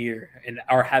for 1 year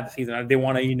or half the season. They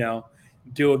want to,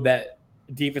 deal with that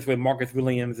defense with Marcus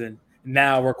Williams and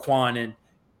now Raquan and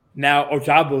now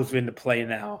Ojabo's in the play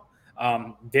now.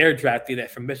 They're drafted that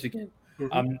from Michigan.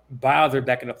 Mm-hmm. Biles are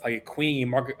back in the play.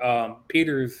 Queen,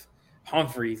 Peters,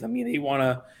 Humphreys. I mean, they want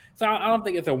to. So I don't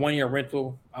think it's a 1 year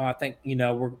rental. I think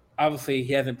we're obviously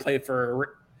he hasn't played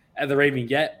as a Raven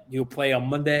yet. He'll play on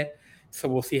Monday, so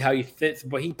we'll see how he fits.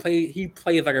 But he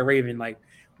plays like a Raven. Like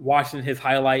watching his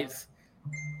highlights,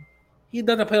 he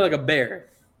doesn't play like a Bear.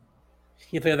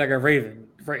 He plays like a Raven.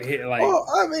 Right here, like. Well,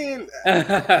 I mean,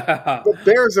 the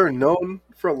Bears are known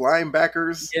for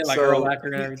linebackers. Yeah, like so Earl Acker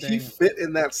and everything. He fit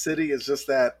in that city. It's just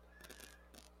that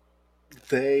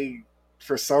they,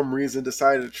 for some reason,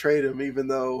 decided to trade him, even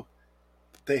though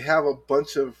they have a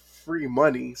bunch of free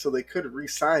money, so they could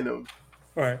re-sign him.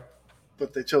 Right.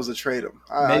 But they chose to trade him.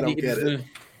 I don't get it.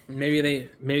 Maybe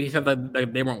he said that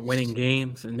they weren't winning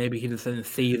games, and maybe he just didn't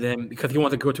see them because he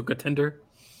wanted to go to a contender.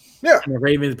 Yeah. And the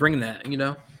Ravens bring that,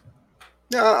 Yeah,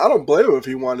 I don't blame him if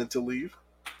he wanted to leave.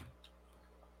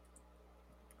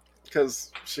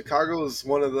 Because Chicago is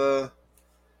one of the...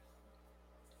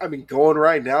 I mean, going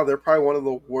right now, they're probably one of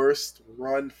the worst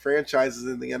run franchises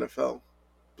in the NFL.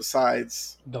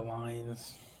 Besides... the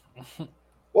Lions. Well,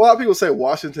 a lot of people say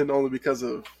Washington only because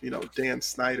of, Dan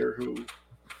Snyder, who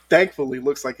thankfully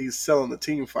looks like he's selling the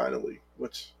team finally,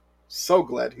 which so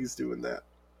glad he's doing that.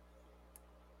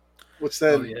 Which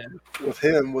then, with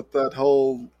him, with that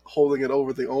whole holding it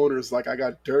over the owners, like, I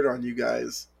got dirt on you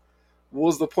guys, what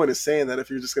was the point of saying that if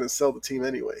you're just going to sell the team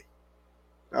anyway?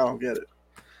 I don't get it.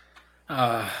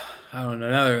 I don't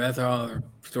know. That's another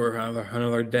story for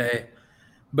another day.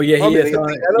 But yeah, he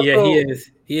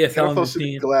is. He is. NFL should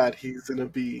be glad he's going to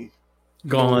be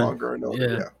gone. No longer an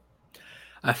owner. Yeah.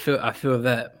 I feel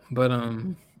that, but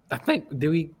I think did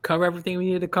we cover everything we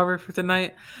needed to cover for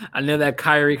tonight? I know that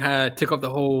Kyrie kind of took up the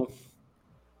whole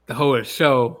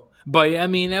show, but yeah, I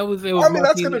mean that was. I mean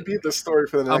that's going to be the story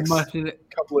for the next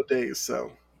couple of days.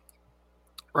 So.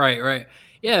 Right,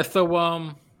 yeah. So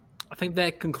I think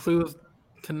that concludes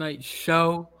tonight's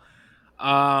show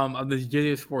of the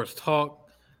Jizzle Sports Talk.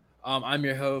 I'm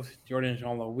your host Jordan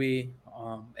Jean-Louis,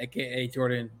 aka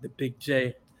Jordan the Big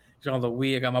J.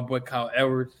 Jean-Louis. I got my boy Kyle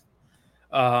Edwards.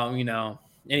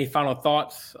 Any final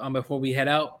thoughts before we head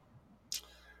out?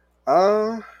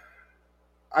 I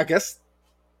guess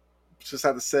just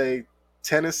have to say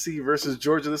Tennessee versus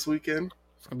Georgia this weekend.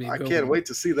 I can't wait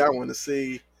to see that one, to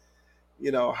see,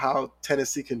 how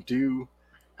Tennessee can do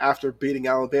after beating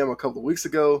Alabama a couple of weeks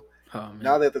ago.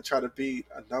 Now they have to try to beat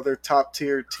another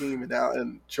top-tier team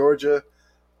in Georgia.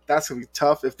 That's going to be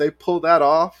tough. If they pull that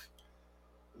off,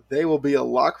 they will be a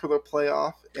lock for the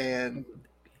playoff, and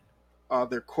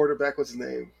their quarterback, what's his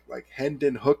name? Like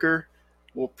Hendon Hooker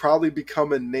will probably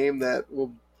become a name that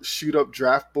will shoot up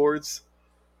draft boards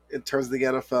in terms of the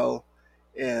NFL.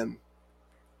 And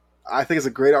I think it's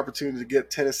a great opportunity to get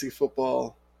Tennessee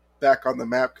football back on the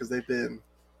map because they've been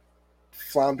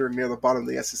floundering near the bottom of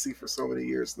the SEC for so many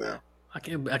years now. I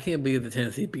can't believe the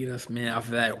Tennessee beat us, man.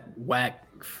 After that whack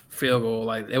field goal,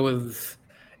 like it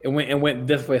went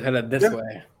this way, headed this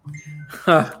way.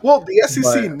 Well, the SEC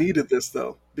But- needed this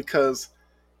though, because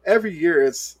every year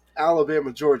it's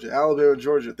Alabama, Georgia.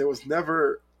 There was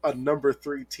never a number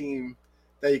 3 team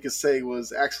that you could say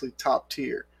was actually top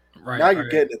tier. Right, now you're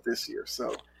getting it this year.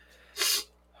 So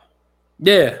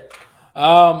yeah.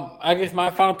 I guess my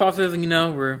final thoughts is,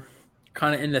 we're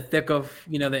kind of in the thick of,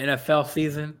 the NFL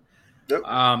season.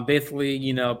 Yep. Basically,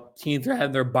 teams are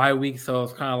having their bye week, so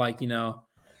it's kind of like,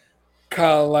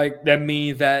 that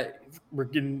means that we're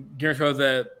getting towards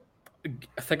the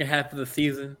second half of the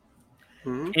season.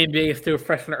 Mm-hmm. NBA is still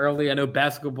fresh and early. I know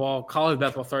college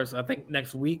basketball starts, I think,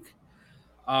 next week.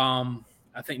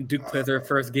 I think Duke plays their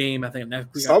first game. I think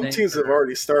next week. Some teams have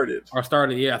already started. Or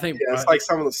started, yeah. I think. Yeah, it's like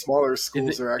some of the smaller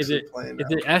schools are actually playing now.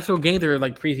 Is it actual games or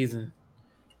like preseason?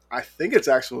 I think it's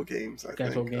actual games.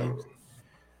 Actual games.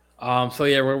 So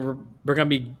yeah, we're gonna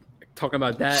be talking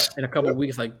about that in a couple of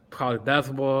weeks, like college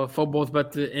basketball, football's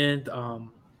about to end.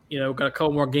 We've got a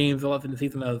couple more games left in the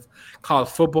season of college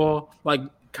football. Like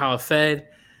Kyle said,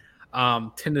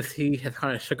 Tennessee has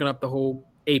kind of shaken up the whole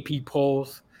AP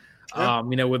polls.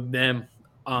 With them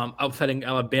upsetting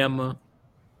Alabama.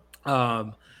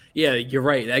 Yeah, you're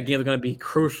right. That game is going to be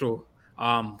crucial.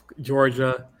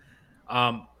 Georgia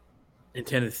and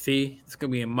Tennessee. It's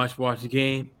going to be a much-watched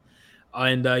game.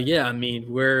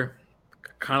 We're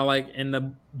kind of like in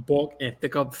the bulk and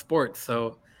thick of sports.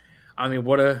 So,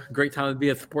 what a great time to be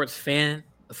a sports fan,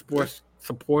 a sports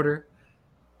supporter.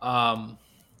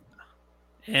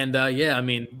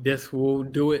 This will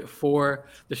do it for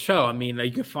the show.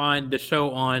 You can find the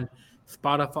show on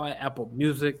Spotify, Apple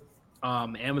Music,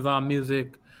 Amazon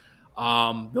Music.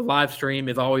 The live stream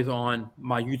is always on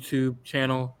my YouTube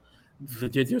channel, the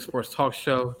Digital Sports Talk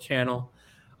Show channel,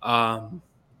 and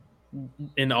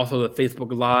also the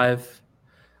Facebook Live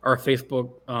or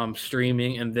Facebook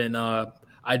streaming. And then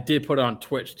I did put it on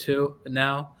Twitch too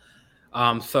now.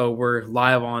 So we're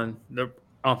live on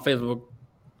Facebook,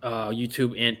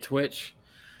 YouTube, and Twitch.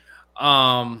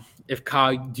 If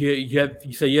Kyle,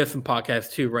 you say you have some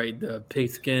podcasts too, right? The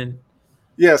Pigskin.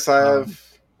 Yes, I have.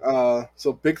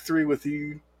 So Big Three with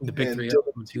you. The Big Three.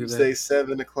 Tuesday,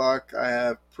 7:00. I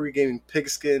have pre-gaming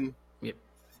Pigskin. Yep.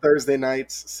 Thursday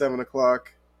nights, 7:00,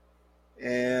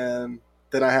 and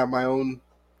then I have my own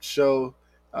show,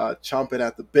 Chomping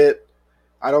at the Bit.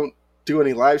 I don't do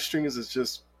any live streams. It's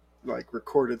just like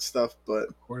recorded stuff.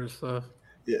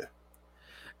 Yeah.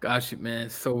 Got you, man.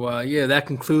 So that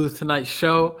concludes tonight's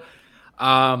show.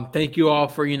 Thank you all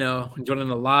for joining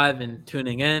the live and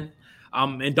tuning in.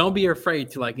 And don't be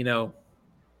afraid to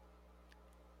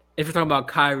if you're talking about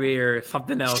Kyrie or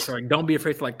something else, or don't be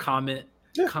afraid to comment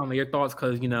your thoughts,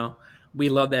 because we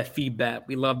love that feedback,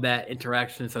 we love that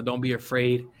interaction. So don't be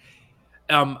afraid.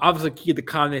 Obviously keep the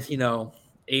comments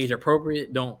age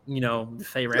appropriate. Don't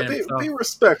say random stuff. Be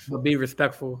respectful. But be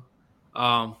respectful.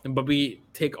 But we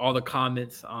take all the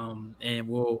comments, and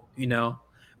we'll,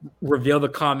 reveal the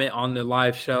comment on the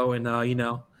live show, and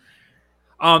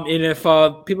and if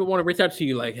people want to reach out to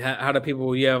you, like how do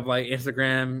people? You have like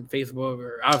Instagram, Facebook,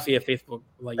 or obviously you have Facebook,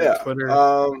 Twitter.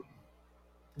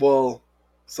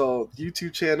 So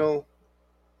YouTube channel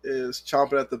is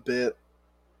Chomping at the Bit.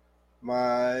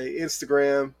 My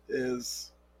Instagram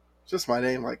is just my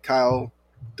name, like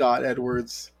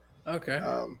Kyle.Edwards. Okay.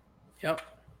 Yep.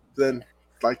 Then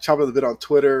Chomping at the Bit on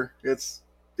Twitter. It's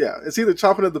either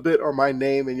Chomping at the Bit or my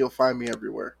name, and you'll find me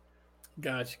everywhere.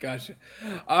 Gotcha.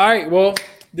 All right. Well,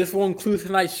 this will conclude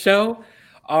tonight's show.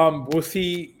 You'll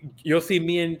see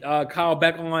me and Kyle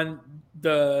back on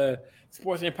the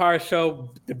Sports Empire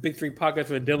show, the Big Three podcast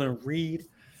with Dylan Reed.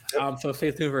 So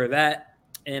stay tuned for that,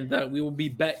 and we will be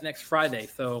back next Friday.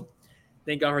 So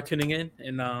thank y'all for tuning in,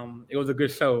 and it was a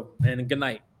good show. And good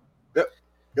night. Yep.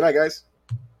 Good night, guys.